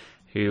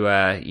 who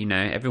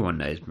everyone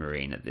knows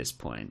Marine at this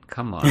point.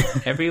 Come on,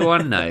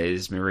 everyone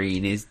knows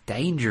Marine is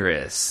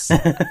dangerous.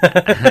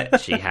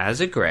 She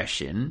has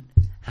aggression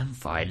and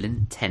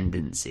violent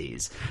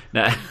tendencies.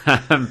 No,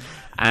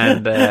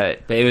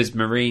 but it was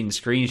Marine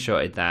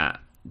screenshotted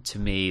that to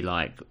me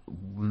like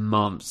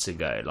months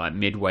ago, like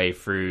midway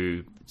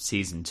through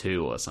season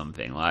 2 or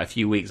something, like a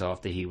few weeks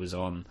after he was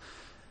on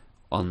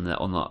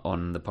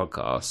the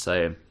podcast.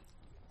 So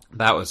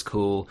that was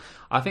cool.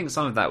 I think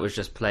some of that was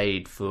just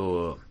played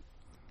for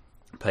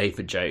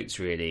jokes,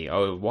 really.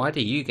 Oh, why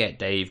do you get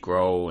Dave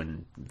Grohl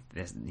and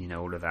this,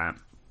 all of that?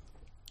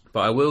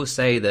 But I will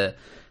say that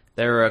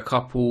there are a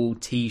couple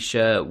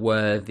t-shirt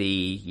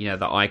worthy, the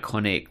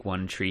iconic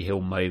One Tree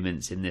Hill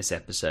moments in this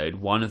episode.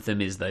 One of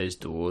them is those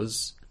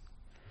doors.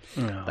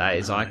 That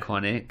is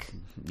iconic.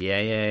 Yeah,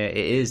 it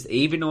is.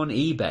 Even on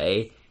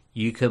eBay,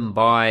 you can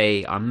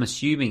buy, I'm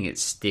assuming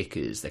it's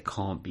stickers. There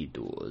can't be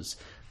doors.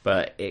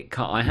 But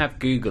I have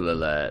Google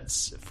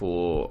alerts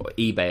for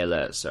eBay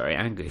alerts,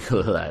 and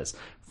Google alerts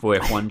for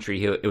if One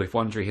Tree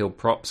Hill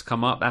props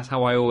come up. That's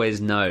how I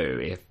always know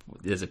if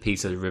there's a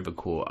piece of the river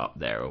court up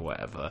there or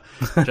whatever,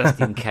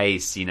 just in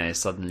case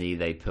suddenly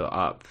they put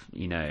up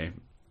I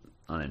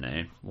don't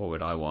know, what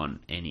would I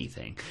want?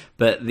 Anything,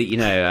 but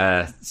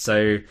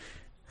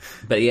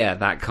but yeah,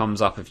 that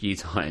comes up a few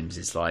times.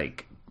 It's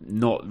like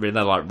not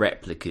really like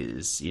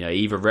replicas,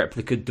 either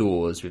replica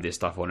doors with this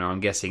stuff on, or I'm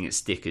guessing it's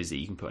stickers that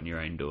you can put on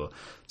your own door.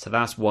 So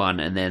that's one,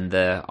 and then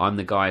I'm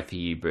the guy for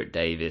you, Britt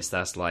Davis.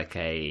 That's like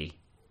a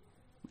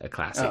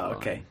classic. Oh,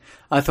 okay.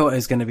 One. I thought it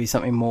was going to be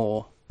something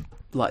more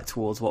like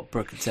towards what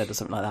Brooke had said or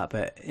something like that,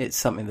 but it's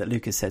something that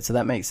Lucas said, so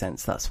that makes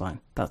sense. That's fine.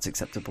 That's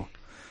acceptable.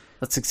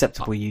 That's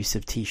acceptable use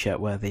of t-shirt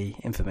worthy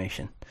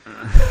information.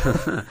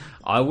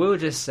 I will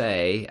just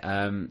say,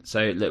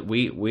 so look,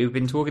 we've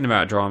been talking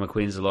about drama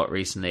queens a lot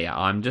recently.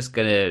 I'm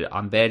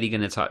barely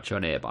gonna touch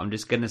on it, but I'm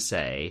just gonna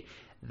say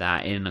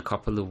that in a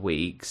couple of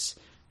weeks,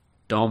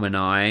 Dom and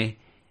I,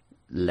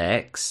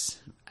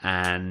 Lex,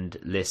 and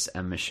Liz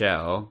and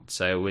Michelle.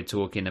 So we're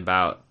talking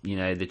about,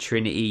 the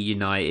Trinity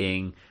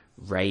uniting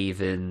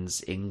Ravens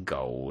in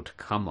gold.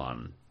 Come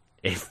on.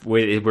 If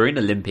we're in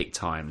Olympic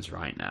times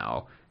right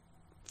now,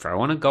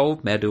 throw on a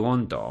gold medal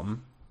on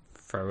Dom,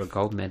 throw a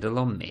gold medal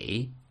on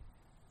me,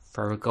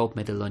 throw a gold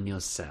medal on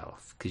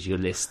yourself, because you're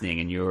listening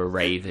and you're a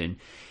Raven.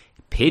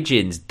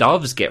 Pigeons,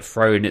 doves get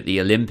thrown at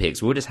the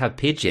Olympics. We'll just have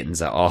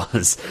pigeons at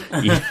ours.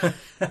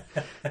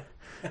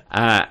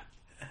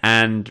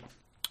 And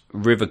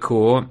River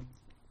Court,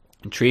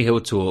 Tree Hill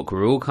Talk,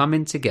 we're all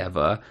coming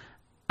together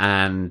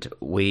and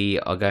we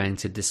are going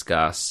to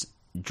discuss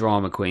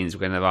drama queens. We're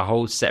going to have a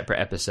whole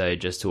separate episode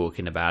just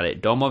talking about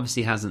it. Dom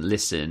obviously hasn't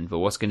listened, but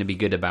what's going to be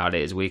good about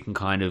it is we can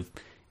kind of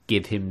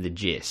give him the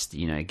gist,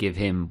 give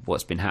him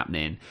what's been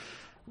happening.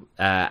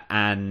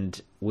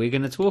 And we're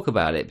going to talk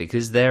about it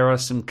because there are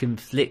some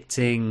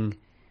conflicting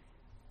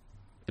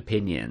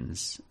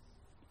opinions.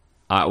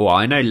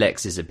 I know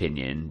Lex's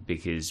opinion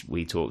because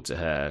we talk to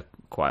her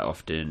quite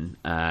often.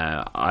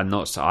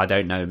 I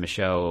don't know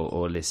Michelle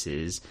or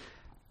Liz's,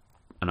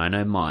 and I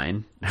know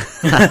mine.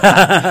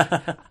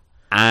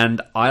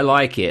 And I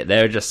like it.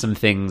 There are just some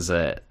things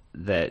that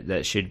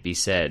should be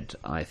said,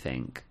 I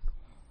think.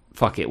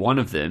 Fuck it. One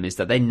of them is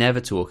that they never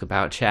talk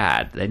about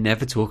Chad. They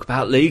never talk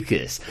about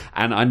Lucas.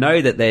 And I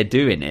know that they're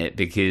doing it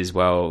because,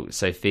 well,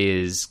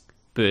 Sophia's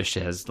Bush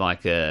has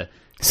like a...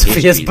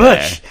 Sophia's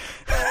Bush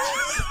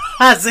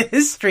has a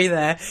history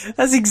there.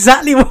 That's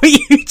exactly what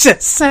you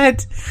just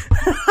said.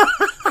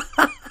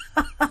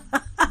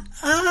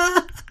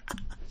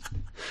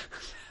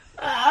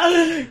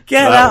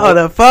 Get that on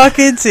a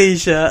fucking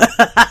t-shirt.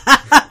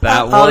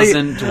 That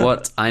wasn't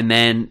what I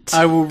meant.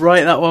 I will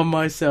write that one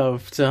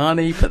myself. So,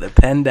 honey, put the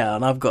pen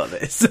down. I've got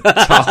this.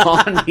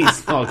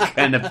 Honey's not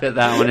going to put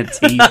that on a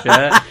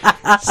t-shirt.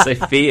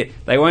 Sophia,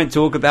 they won't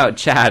talk about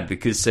Chad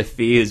because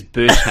Sophia's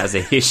Bush has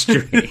a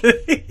history.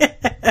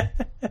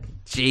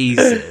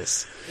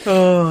 Jesus.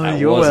 Oh, that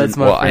your wasn't words,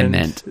 my what friend. I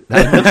meant.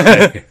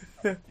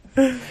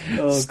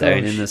 Oh,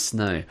 Stone gosh. in the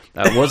snow.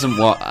 That wasn't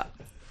what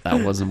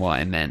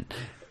I meant.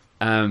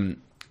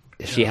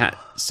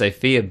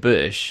 Sophia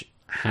Bush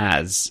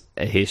has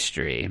a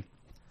history.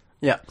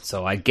 Yeah.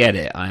 So I get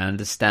it. I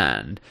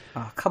understand.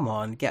 Oh, come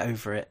on. Get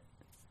over it.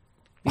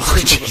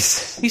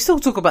 You still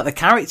talk about the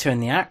character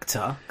and the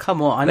actor.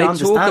 Come on, I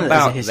understand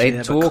there's a history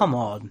there, but come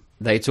on.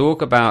 They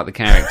talk about the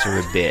character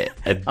a bit.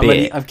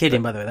 I'm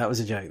kidding, by the way. That was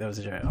a joke.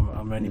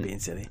 I'm only being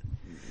silly.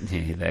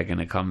 Yeah, they're going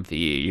to come for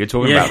you. You're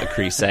talking about the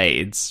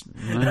Crusades.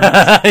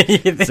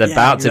 It's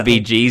about to be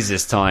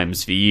Jesus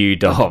times for you,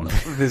 Dom.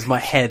 There's my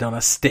head on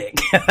a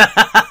stick.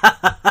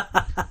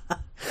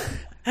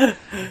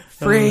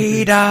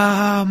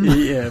 Freedom!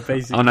 Yeah,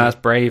 basically. Oh, no, it's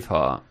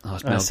Braveheart. Oh,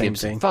 it's Mel same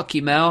Gibson. thing. Fuck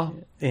you, Mel.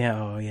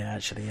 Yeah,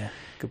 actually, yeah.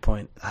 Good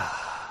point.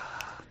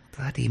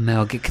 Bloody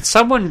Mel. Can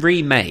someone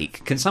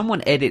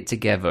edit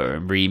together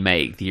and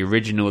remake the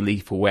original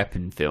Lethal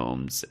Weapon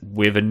films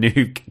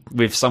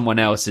with someone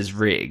else's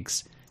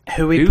rigs?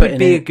 Who would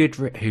be a good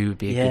Riggs?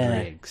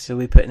 Who are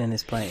we putting in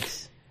his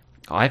place?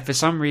 I, for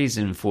some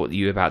reason, thought that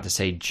you were about to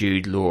say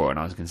Jude Law, and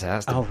I was going to say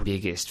that's the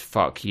biggest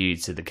fuck you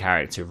to the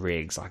character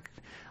Riggs.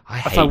 I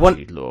hate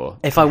Jude Law.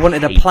 If I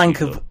wanted a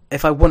plank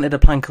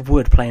of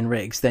wood playing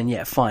Riggs, then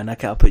yeah, fine.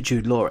 Okay, I'll put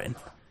Jude Law in.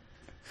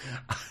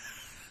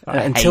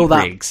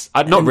 Riggs.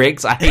 Not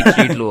Riggs. I hate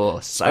Jude Law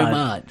so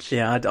much.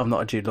 Yeah, I'm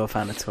not a Jude Law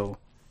fan at all.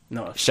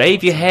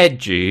 Shave your head,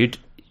 Jude.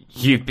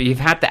 You've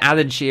had the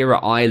Alan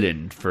Shearer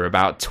Island for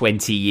about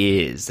 20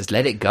 years. Just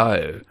let it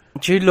go.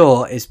 Jude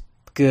Law is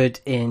good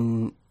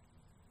in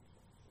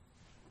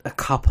a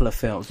couple of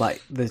films,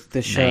 like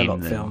the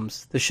Sherlock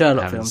films. The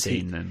Sherlock films,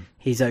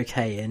 he's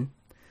okay in.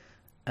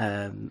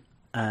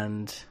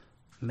 And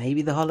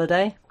maybe The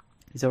Holiday.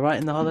 He's alright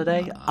in The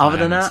Holiday. Other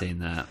than that, seen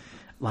that.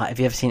 Like,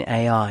 have you ever seen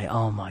AI?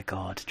 Oh my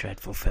god,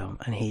 dreadful film.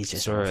 And he's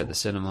just saw it at the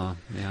cinema.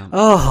 Yeah.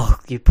 Oh,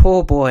 you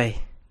poor boy.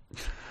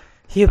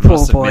 You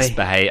poor boy.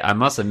 I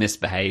must have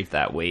misbehaved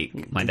that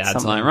week. My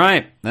dad's like,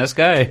 right, let's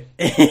go.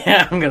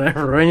 Yeah, I'm gonna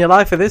ruin your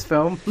life with this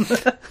film.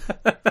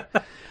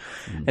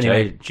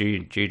 Anyway,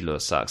 Jude Law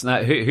sucks.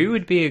 Now, who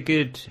would be a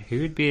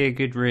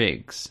good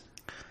Riggs?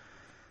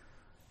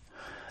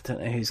 I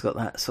don't know who's got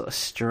that sort of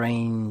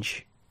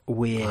strange,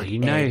 weird. Oh, you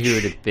know who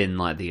would have been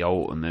like the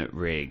ultimate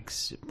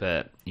Riggs,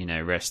 but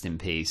rest in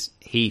peace.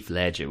 Heath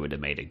Ledger would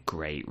have made a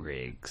great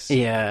Riggs.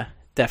 Yeah,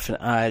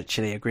 definitely. I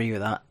actually agree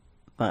with that.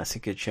 That's a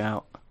good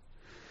shout.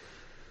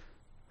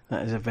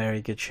 That is a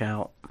very good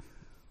shout.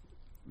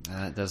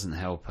 That doesn't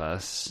help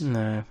us.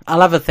 No,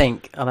 I'll have a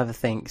think.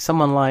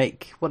 Someone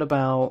like, what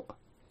about?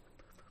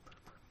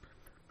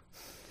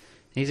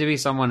 Needs to be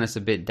someone that's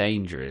a bit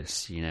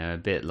dangerous, a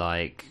bit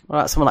like... What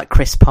about someone like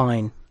Chris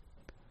Pine?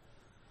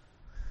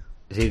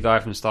 Is he the guy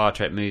from Star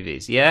Trek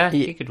movies? Yeah,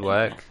 he could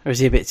work. Or is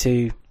he a bit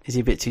too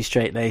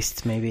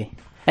straight-laced, maybe?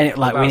 And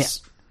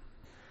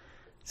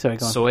Sorry,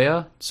 go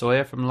on.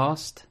 Sawyer from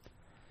Lost?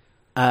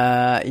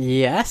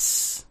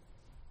 Yes.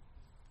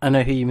 I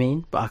know who you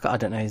mean, but I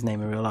don't know his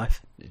name in real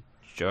life.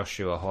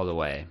 Joshua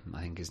Holloway,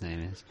 I think his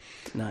name is.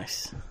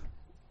 Nice.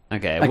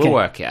 Okay, we'll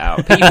work it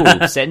out.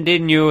 People, send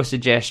in your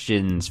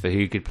suggestions for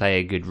who could play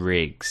a good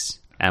Riggs,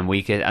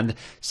 and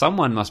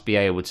someone must be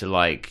able to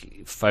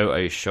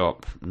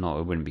Photoshop. No,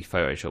 it wouldn't be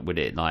Photoshop, would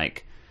it?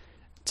 Like,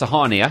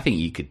 Tahani, I think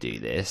you could do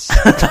this.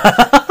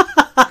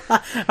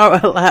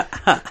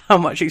 How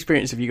much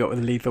experience have you got with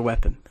a Lethal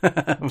Weapon?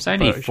 It's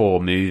only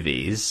 4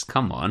 movies.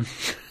 Come on.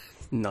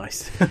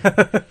 Nice.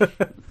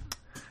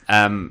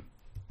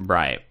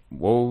 Right.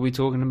 What were we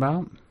talking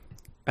about?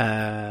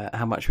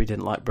 How much we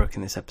didn't like Brooke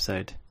in this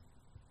episode.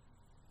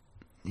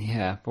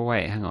 Yeah, but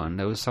wait, hang on.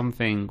 There was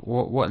something...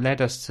 What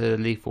led us to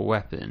Lethal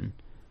Weapon?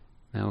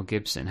 Mel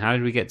Gibson. How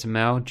did we get to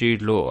Mel?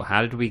 Jude Law.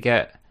 How did we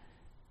get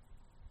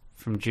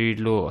from Jude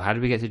Law? How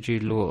did we get to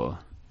Jude Law?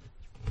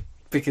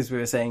 Because we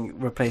were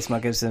saying replace Mel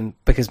Gibson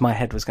because my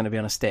head was going to be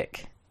on a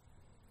stick.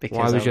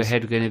 Why was your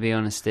head going to be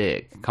on a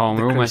stick? Come on,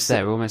 we're almost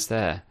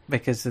there.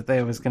 Because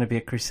there was going to be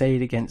a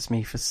crusade against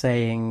me for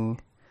saying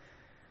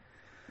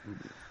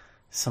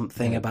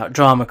something about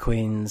drama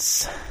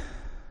queens.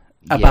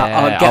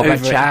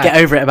 Get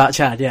over it about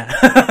Chad, yeah.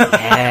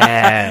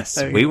 Yes,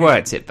 okay. We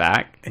worked it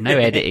back. No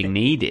editing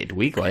needed.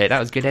 We got it. That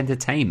was good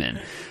entertainment.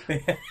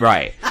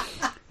 Right.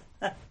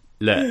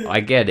 Look,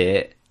 I get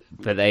it,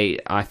 but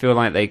I feel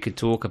like they could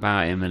talk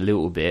about him a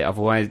little bit.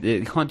 Otherwise,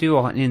 they can't do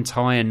an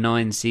entire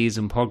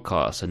 9-season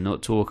podcast and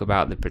not talk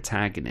about the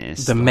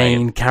protagonist. The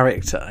main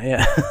character,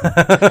 yeah.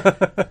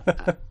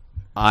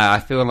 I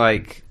feel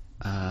like...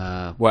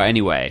 well,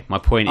 anyway, my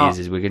point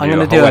is we're going to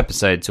do a whole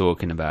episode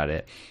talking about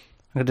it.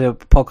 I'm going to do a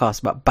podcast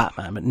about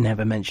Batman, but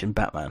never mention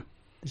Batman.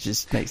 It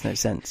just makes no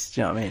sense.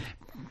 Do you know what I mean?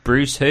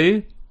 Bruce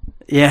who?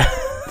 Yeah.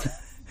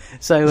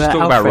 So let's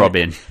talk about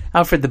Robin.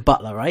 Alfred the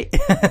Butler, right?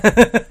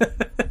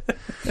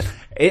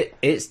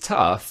 It's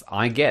tough.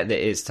 I get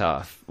that it's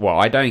tough. Well,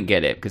 I don't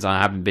get it because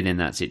I haven't been in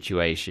that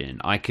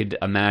situation. I could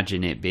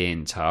imagine it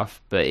being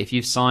tough, but if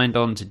you've signed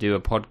on to do a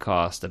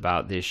podcast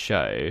about this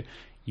show,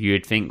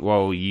 you'd think,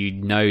 well, you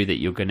know that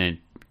you're gonna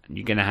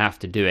have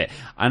to do it.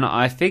 And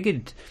I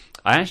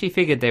actually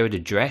figured they would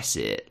address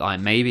it. Like,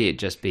 maybe it'd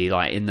just be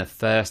like in the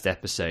first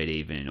episode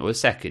even, or the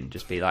second,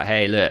 just be like,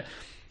 hey, look,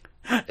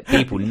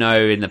 people know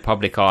in the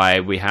public eye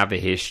we have a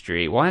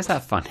history. Why is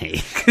that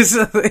funny? Because,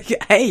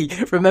 hey,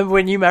 remember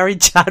when you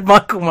married Chad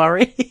Michael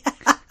Murray?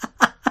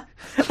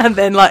 And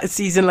then, like, a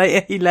season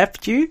later, he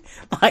left you.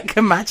 Like,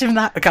 imagine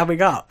that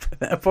coming up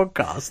at a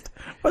podcast.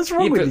 What's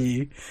wrong with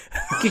you?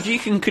 Because you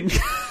can.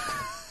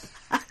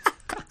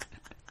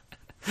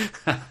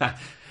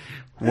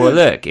 Well,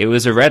 look, it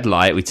was a red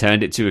light. We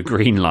turned it to a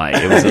green light.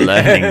 It was a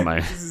learning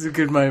moment. This is a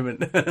good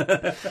moment.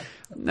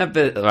 No,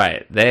 but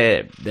right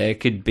there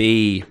could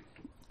be.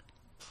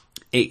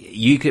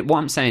 You could. What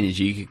I'm saying is,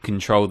 you could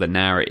control the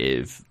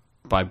narrative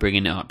by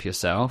bringing it up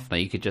yourself.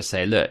 Like, you could just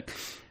say, "Look,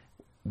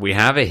 we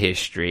have a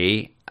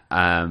history.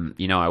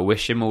 I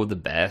wish him all the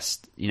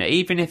best.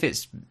 Even if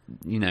it's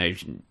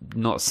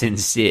not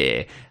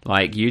sincere.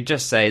 Like, you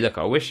just say, look,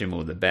 I wish him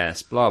all the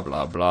best. Blah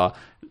blah blah."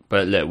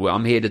 But look,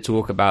 I'm here to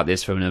talk about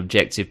this from an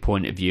objective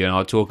point of view, and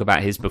I'll talk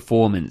about his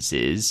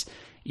performances,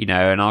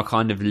 and I'll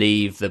kind of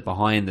leave the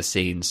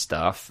behind-the-scenes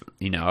stuff.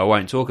 I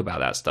won't talk about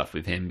that stuff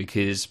with him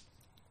because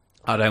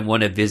I don't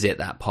want to visit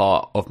that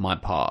part of my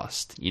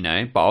past,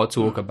 But I'll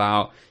talk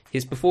about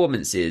his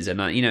performances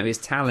and, he's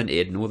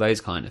talented and all those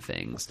kind of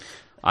things.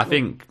 I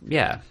think,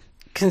 yeah.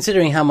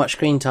 Considering how much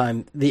screen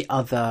time the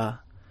other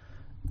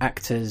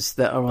actors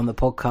that are on the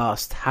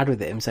podcast had with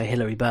him, so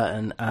Hilary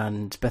Burton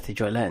and Bethany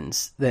Joy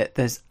Lenz, that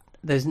there's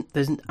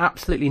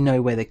absolutely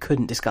no way they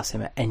couldn't discuss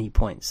him at any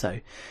point. So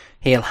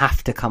he'll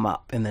have to come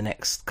up in the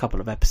next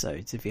couple of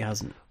episodes if he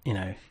hasn't,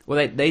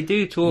 Well, they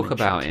do talk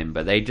about him,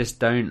 but they just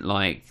don't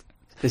They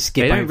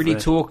don't really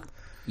talk.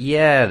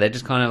 Yeah, they're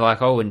just kind of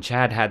like, oh, and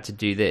Chad had to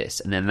do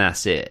this, and then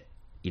that's it.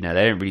 They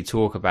don't really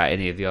talk about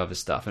any of the other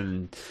stuff,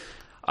 and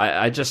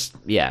I just,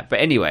 yeah. But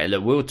anyway,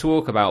 look, we'll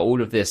talk about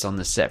all of this on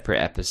the separate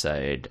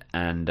episode.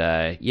 And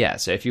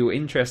so if you're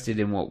interested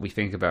in what we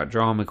think about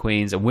drama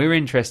queens, and we're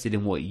interested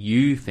in what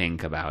you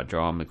think about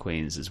drama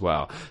queens as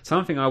well.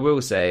 Something I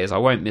will say is I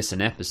won't miss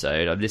an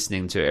episode. I'm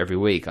listening to it every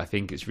week. I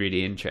think it's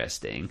really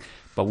interesting.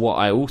 But what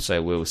I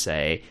also will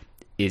say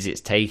is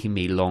it's taking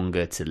me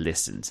longer to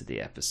listen to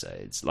the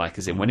episodes. Like,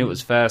 as in, when it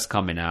was first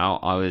coming out,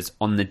 I was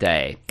on the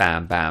day,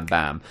 bam, bam,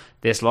 bam.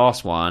 This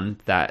last one,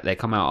 that they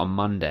come out on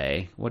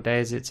Monday. What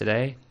day is it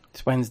today?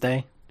 It's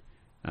Wednesday.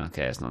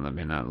 Okay, it's not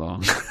been that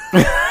long.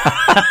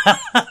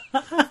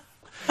 I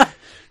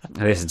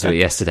listened to it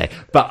yesterday.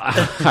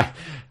 But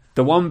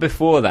the one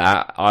before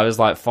that, I was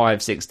like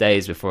 5-6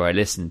 days before I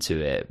listened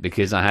to it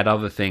because I had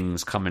other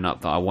things coming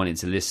up that I wanted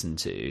to listen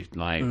to.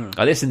 Like,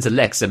 I listened to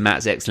Lex and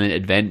Matt's Excellent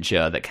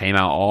Adventure that came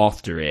out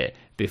after it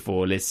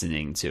before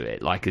listening to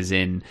it. Like, as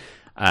in,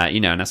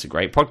 and that's a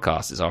great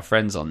podcast. There's our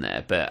friends on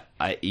there. But,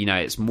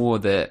 it's more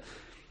that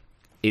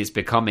it's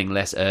becoming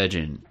less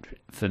urgent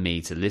for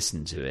me to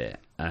listen to it.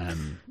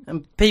 And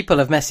people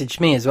have messaged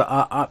me as well.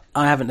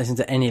 I haven't listened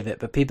to any of it,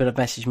 but people have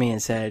messaged me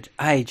and said,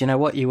 "Hey, do you know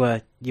what? You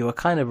were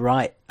kind of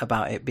right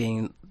about it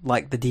being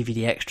like the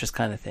DVD extras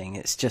kind of thing.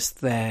 It's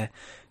just their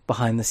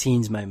behind the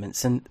scenes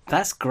moments, and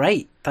that's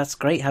great. That's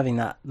great having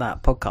that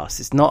podcast.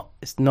 It's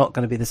not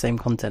going to be the same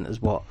content as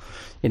what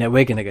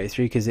we're going to go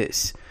through because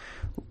it's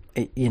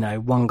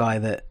one guy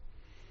that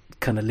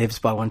kind of lives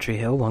by One Tree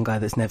Hill, one guy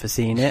that's never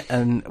seen it,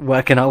 and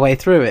working our way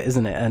through it,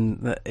 isn't it?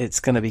 And it's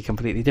going to be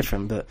completely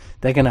different, but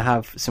they're going to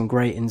have some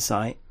great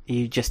insight.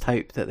 You just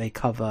hope that they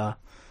cover,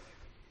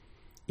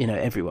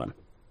 everyone.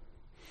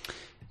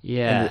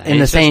 Yeah, in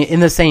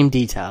the same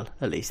detail,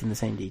 at least in the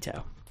same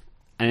detail.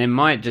 And it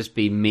might just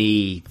be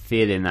me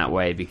feeling that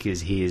way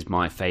because he is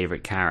my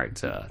favorite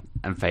character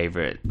and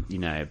favorite,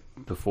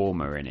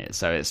 performer in it.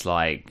 So it's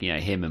like,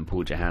 him and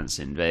Paul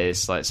Johansson. But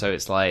it's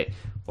like,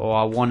 well,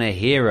 I want to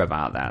hear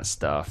about that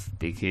stuff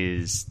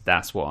because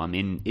that's what I'm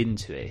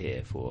into it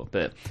here for.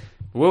 But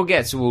we'll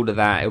get to all of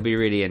that. It'll be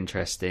really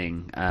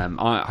interesting.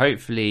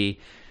 Hopefully,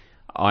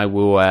 I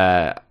will.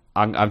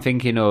 I'm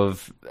thinking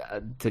of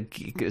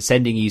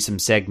sending you some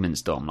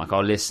segments, Dom. Like,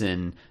 I'll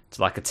listen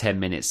to like a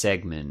 10-minute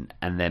segment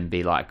and then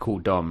be like, cool,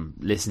 Dom,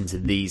 listen to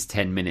these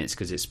 10 minutes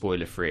because it's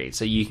spoiler free.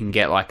 So you can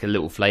get like a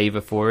little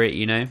flavour for it,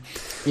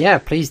 Yeah,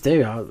 please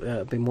do.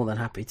 I'll be more than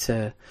happy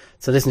to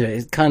listen to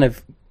it. It kind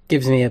of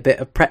gives me a bit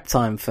of prep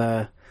time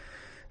for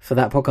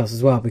that podcast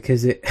as well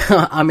because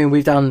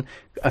we've done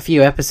a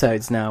few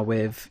episodes now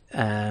with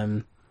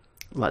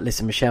like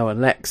Lisa, Michelle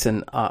and Lex,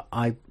 and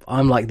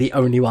I'm like the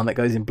only one that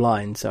goes in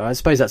blind, so I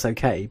suppose that's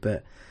okay,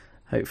 but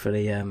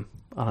hopefully I'll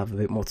have a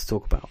bit more to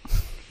talk about.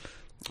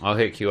 I'll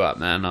hook you up,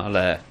 man.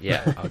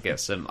 I'll get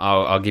some.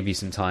 I'll give you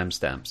some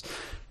timestamps.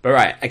 But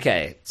right,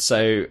 okay.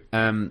 So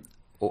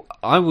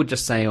I would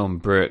just say on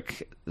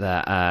Brooke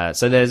that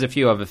so there's a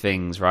few other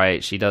things,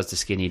 right? She does the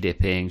skinny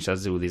dipping, she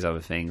does all these other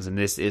things, and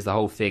this is the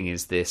whole thing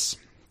is this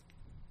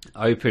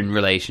open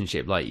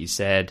relationship, like you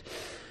said.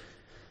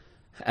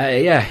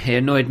 It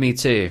annoyed me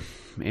too.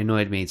 But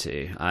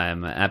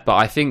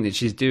I think that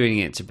she's doing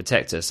it to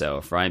protect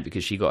herself, right?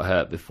 Because she got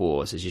hurt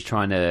before, so she's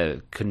trying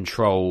to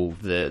control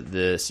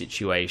the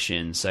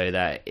situation so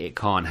that it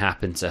can't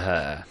happen to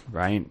her,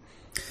 right?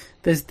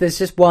 There's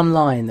just one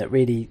line that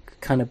really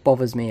kind of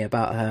bothers me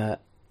about her.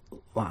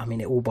 Well, I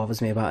mean, it all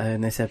bothers me about her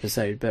in this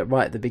episode, but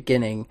right at the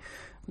beginning,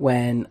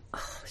 when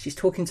she's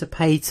talking to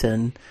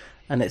Peyton,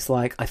 and it's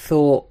like, I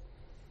thought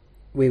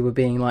we were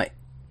being like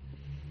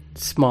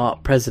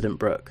smart President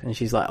Brooke, and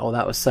she's like, oh,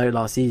 that was so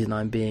last season,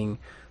 I'm being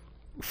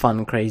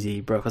fun,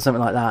 crazy Brooke, or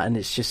something like that, and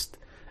it's just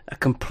a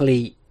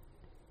complete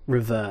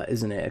revert,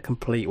 isn't it? A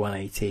complete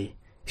 180.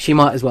 She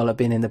might as well have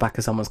been in the back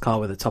of someone's car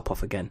with the top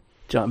off again.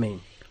 Do you know what I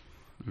mean?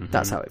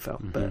 That's how it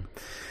felt. But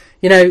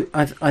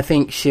I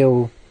think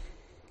she'll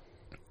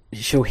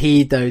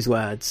heed those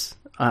words.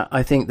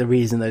 I think the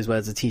reason those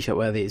words are t-shirt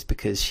worthy is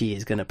because she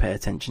is going to pay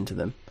attention to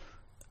them,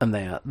 and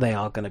they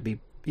are going to be,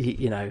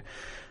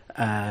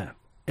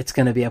 it's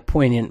going to be a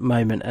poignant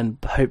moment and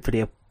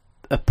hopefully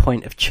a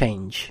point of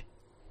change.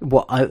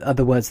 What are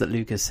the words that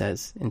Lucas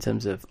says in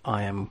terms of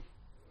I am,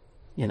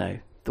 the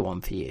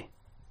one for you.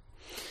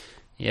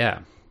 Yeah,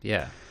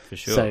 for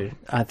sure. So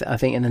I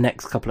think in the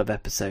next couple of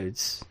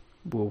episodes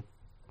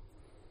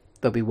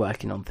they'll be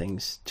working on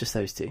things. Just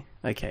those two.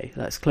 Okay,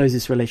 let's close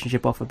this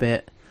relationship off a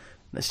bit.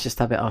 Let's just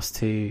have it us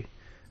two.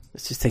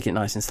 Let's just take it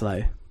nice and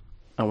slow.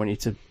 I want you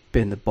to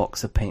bin the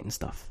box of paint and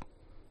stuff.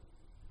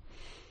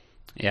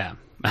 Yeah,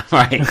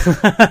 right.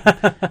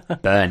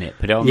 Burn it.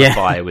 Put it on the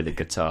fire with a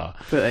guitar.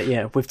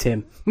 But, with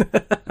Tim.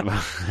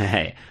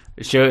 Hey,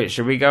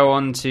 should we go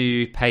on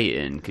to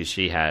Peyton, because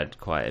she had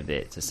quite a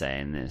bit to say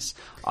in this.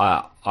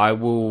 I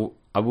will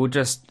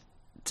just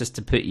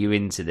to put you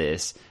into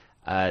this.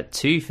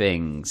 Two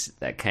things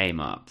that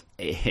came up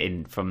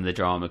from the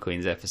Drama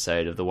Queens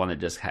episode of the one that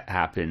just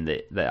happened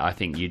that I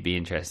think you'd be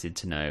interested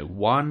to know.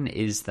 One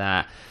is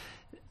that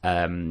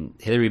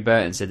Hilary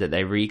Burton said that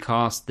they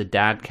recast the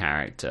dad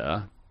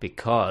character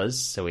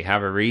because we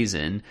have a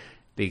reason,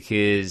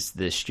 because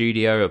the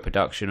studio or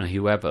production or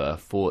whoever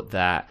thought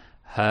that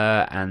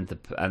her and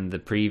the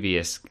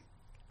previous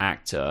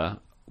actor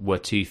were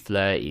too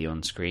flirty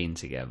on screen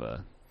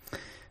together.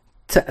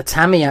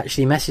 Tammy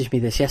actually messaged me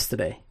this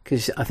yesterday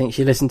because I think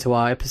she listened to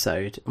our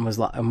episode and was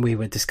like, and we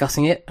were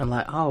discussing it and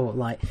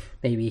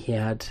maybe he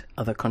had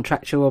other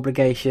contractual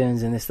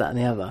obligations and this, that, and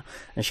the other.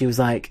 And she was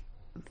like,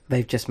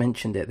 they've just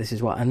mentioned it. This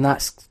is what, and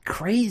that's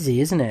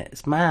crazy, isn't it?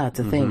 It's mad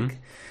to think.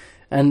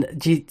 And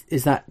do you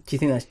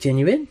think that's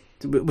genuine?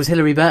 Was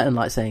Hilary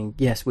Burton saying,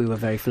 yes, we were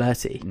very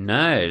flirty?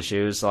 No, she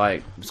was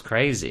it was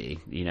crazy,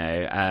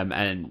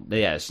 and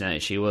no,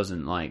 she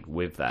wasn't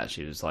with that.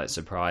 She was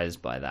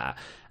surprised by that.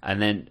 And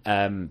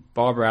then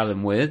Barbara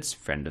Allen Woods,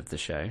 friend of the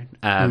show,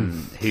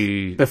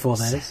 who before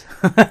this,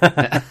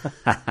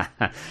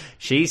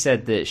 she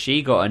said that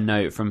she got a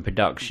note from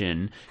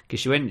production because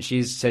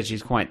she said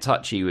she's quite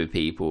touchy with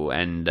people,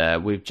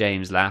 and with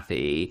James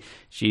Laffey,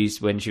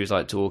 when she was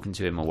talking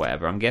to him or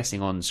whatever, I'm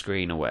guessing on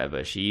screen or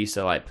whatever, she used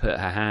to put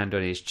her hand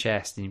on his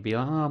chest and he'd be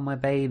like, oh, my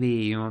baby,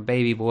 you're my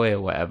baby boy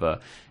or whatever.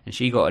 And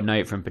she got a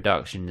note from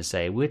production to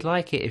say, we'd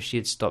like it if she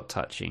had stopped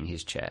touching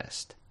his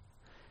chest.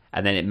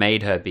 And then it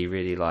made her be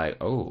really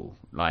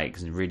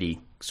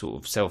really sort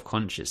of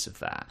self-conscious of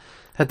that.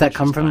 Had that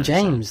come from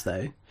James,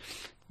 though?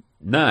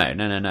 No.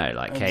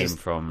 Came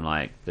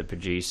from, the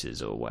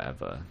producers or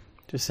whatever.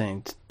 Just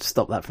saying, to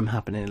stop that from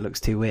happening, it looks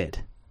too weird.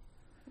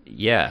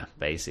 Yeah,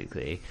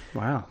 basically.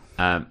 Wow.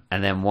 And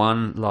then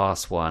one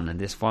last one, and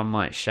this one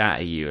might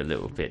shatter you a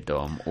little bit,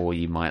 Dom, or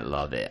you might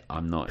love it.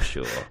 I'm not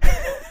sure.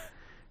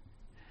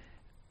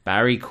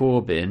 Barry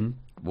Corbin,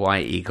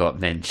 Whitey got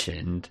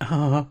mentioned.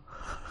 Oh.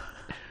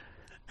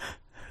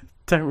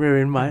 Don't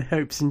ruin my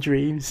hopes and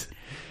dreams.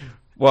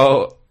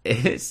 Well, I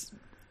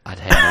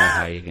don't know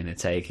how you're going to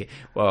take it.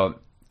 Well,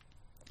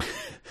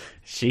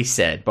 she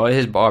said, this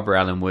is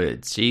Barbara Allen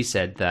Woods, she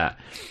said that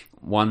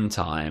one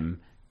time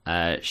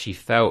she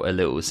felt a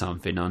little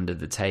something under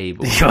the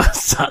table. You're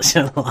such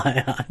a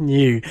liar. I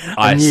knew.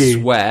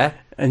 Swear.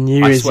 I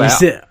knew as you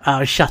said,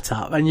 oh, shut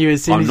up. I knew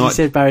as soon as you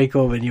said Barry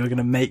Corbin, you were going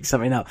to make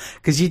something up.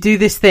 Because you do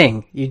this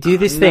thing. when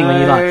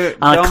you're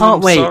I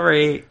can't wait.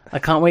 Sorry. I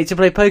can't wait to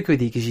play poker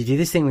with you, because you do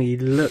this thing where you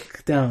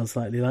look down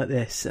slightly like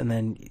this and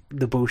then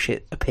the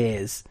bullshit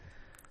appears.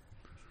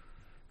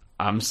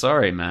 I'm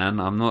sorry, man.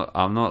 I'm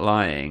not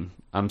lying.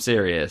 I'm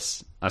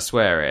serious. I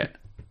swear it.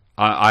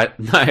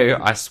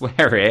 I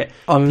swear it.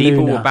 On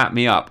People Luna. will back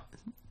me up.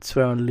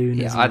 Swear on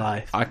Luna's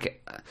life.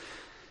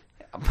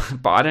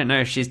 But I don't know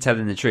if she's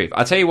telling the truth.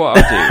 I'll tell you what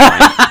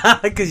I'll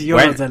do. Because you're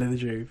not telling the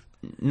truth.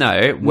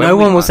 No. No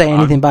one will say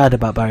anything bad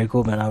about Barry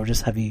Corbin. I will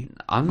just have you...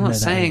 I'm not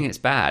saying it's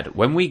bad.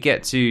 When we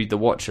get to the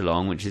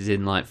watch-along, which is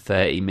in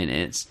 30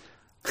 minutes,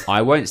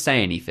 I won't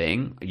say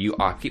anything.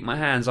 I'll keep my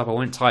hands up. I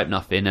won't type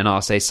nothing. And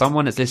I'll say,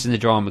 someone that's listening to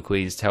Drama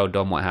Queens, tell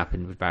Dom what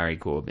happened with Barry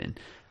Corbin.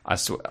 I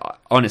swear,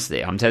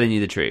 honestly, I'm telling you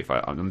the truth.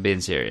 I'm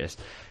being serious.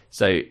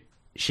 So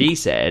she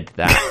said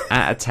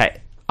that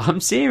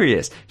I'm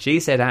serious. She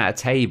said at a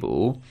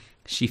table,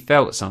 she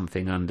felt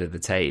something under the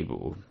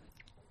table,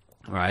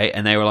 right?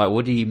 And they were like,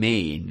 "What do you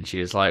mean?" And she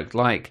was like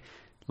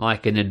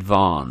an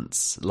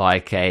advance,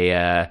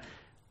 are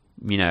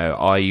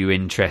you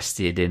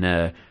interested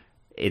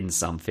in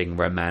something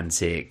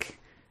romantic,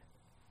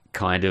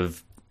 kind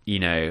of,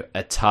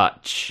 a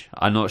touch?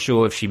 I'm not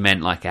sure if she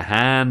meant a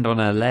hand on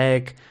her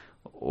leg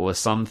or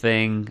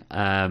something.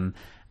 And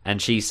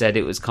she said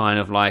it was kind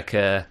of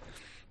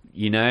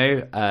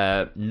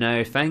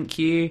no, thank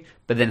you.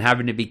 But then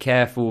having to be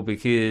careful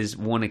because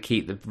want to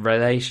keep the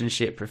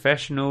relationship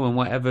professional and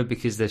whatever,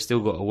 because they've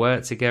still got to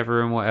work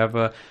together and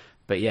whatever.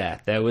 But yeah,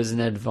 there was an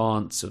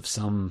advance of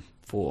some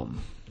form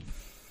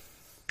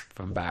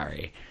from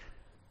Barry.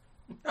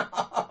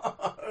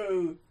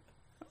 No.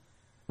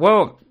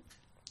 Well,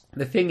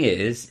 the thing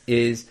is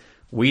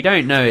we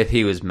don't know if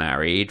he was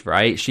married,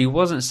 right? She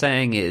wasn't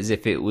saying it as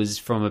if it was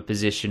from a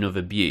position of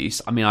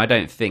abuse. I mean, I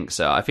don't think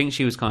so. I think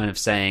she was kind of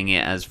saying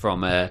it as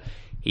from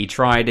he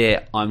tried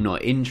it, I'm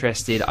not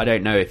interested. I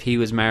don't know if he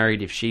was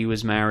married, if she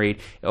was married.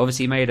 It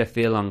obviously made her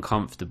feel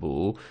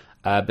uncomfortable.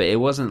 But it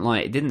wasn't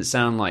like, it didn't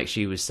sound like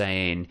she was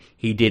saying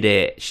he did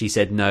it, she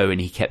said no, and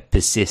he kept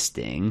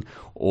persisting,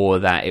 or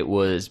that it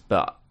was,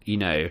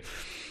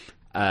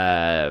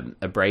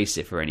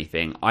 abrasive or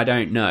anything. I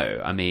don't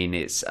know. I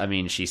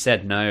mean, she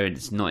said no, and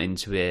it's not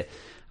into it.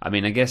 I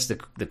mean, I guess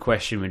the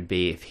question would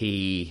be if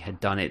he had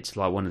done it to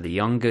like one of the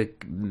younger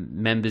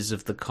members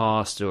of the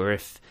cast, or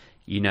if,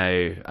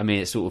 I mean,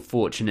 it's sort of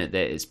fortunate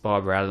that it's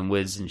Barbara Allen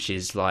Woods and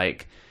she's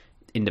like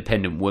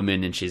independent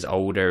woman and she's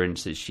older, and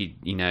so she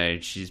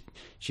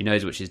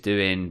knows what she's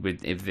doing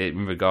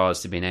in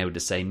regards to being able to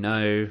say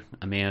no.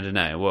 I mean, I don't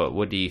know.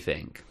 What do you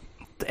think?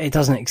 It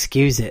doesn't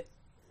excuse it.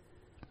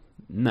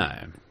 No,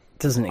 it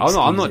doesn't.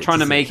 I'm not trying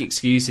to make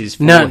excuses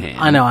for him.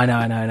 I know.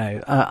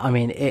 I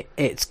mean,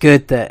 it's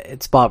good that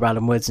it's Barbara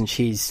Allen Woods, and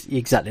she's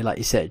exactly like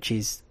you said.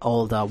 She's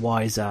older,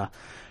 wiser.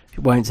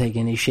 Won't take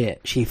any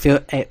shit.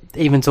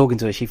 Even talking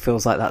to her, she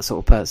feels like that sort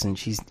of person.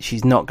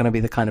 She's not going to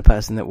be the kind of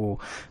person that will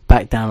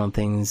back down on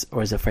things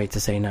or is afraid to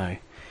say no.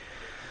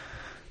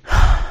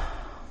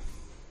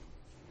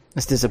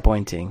 It's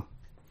disappointing.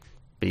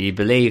 But you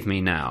believe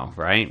me now,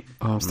 right?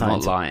 I'm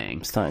not lying.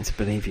 I'm starting to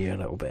believe you a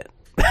little bit.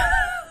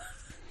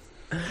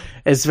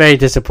 It's very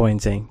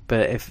disappointing,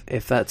 but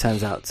if that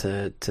turns out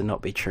to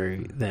not be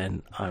true,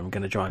 then I'm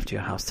going to drive to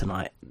your house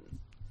tonight.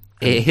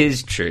 It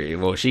is true.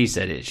 Well, she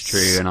said it's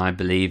true, and I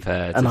believe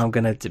her. And I'm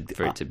going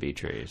for it to be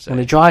true. So. I'm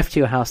going to drive to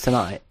your house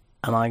tonight,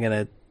 and I'm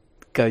going to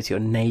go to your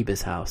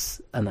neighbour's house,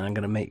 and then I'm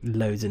going to make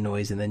loads of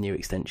noise in their new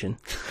extension.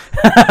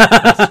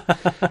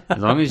 As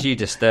long as you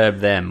disturb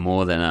them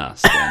more than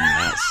us,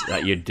 then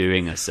that you're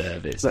doing a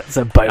service. That's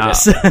a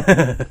bonus.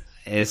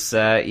 It's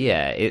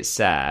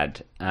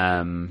sad.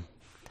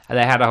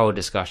 They had a whole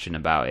discussion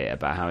about it,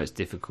 about how it's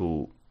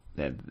difficult.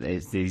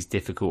 There's these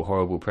difficult,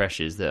 horrible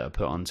pressures that are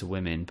put onto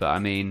women. But I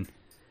mean,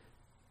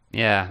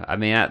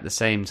 at the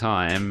same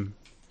time,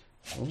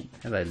 oh,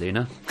 hello,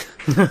 Luna.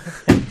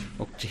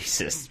 Oh,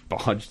 Jesus,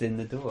 barged in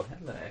the door.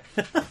 Hello.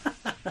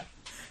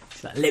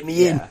 It's like, let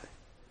me in.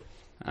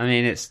 I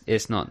mean,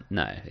 it's not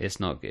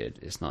good.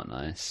 It's not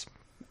nice.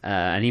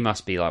 And he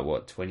must be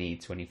like, 20,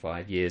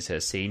 25 years her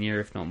senior,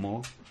 if not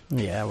more.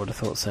 Yeah, I would have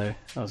thought so.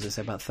 I was going to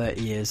say about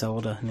 30 years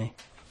older, isn't he?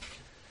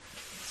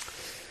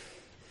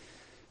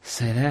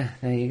 So there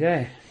you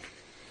go.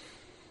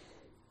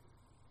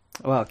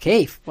 Well,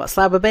 Keith, what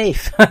slab of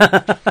beef?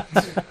 I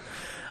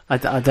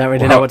don't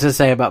really know what to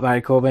say about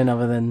Barry Corbin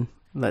other than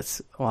I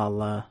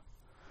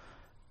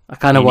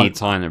kind of need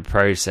time to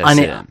process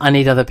it. I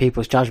need other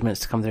people's judgments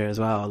to come through as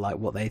well, like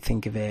what they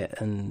think of it,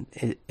 and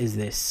is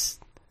it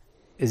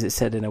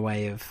said in a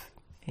way of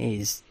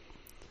is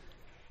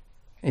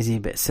he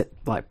a bit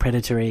like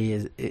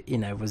predatory?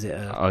 Was it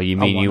a... Oh, you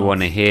mean you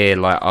want to hear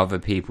like other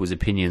people's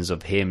opinions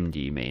of him?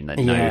 Do you mean that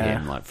know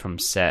him like from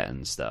set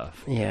and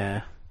stuff?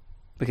 Yeah,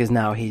 because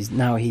now he's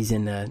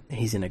in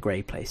a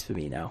grey place for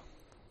me now.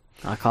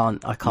 I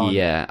can't.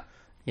 Yeah,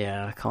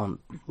 I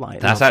can't like.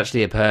 That's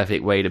actually a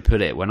perfect way to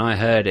put it. When I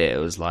heard it, it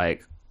was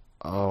like,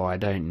 oh, I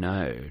don't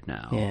know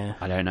now. Yeah,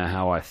 I don't know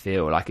how I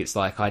feel. Like it's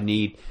like I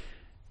need.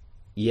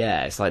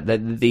 Yeah, it's like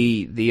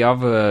the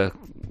other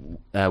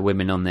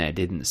women on there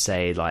didn't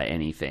say like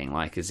anything,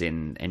 like as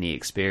in any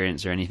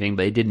experience or anything,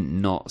 but they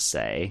didn't not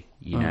say,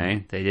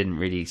 they didn't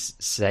really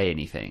say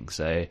anything.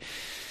 So,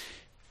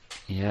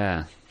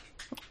 yeah.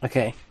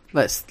 Okay,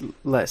 let's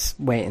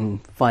wait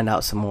and find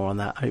out some more on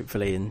that,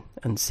 hopefully,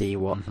 and see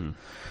what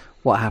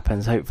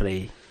happens.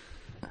 Hopefully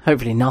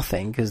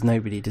nothing, because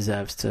nobody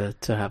deserves to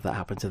have that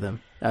happen to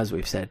them, as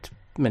we've said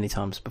many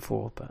times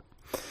before. But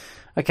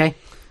okay.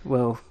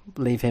 We'll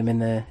leave him in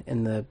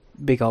the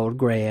big old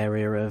grey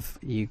area of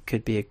you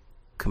could be a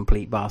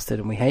complete bastard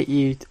and we hate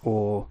you,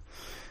 or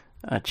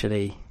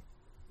actually,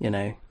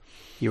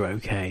 you're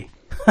okay.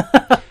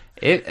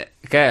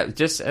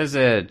 Just as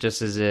a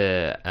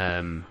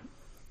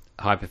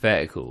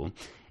hypothetical,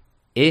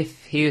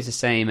 if he was the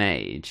same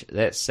age,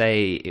 let's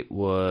say it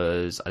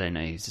was, I don't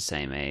know, he's the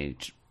same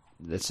age.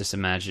 Let's just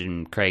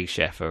imagine Craig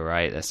Sheffer,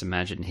 right? Let's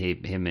imagine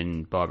him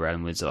and Barbara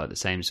Allen Woods are like the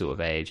same sort of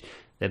age.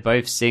 They're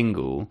both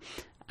single.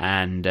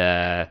 And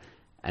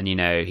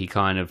he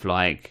kind of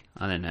like,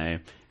 I don't know,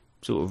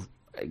 sort of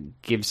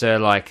gives her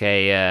like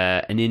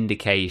an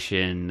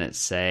indication, let's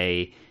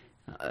say,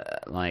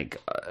 like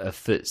a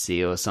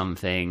footsie or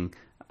something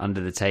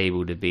under the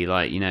table to be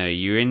like,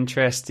 you're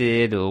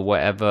interested or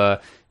whatever.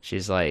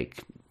 She's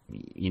like,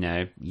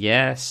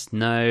 yes,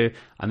 no.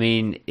 I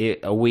mean,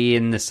 are we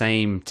in the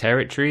same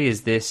territory?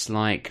 Is this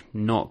like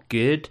not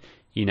good?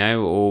 Or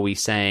are we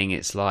saying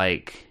it's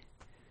like,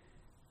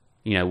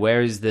 where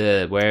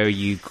are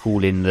you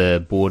calling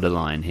the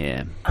borderline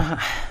here?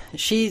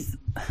 She's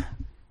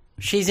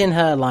in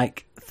her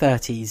like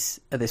 30s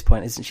at this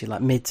point, isn't she?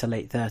 Like mid to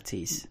late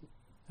 30s.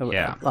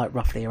 Yeah. Like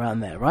roughly around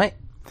there, right?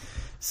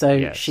 So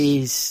yes.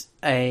 She's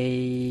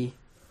a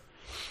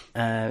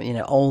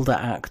older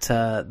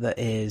actor that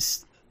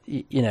is,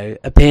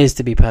 appears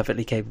to be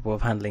perfectly capable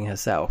of handling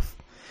herself.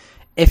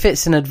 If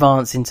it's an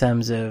advance in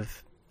terms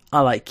of,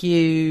 I like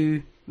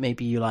you,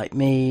 maybe you like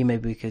me,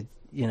 maybe we could,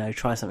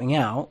 try something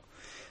out,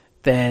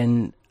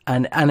 then,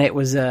 and it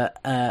was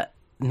a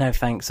no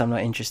thanks, I'm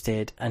not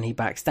interested, and he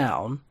backs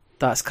down,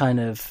 that's kind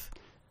of,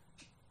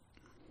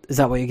 is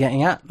that what you're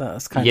getting at?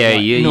 That's kind of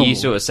like you're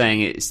sort of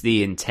saying it's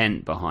the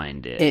intent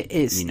behind it. It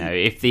is.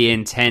 If the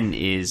intent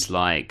is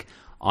like,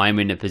 I'm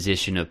in a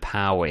position of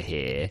power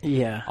here.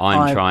 Yeah.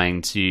 I'm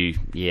trying to.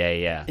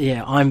 Yeah.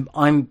 Yeah.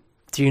 I'm.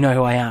 Do you know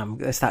who I am?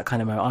 It's that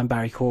kind of moment. I'm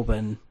Barry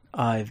Corbin.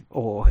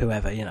 Or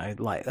whoever.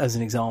 Like as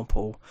an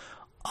example,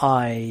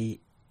 my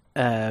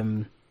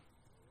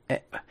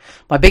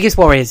biggest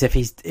worry is if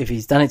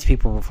he's done it to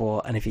people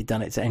before, and if he'd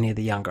done it to any of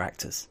the younger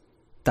actors.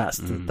 That's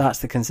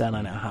the concern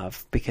I now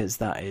have, because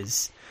that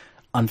is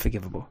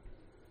unforgivable.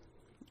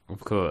 Of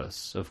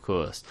course.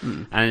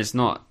 And it's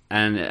not,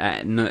 and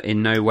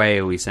in no way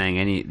are we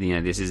saying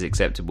this is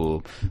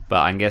acceptable,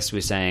 but I guess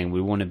we're saying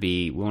we want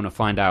to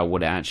find out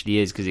what it actually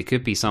is, because it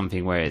could be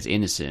something where it's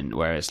innocent,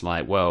 where it's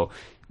like, well,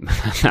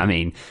 I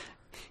mean,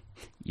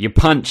 you're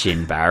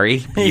punching,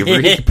 Barry. You're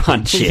really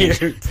punching.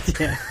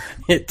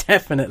 You're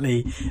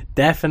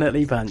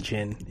definitely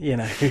punching,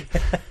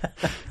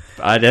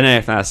 I don't know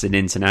if that's an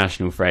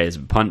international phrase,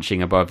 but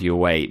punching above your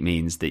weight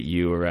means that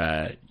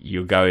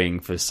you're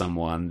going for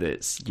someone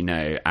that's,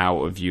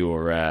 out of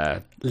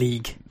your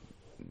league.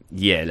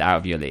 Yeah, out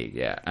of your league,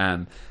 yeah.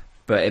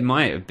 But it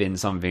might have been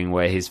something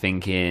where he's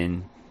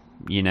thinking,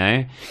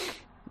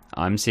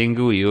 I'm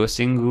single, you're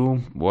single,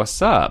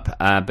 what's up?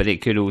 But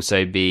it could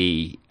also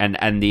be,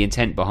 and the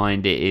intent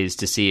behind it is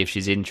to see if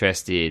she's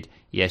interested.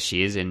 Yes,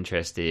 she is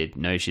interested.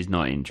 No, she's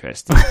not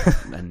interested.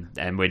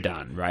 and we're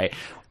done, right?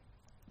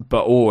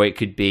 Or it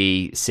could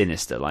be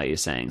sinister, like you're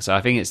saying. So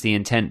I think it's the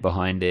intent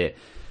behind it.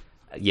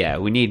 Yeah,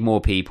 we need more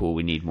people.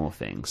 We need more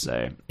things.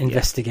 So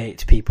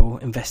investigate, people.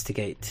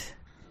 Investigate.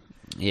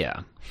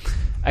 Yeah.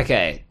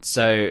 Okay,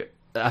 so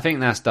I think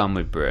that's done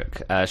with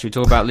Brooke. Should we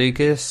talk about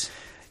Lucas?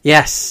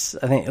 Yes,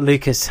 I think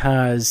Lucas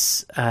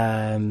has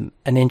an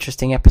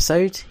interesting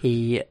episode.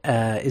 He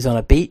is on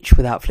a beach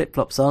without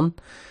flip-flops on.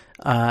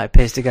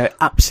 Appears to go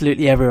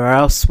absolutely everywhere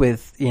else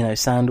with,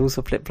 sandals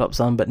or flip-flops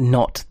on, but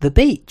not the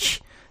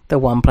beach. The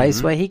one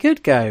place where he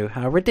could go.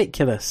 How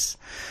ridiculous.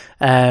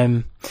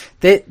 We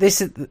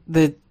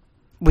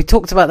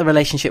talked about the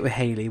relationship with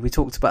Hayley. We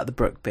talked about the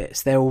Brooke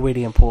bits. They're all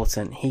really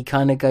important. He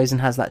kind of goes and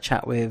has that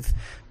chat with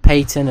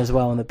Peyton as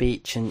well on the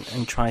beach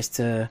and tries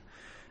to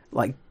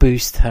like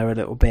boost her a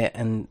little bit.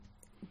 And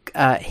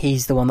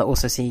he's the one that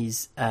also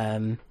sees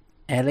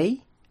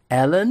Ellie?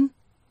 Ellen?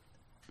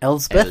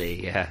 Elsbeth?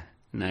 Ellie, yeah.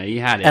 No, you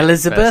had it.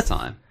 Elizabeth? First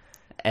time.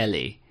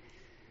 Ellie.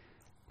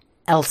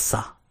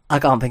 Elsa. I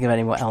can't think of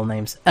any more L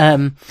names.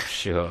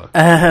 Sure.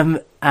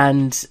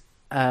 And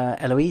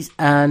Eloise,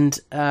 and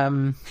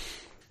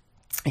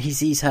he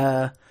sees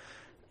her,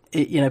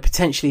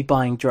 potentially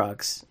buying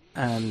drugs,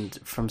 and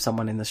from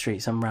someone in the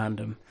street, some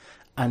random,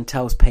 and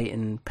tells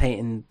Peyton.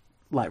 Peyton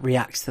like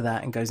reacts to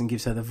that and goes and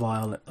gives her the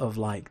vial of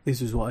like, this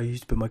is what I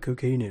used to put my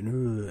cocaine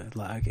in. Ugh.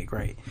 Like, okay,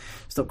 great,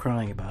 stop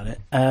crying about it.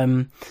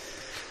 And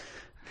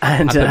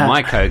I put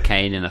my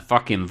cocaine in a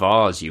fucking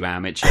vase, you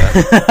amateur.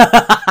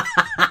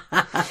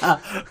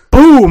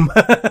 Boom!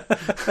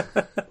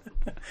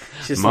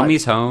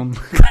 Mummy's home.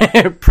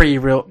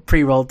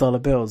 Pre-rolled dollar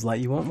bills.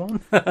 Like, you want one?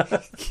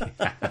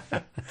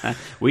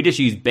 We just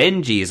use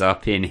Benji's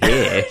up in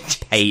here,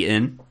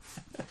 Peyton.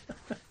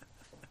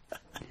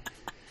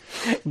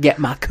 Get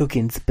my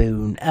cooking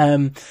spoon.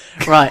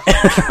 Right.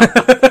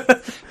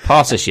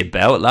 Pass us your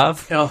belt,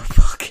 love. Oh,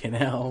 fucking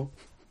hell.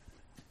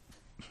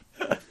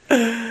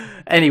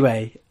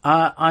 Anyway,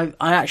 I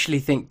actually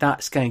think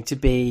that's going to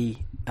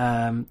be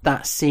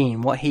that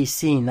scene, what he's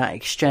seen, that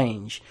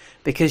exchange,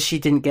 because she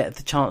didn't get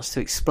the chance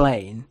to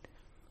explain.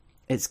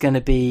 It's going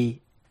to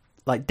be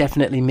like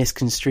definitely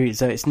misconstrued.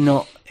 So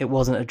it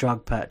wasn't a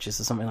drug purchase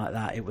or something like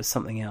that. It was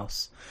something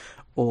else,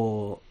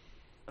 or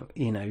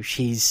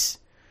it's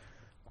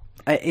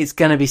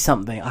going to be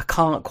something. I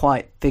can't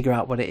quite figure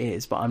out what it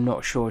is, but I'm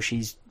not sure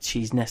she's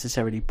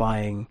necessarily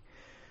buying.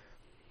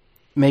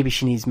 Maybe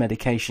she needs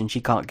medication.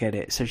 She can't get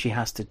it, so she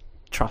has to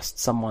trust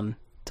someone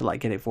to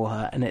like get it for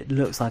her. And it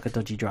looks like a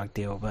dodgy drug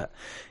deal, but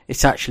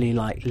it's actually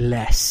like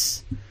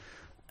less.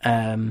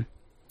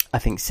 I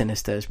think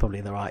sinister is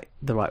probably the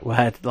right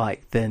word,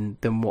 like than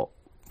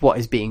what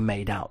is being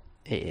made out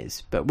it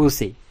is. But we'll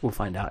see. We'll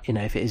find out.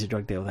 If it is a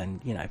drug deal, then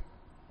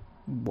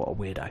what a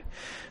weirdo.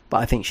 But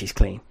I think she's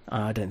clean.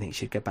 I don't think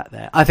she'd go back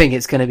there. I think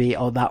it's going to be,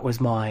 that was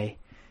my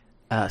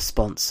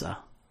sponsor.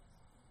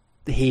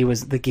 He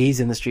was the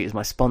geezer in the street was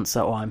my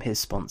sponsor, or I'm his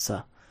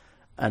sponsor,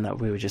 and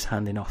we were just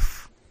handing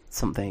off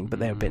something, but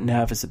they were a bit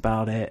nervous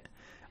about it.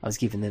 I was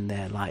giving them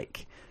their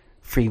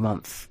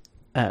 3-month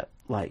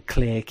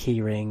clear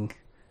keyring,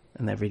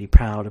 and they're really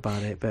proud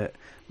about it. But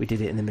we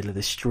did it in the middle of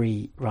the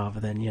street rather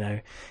than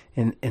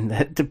in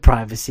the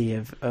privacy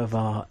of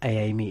our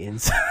AA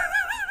meetings.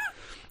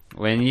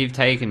 When you've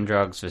taken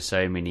drugs for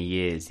so many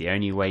years, the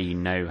only way you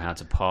know how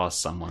to pass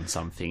someone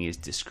something is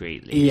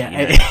discreetly.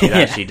 Yeah, she's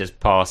actually just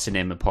passing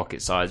him a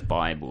pocket-sized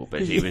Bible,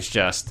 but it was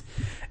just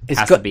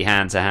to be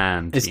hand to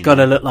hand. It's got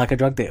to look like a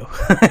drug deal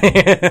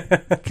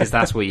because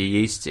that's what you're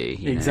used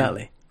to.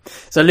 Exactly.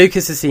 So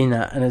Lucas has seen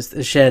that and has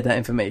shared that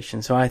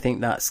information. So I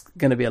think that's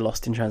going to be a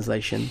lost in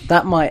translation.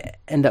 That might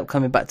end up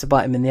coming back to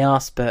bite him in the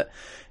ass, but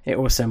it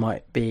also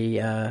might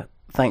be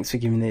thanks for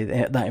giving me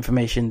that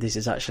information. This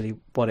is actually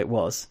what it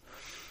was.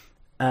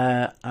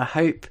 I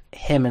hope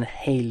him and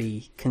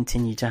Hayley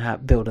continue to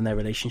build on their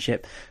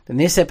relationship. And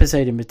this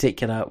episode in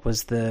particular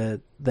was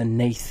the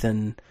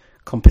Nathan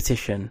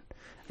competition.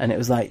 And it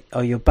was like,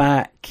 oh, you're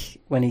back.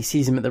 When he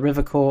sees him at the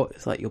river court,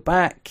 it's like, you're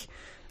back.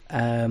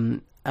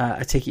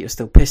 I take it you're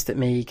still pissed at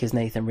me, because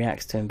Nathan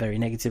reacts to him very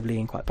negatively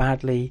and quite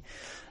badly.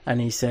 And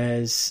he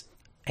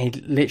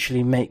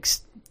literally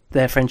makes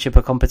their friendship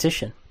a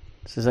competition.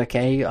 Says,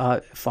 okay,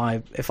 if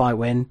I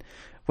win,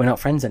 we're not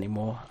friends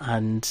anymore.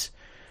 And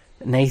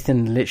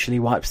Nathan literally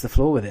wipes the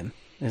floor with him.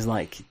 It's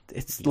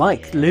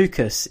like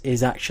Lucas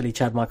is actually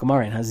Chad Michael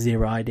Murray and has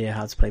zero idea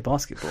how to play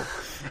basketball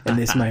in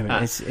this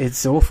moment.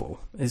 It's awful.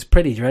 It's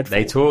pretty dreadful.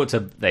 They talked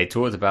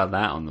about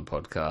that on the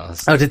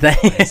podcast. Oh, did they?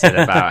 They said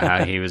about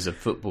how he was a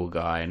football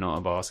guy, not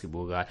a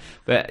basketball guy.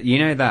 But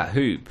that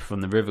hoop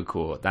from the river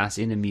court, that's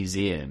in a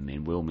museum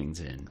in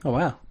Wilmington. Oh,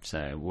 wow.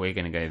 So we're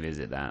going to go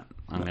visit that.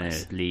 I'm going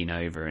to lean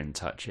over and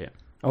touch it.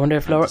 I wonder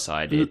if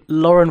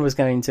Lauren was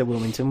going to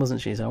Wilmington,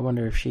 wasn't she? So I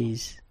wonder if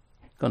she's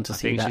gone to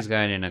see that. I think she's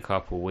going in a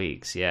couple of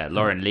weeks. Yeah,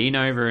 Lauren, lean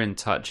over and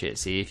touch it.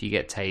 See if you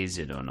get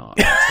tasered or not.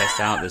 Test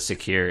out the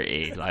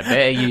security.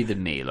 Better you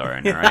than me,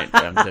 Lauren. All right.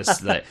 I'm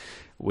just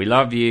we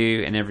love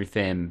you and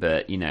everything,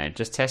 but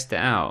just test it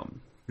out.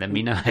 Let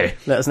me know.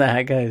 Let us know how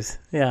it goes.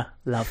 Yeah,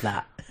 love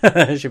that.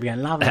 Should be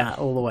going love that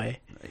all the way.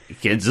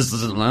 Kids just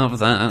love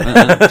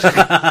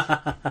that.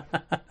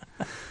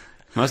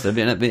 Must have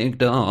been a big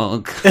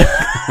dog.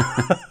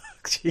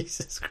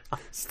 Jesus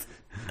Christ.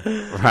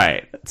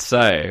 Right,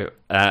 so,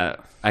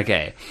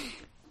 okay.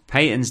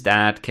 Peyton's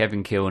dad,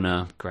 Kevin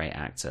Kilner, great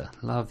actor.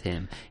 Love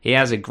him. He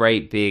has a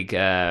great big...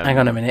 Hang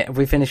on a minute, have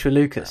we finished with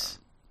Lucas?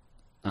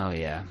 Oh,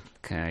 yeah.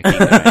 Okay, keep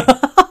going.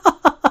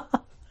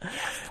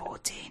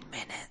 14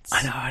 minutes.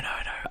 I know.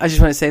 I just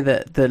want to say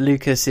that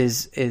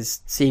Lucas's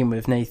scene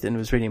with Nathan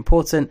was really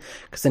important,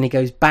 because then he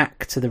goes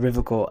back to the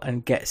river court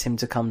and gets him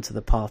to come to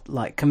the party,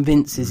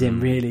 convinces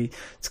him really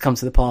to come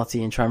to the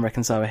party and try and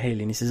reconcile with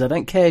Hayley. And he says, I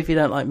don't care if you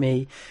don't like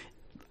me,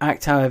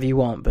 act however you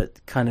want,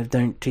 but kind of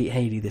don't treat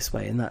Hayley this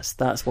way. And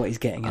that's what he's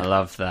getting at. I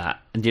love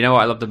that. And do you know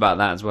what I loved about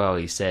that as well?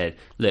 He said,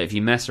 look, if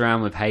you mess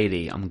around with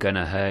Hayley, I'm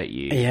gonna hurt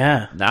you.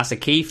 Yeah, that's a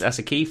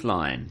Keith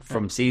line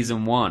from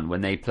season 1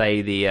 when they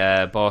play the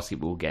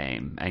basketball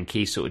game, and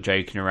Keith's sort of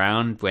joking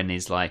around when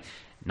he's like,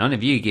 none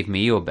of you give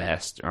me your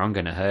best or I'm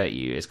gonna hurt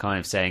you. It's kind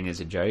of saying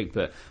as a joke,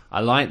 but I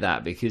like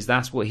that because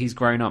that's what he's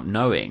grown up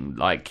knowing.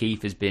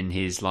 Keith has been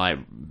his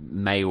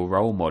male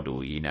role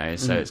model,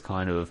 so it's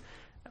kind of,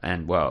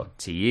 and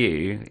to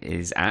you,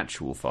 his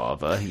actual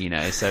father,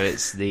 so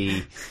it's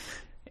the,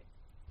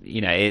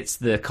 it's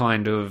the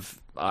kind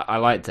of, I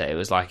liked it. It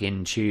was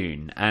in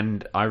tune.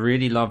 And I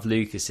really love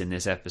Lucas in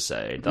this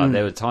episode.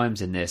 There were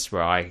times in this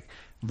where I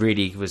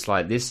really was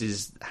this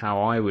is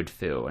how I would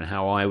feel and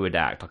how I would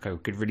act. I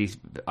could really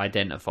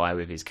identify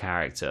with his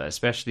character,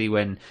 especially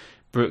when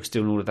Brooke's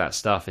doing all of that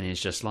stuff and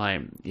he's just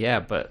yeah,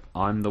 but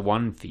I'm the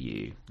one for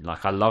you.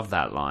 I love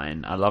that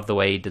line. I love the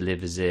way he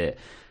delivers it.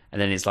 And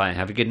then it's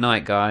have a good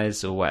night,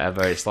 guys, or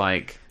whatever. It's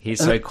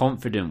he's so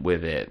confident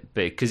with it,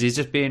 because he's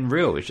just being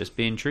real. He's just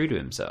being true to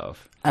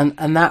himself.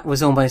 And that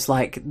was almost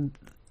like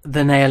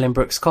the nail in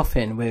Brooke's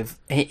coffin. With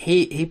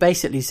he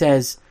basically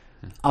says,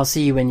 "I'll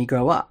see you when you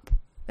grow up."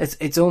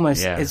 It's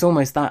almost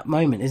that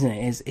moment, isn't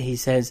it? He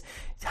says,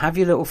 "Have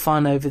your little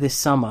fun over this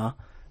summer,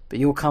 but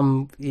you'll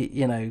come,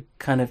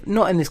 kind of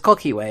not in this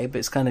cocky way, but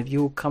it's kind of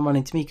you'll come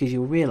running to me because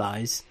you'll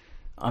realise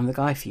I'm the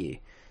guy for you."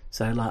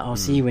 So I'll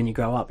see you when you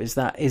grow up. Is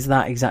that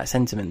exact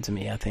sentiment to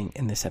me, I think,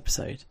 in this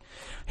episode.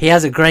 He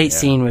has a great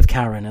scene with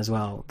Karen as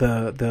well.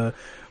 The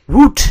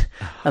woot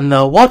and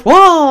the what?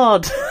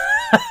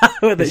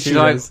 She's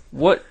like,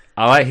 what?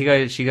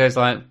 She goes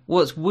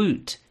what's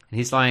woot? And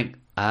he's Yahoo.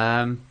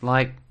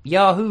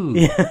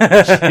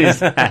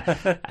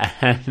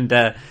 And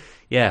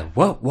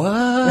what?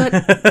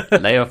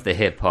 Lay off the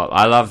hip hop.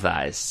 I love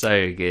that. It's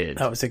so good.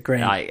 That was a great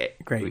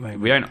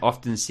moment. We don't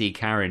often see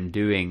Karen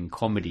doing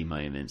comedy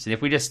moments. And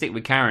if we just stick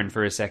with Karen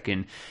for a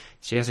second,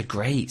 she has a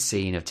great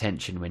scene of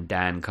tension when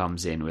Dan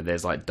comes in, where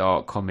there's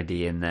dark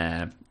comedy in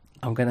there.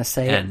 I'm going to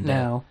say it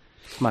now.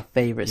 It's my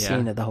favourite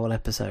scene of the whole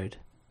episode.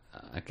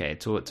 Okay,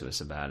 talk to us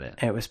about it.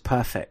 It was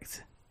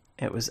perfect.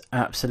 It was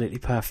absolutely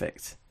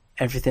perfect.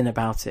 Everything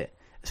about it,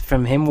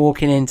 from him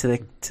walking into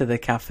the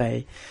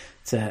cafe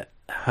to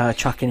her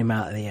chucking him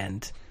out at the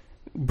end,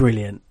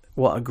 brilliant.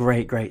 What a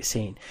great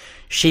scene.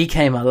 She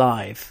came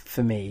alive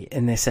for me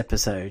in this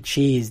episode.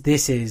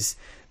 This is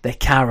the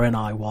Karen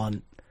I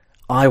want.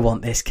 I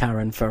want this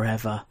Karen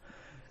forever.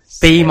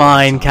 Be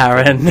mine,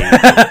 Karen.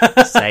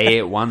 Say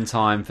it one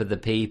time for the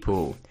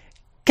people.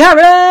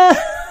 Karen!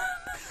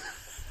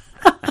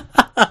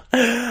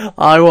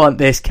 I want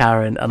this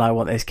Karen, and I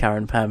want this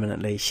Karen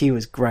permanently. She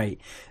was great.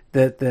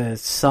 The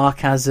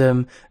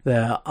sarcasm,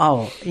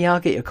 I'll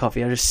get your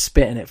coffee, I'll just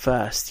spit in it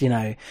first.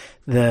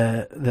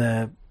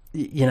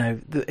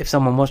 If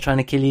someone was trying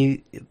to kill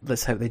you,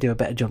 let's hope they do a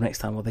better job next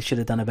time, or they should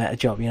have done a better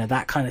job.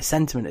 That kind of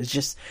sentiment is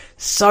just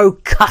so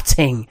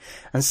cutting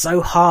and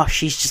so harsh.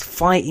 She's just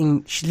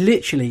fighting. She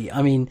literally,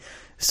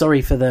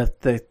 sorry for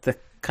the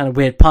kind of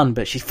weird pun,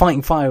 but she's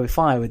fighting fire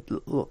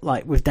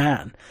with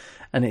Dan.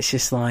 And it's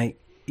just like,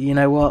 you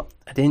know what?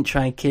 I didn't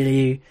try and kill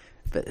you,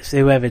 but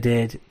whoever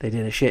did, they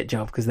did a shit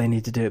job because they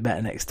need to do it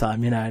better next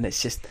time, and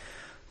it's just,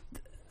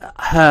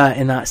 her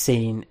in that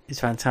scene is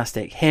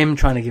fantastic. Him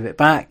trying to give it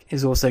back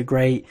is also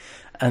great.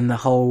 And the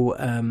whole,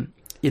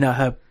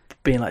 her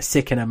being like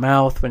sick in her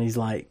mouth when he's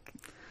like,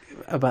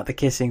 about the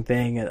kissing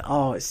thing. And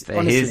it's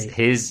honestly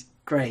his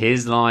great.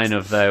 His line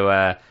of though,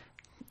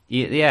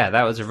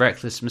 that was a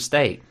reckless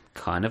mistake.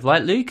 Kind of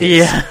like Lucas.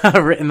 Yeah,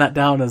 I've written that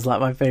down as like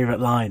my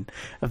favourite line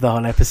of the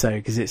whole episode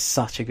because it's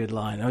such a good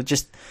line.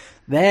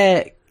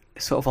 Their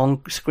sort of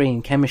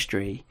on-screen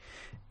chemistry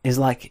is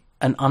like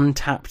an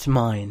untapped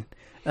mine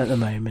at the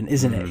moment,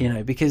 isn't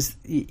it? Because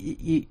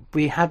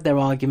we have their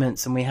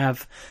arguments and we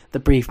have the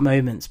brief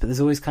moments, but there's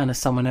always kind of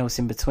someone else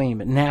in between.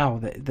 But now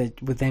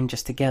that with them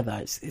just together,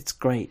 it's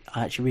great.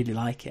 I actually really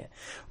like it.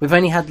 We've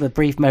only had the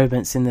brief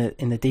moments in the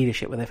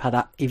dealership where they've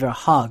had either a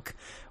hug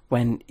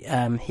when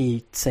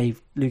he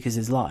saved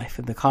Lucas's life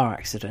in the car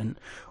accident,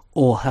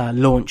 or her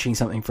launching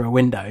something through a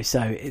window. So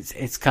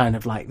it's kind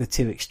of like the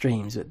two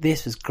extremes. But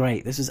this was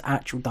great. This was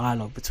actual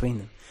dialogue between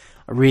them.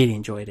 I really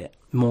enjoyed it.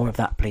 More of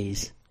that,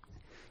 please.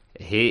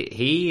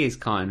 He is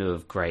kind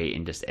of great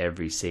in just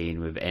every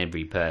scene with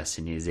every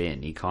person he's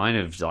in. He kind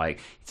of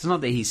like, it's not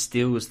that he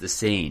steals the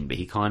scene, but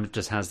he kind of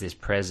just has this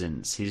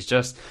presence. He's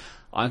just,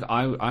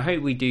 I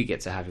hope we do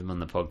get to have him on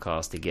the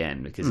podcast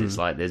again, because it's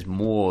like there's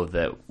more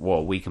that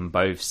what we can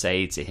both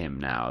say to him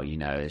now.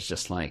 It's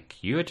just like,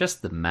 you are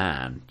just the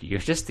man. You're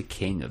just the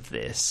king of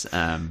this.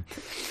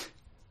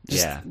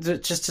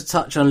 Just to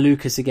touch on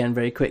Lucas again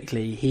very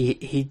quickly,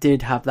 he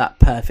did have that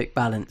perfect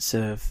balance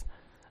of,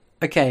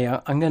 okay,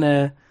 I'm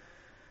gonna.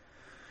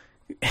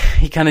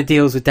 He kind of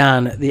deals with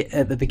Dan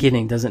at the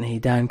beginning, doesn't he?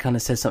 Dan kind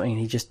of says something and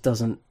he just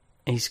doesn't.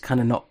 He's kind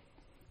of not.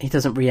 He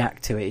doesn't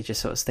react to it. He just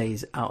sort of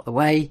stays out of the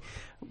way.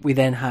 We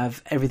then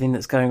have everything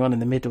that's going on in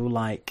the middle,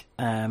 like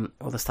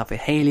all the stuff with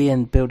Haley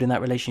and building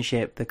that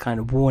relationship, the kind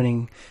of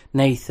warning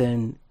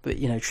Nathan, but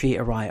treat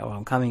her right, or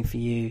I'm coming for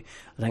you.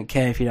 I don't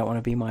care if you don't want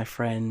to be my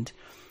friend.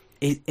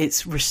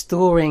 It's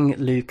restoring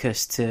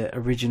Lucas to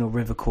original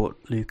Rivercourt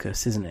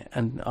Lucas, isn't it?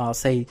 And I'll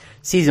say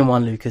season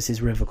 1 Lucas is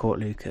Rivercourt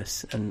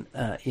Lucas, and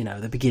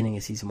the beginning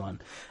of season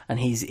 1, and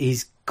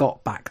he's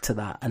got back to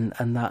that,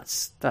 and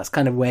that's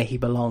kind of where he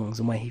belongs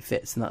and where he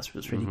fits, and that's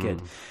what's really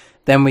good.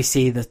 Then we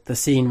see the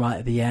scene right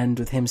at the end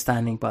with him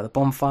standing by the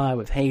bonfire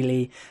with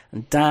Haley,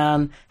 and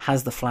Dan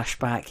has the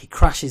flashback. He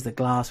crushes the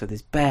glass with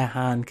his bare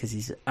hand because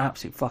he's an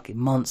absolute fucking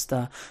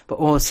monster, but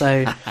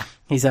also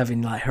he's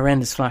having like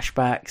horrendous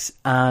flashbacks,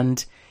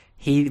 and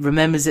he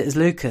remembers it as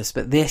Lucas,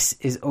 but this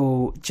is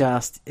all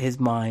just his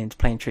mind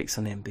playing tricks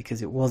on him,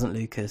 because it wasn't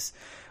Lucas.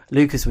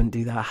 Lucas wouldn't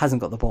do that.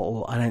 Hasn't got the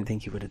bottle. I don't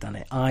think he would have done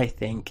it. I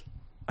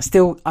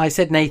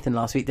said Nathan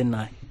last week, didn't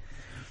I?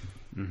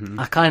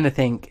 I kind of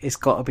think it's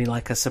got to be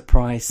like a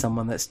surprise,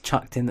 someone that's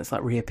chucked in that's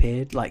like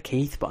reappeared, like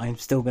Keith, but I'm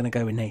still going to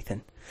go with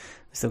Nathan.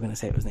 I'm still going to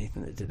say it was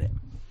Nathan that did it.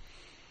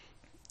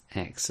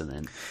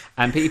 Excellent.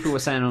 And people were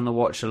saying on the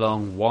watch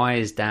along, why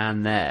is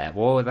Dan there?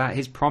 Well, that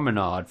his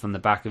promenade from the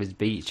back of his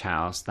beach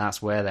house,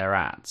 that's where they're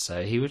at.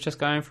 So he was just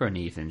going for an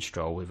evening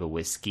stroll with a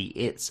whiskey.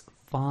 It's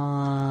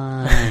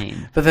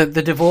fine. But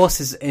the divorce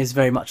is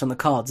very much on the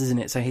cards, isn't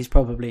it? So he's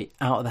probably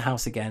out of the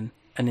house again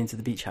and into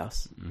the beach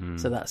house.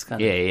 So that's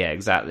kind of... Yeah,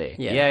 exactly.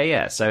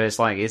 Yeah. So it's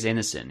like, it's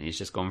innocent. He's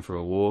just gone for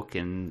a walk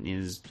and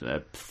there's a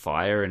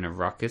fire and a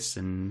ruckus,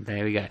 and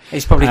there we go.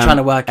 He's probably trying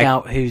to work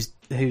out whose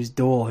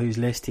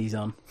list he's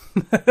on.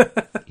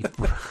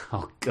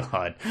 Oh,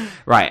 God.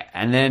 Right,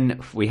 and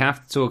then we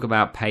have to talk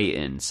about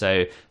Peyton.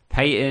 So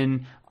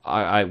Peyton...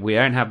 we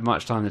don't have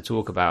much time to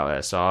talk about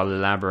her, so I'll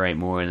elaborate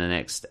more in the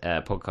next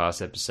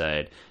podcast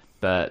episode.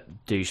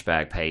 But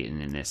douchebag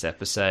Peyton in this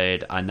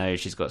episode, I know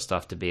she's got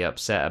stuff to be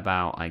upset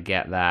about. I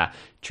get that.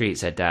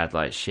 Treats her dad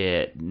like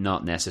shit.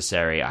 Not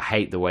necessary. I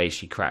hate the way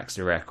she cracks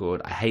the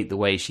record. I hate the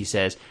way she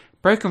says,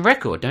 broken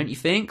record, don't you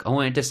think? I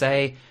wanted to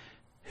say,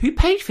 who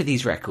paid for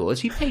these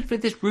records? Who paid for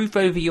this roof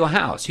over your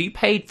house? Who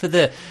paid for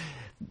the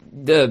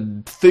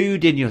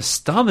food in your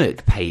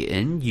stomach,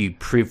 Peyton? You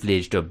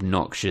privileged,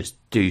 obnoxious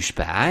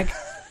douchebag.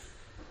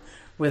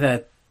 With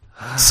a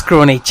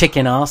scrawny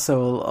chicken ass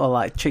or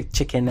like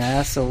chicken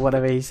ass or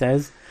whatever he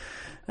says.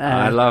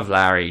 I love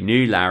Larry,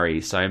 new Larry,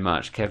 so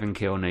much. Kevin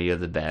Kilner, you're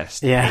the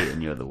best. Yeah.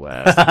 Hayden, you're the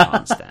worst. I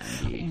can't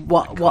stand you.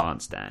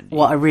 Can't stand you.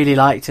 What I really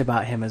liked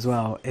about him as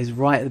well is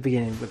right at the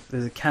beginning,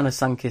 there's a can of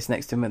Sunkist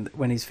next to him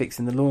when he's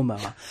fixing the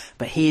lawnmower,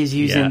 but he is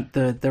using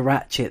the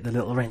ratchet, the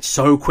little wrench,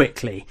 so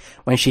quickly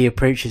when she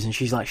approaches, and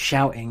she's like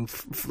shouting,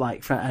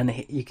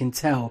 and you can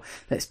tell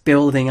that's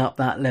building up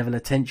that level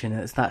of tension.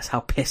 And that's how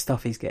pissed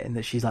off he's getting,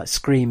 that she's like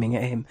screaming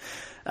at him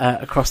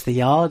across the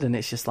yard, and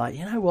it's just like,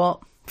 you know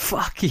what?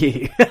 Fuck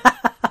you.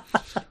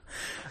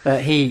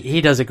 But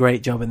he does a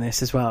great job in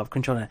this as well of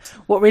controlling it.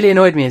 What really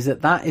annoyed me is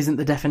that isn't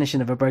the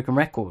definition of a broken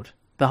record.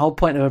 The whole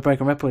point of a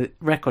broken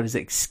record is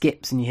it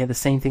skips and you hear the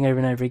same thing over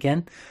and over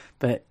again.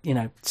 But, you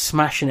know,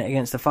 smashing it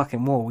against the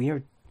fucking wall,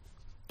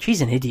 she's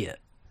an idiot.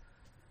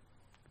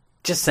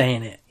 Just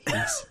saying it.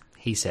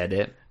 He said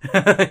it.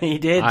 He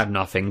did. I have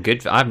nothing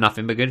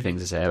but good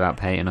things to say about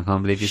Peyton. I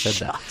can't believe you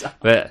said that.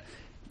 But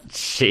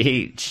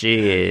she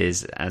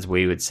is, as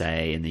we would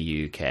say in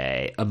the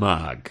UK, a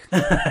mug.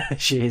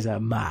 She is a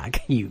mug.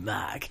 You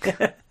mug.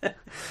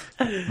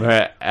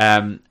 But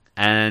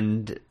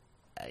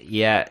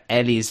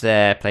Ellie's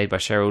there, played by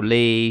Cheryl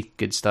Lee.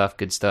 Good stuff.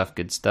 It's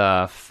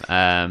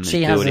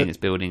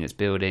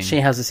building. She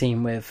has a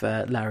scene with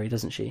Larry,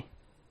 doesn't she?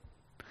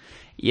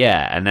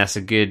 Yeah, and it's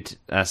a good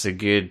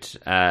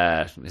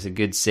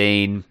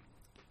scene.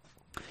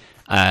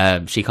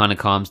 She kind of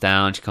calms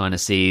down. She kind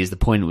of sees the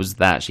point was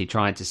that she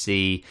tried to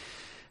see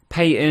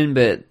Peyton,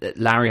 but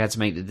Larry had to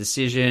make the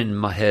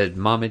decision. Her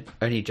mum had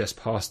only just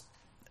passed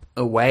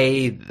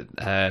away.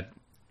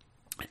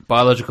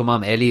 Biological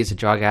mum Ellie is a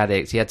drug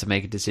addict. He had to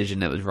make a decision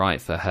that was right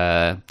for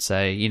her.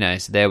 So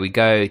so there we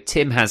go.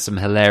 Tim has some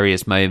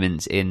hilarious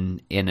moments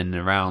in and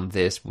around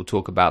this. We'll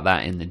talk about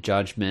that in the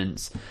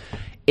judgments.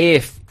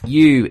 If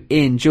you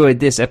enjoyed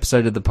this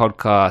episode of the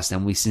podcast,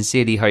 and we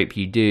sincerely hope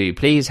you do,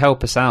 please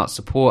help us out,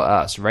 support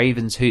us,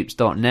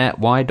 ravenshoops.net.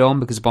 Why,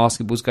 Dom? Because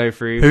basketballs go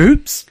through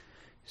hoops,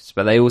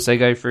 but they also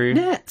go through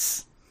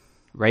nets.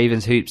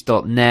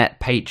 Ravenshoops.net,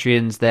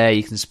 Patreons there.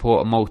 You can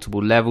support on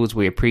multiple levels.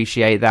 We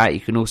appreciate that. You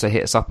can also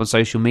hit us up on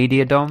social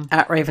media, Dom.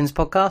 At Ravens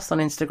Podcast on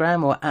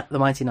Instagram, or at the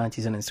Mighty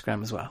 90s on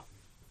Instagram as well.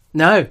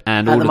 No,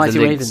 and at all the of Mighty the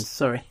links. Ravens,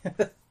 sorry.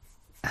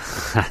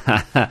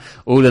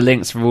 All the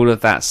links for all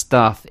of that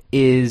stuff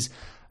is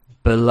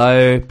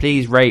below.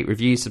 Please rate,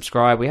 review,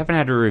 subscribe. We haven't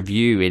had a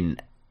review in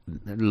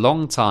a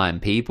long time.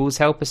 Peoples,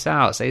 help us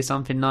out, say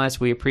something nice.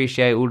 We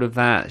appreciate all of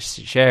that.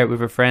 Share it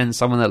with a friend,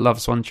 someone that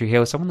loves One Tree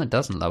Hill, someone that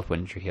doesn't love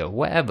One Tree Hill,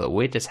 whatever.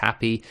 We're just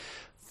happy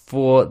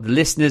for the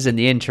listeners and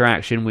the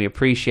interaction. We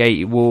appreciate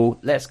you all.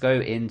 Let's go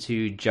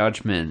into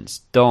judgments.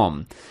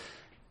 Dom,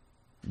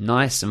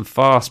 nice and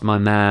fast, my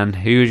man.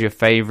 Who's your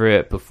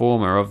favourite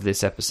performer of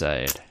this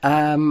episode?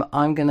 I'm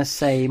going to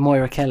say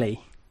Moira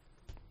Kelly.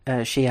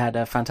 She had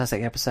a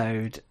fantastic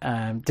episode,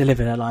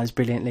 delivered her lines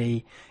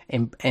brilliantly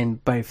in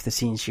both the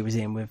scenes she was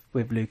in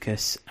with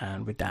Lucas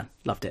and with Dan.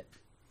 Loved it.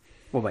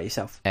 What about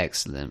yourself?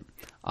 Excellent.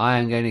 I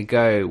am going to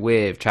go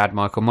with Chad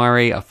Michael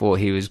Murray. I thought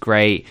he was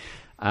great.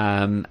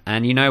 And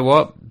you know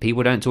what?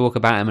 People don't talk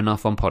about him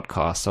enough on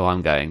podcasts, so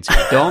I'm going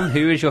to. Dom,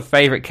 who is your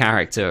favourite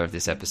character of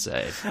this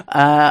episode?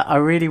 I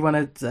really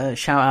want to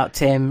shout out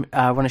Tim.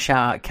 I want to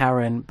shout out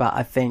Karen, but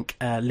I think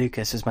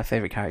Lucas was my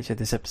favourite character of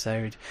this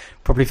episode,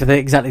 probably for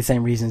exactly the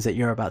same reasons that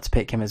you're about to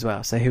pick him as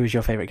well. So who was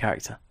your favourite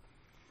character?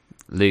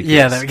 Lucas.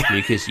 Yeah, there we go.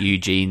 Lucas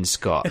Eugene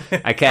Scott.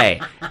 Okay,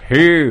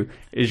 who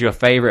is your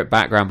favourite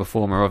background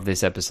performer of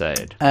this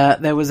episode?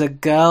 There was a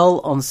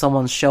girl on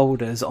someone's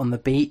shoulders on the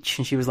beach,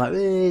 and she was like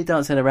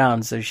dancing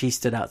around, so she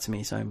stood out to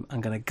me, so I'm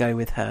going to go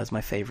with her as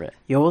my favourite.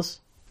 Yours?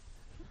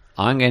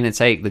 I'm going to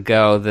take the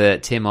girl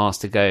that Tim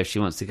asked to go if she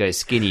wants to go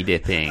skinny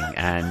dipping,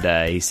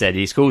 and he said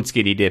he's called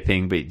skinny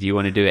dipping, but do you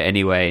want to do it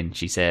anyway? And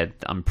she said,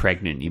 "I'm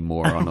pregnant, you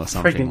moron," or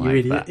something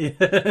like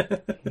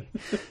that.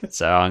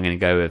 So I'm going to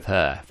go with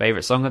her.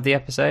 Favourite song of the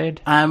episode?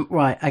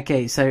 Right,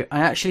 okay, so I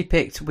actually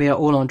picked We Are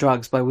All on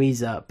Drugs by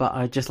Weezer, but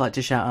I'd just like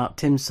to shout out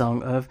Tim's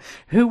song of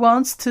Who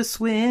Wants to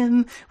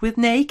Swim with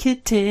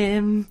Naked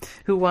Tim?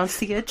 Who wants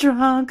to get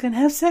drunk and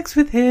have sex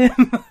with him?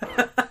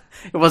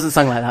 It wasn't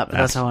sung like that, but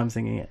that's how I'm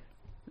singing it.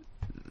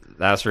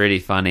 That's really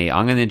funny.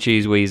 I'm going to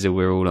choose Weezer,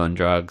 We're All on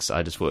Drugs.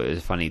 I just thought it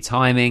was funny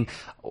timing.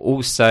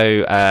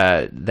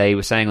 Also, they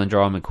were saying on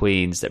Drama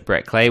Queens that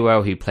Brett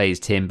Claywell, who plays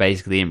Tim,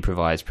 basically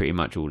improvised pretty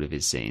much all of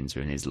his scenes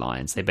and his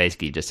lines. They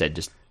basically just said,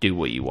 just do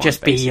what you want.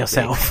 Just be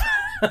yourself.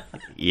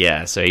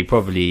 Yeah, so he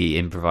probably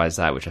improvised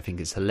that, which I think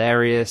is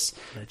hilarious.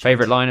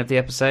 Favourite line of the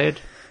episode?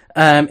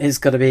 It's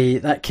got to be,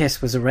 that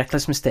kiss was a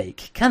reckless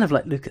mistake. Kind of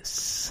like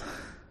Lucas.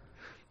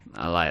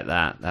 I like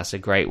that. That's a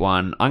great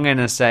one. I'm going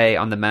to say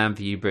I'm the man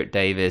for you, Britt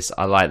Davis.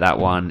 I like that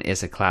one.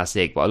 It's a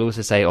classic. But I'll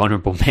also say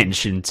honourable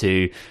mention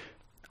to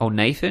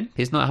Nathan.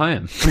 He's not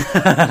home.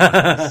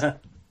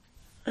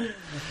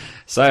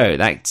 So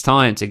that's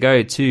time to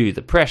go to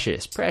the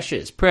precious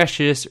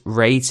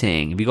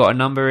rating. Have you got a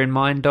number in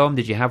mind, Dom?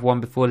 Did you have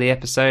one before the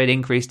episode?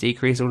 Increase,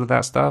 decrease, all of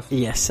that stuff?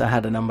 Yes, I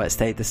had a number. It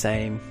stayed the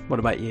same. What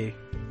about you?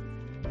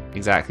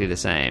 exactly the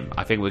same.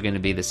 I think we're going to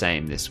be the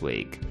same this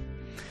week.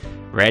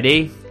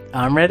 Ready?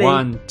 I'm ready.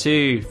 1,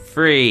 2,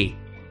 3.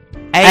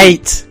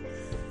 8.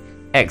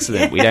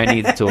 Excellent. We don't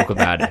need to talk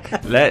about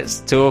it.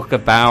 Let's talk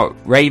about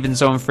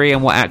Ravens on 3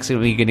 and what accent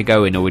we're going to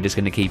go in, or we're just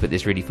going to keep at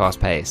this really fast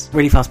pace.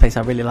 Really fast pace.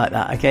 I really like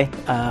that. Okay.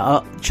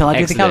 Shall I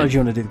do the count, or do you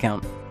want to do the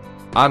count?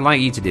 I'd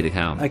like you to do the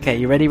count. Okay.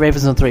 You ready?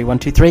 Ravens on 3. 1,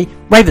 2, 3.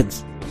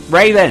 Ravens.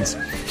 Ravens.